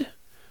good.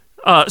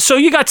 So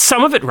you got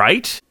some of it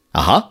right.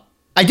 Uh-huh.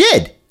 I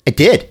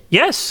did.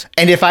 Yes.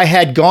 And if I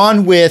had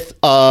gone with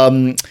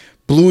Blue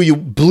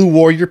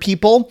Warrior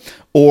people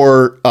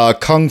or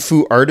Kung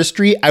Fu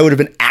Artistry, I would have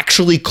been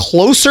actually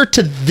closer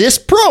to this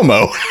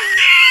promo.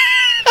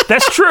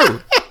 That's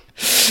true.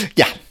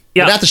 Yeah.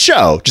 But not the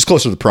show, just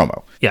closer to the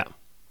promo. Yeah.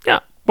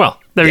 Well,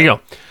 there you go.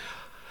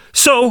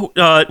 So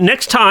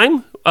next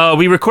time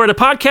we record a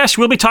podcast,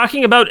 we'll be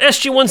talking about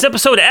SG1's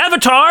episode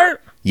Avatar.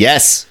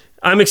 Yes.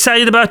 I'm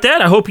excited about that.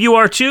 I hope you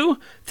are too.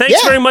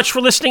 Thanks very much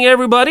for listening,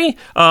 everybody.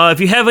 If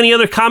you have any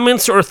other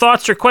comments or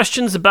thoughts or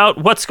questions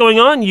about what's going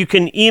on, you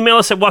can email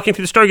us at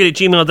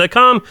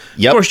walkingthroughthestargate@gmail.com.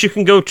 Yep. Of course, you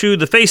can go to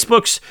the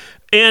Facebooks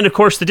and, of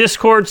course, the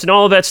Discords and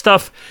all of that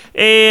stuff.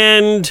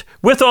 And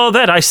with all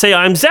that, I say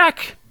I'm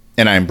Zach.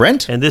 And I'm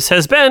Brent. And this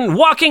has been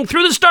Walking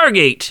Through the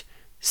Stargate.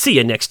 See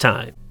you next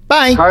time.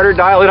 Bye. Carter,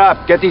 dial it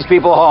up. Get these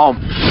people home.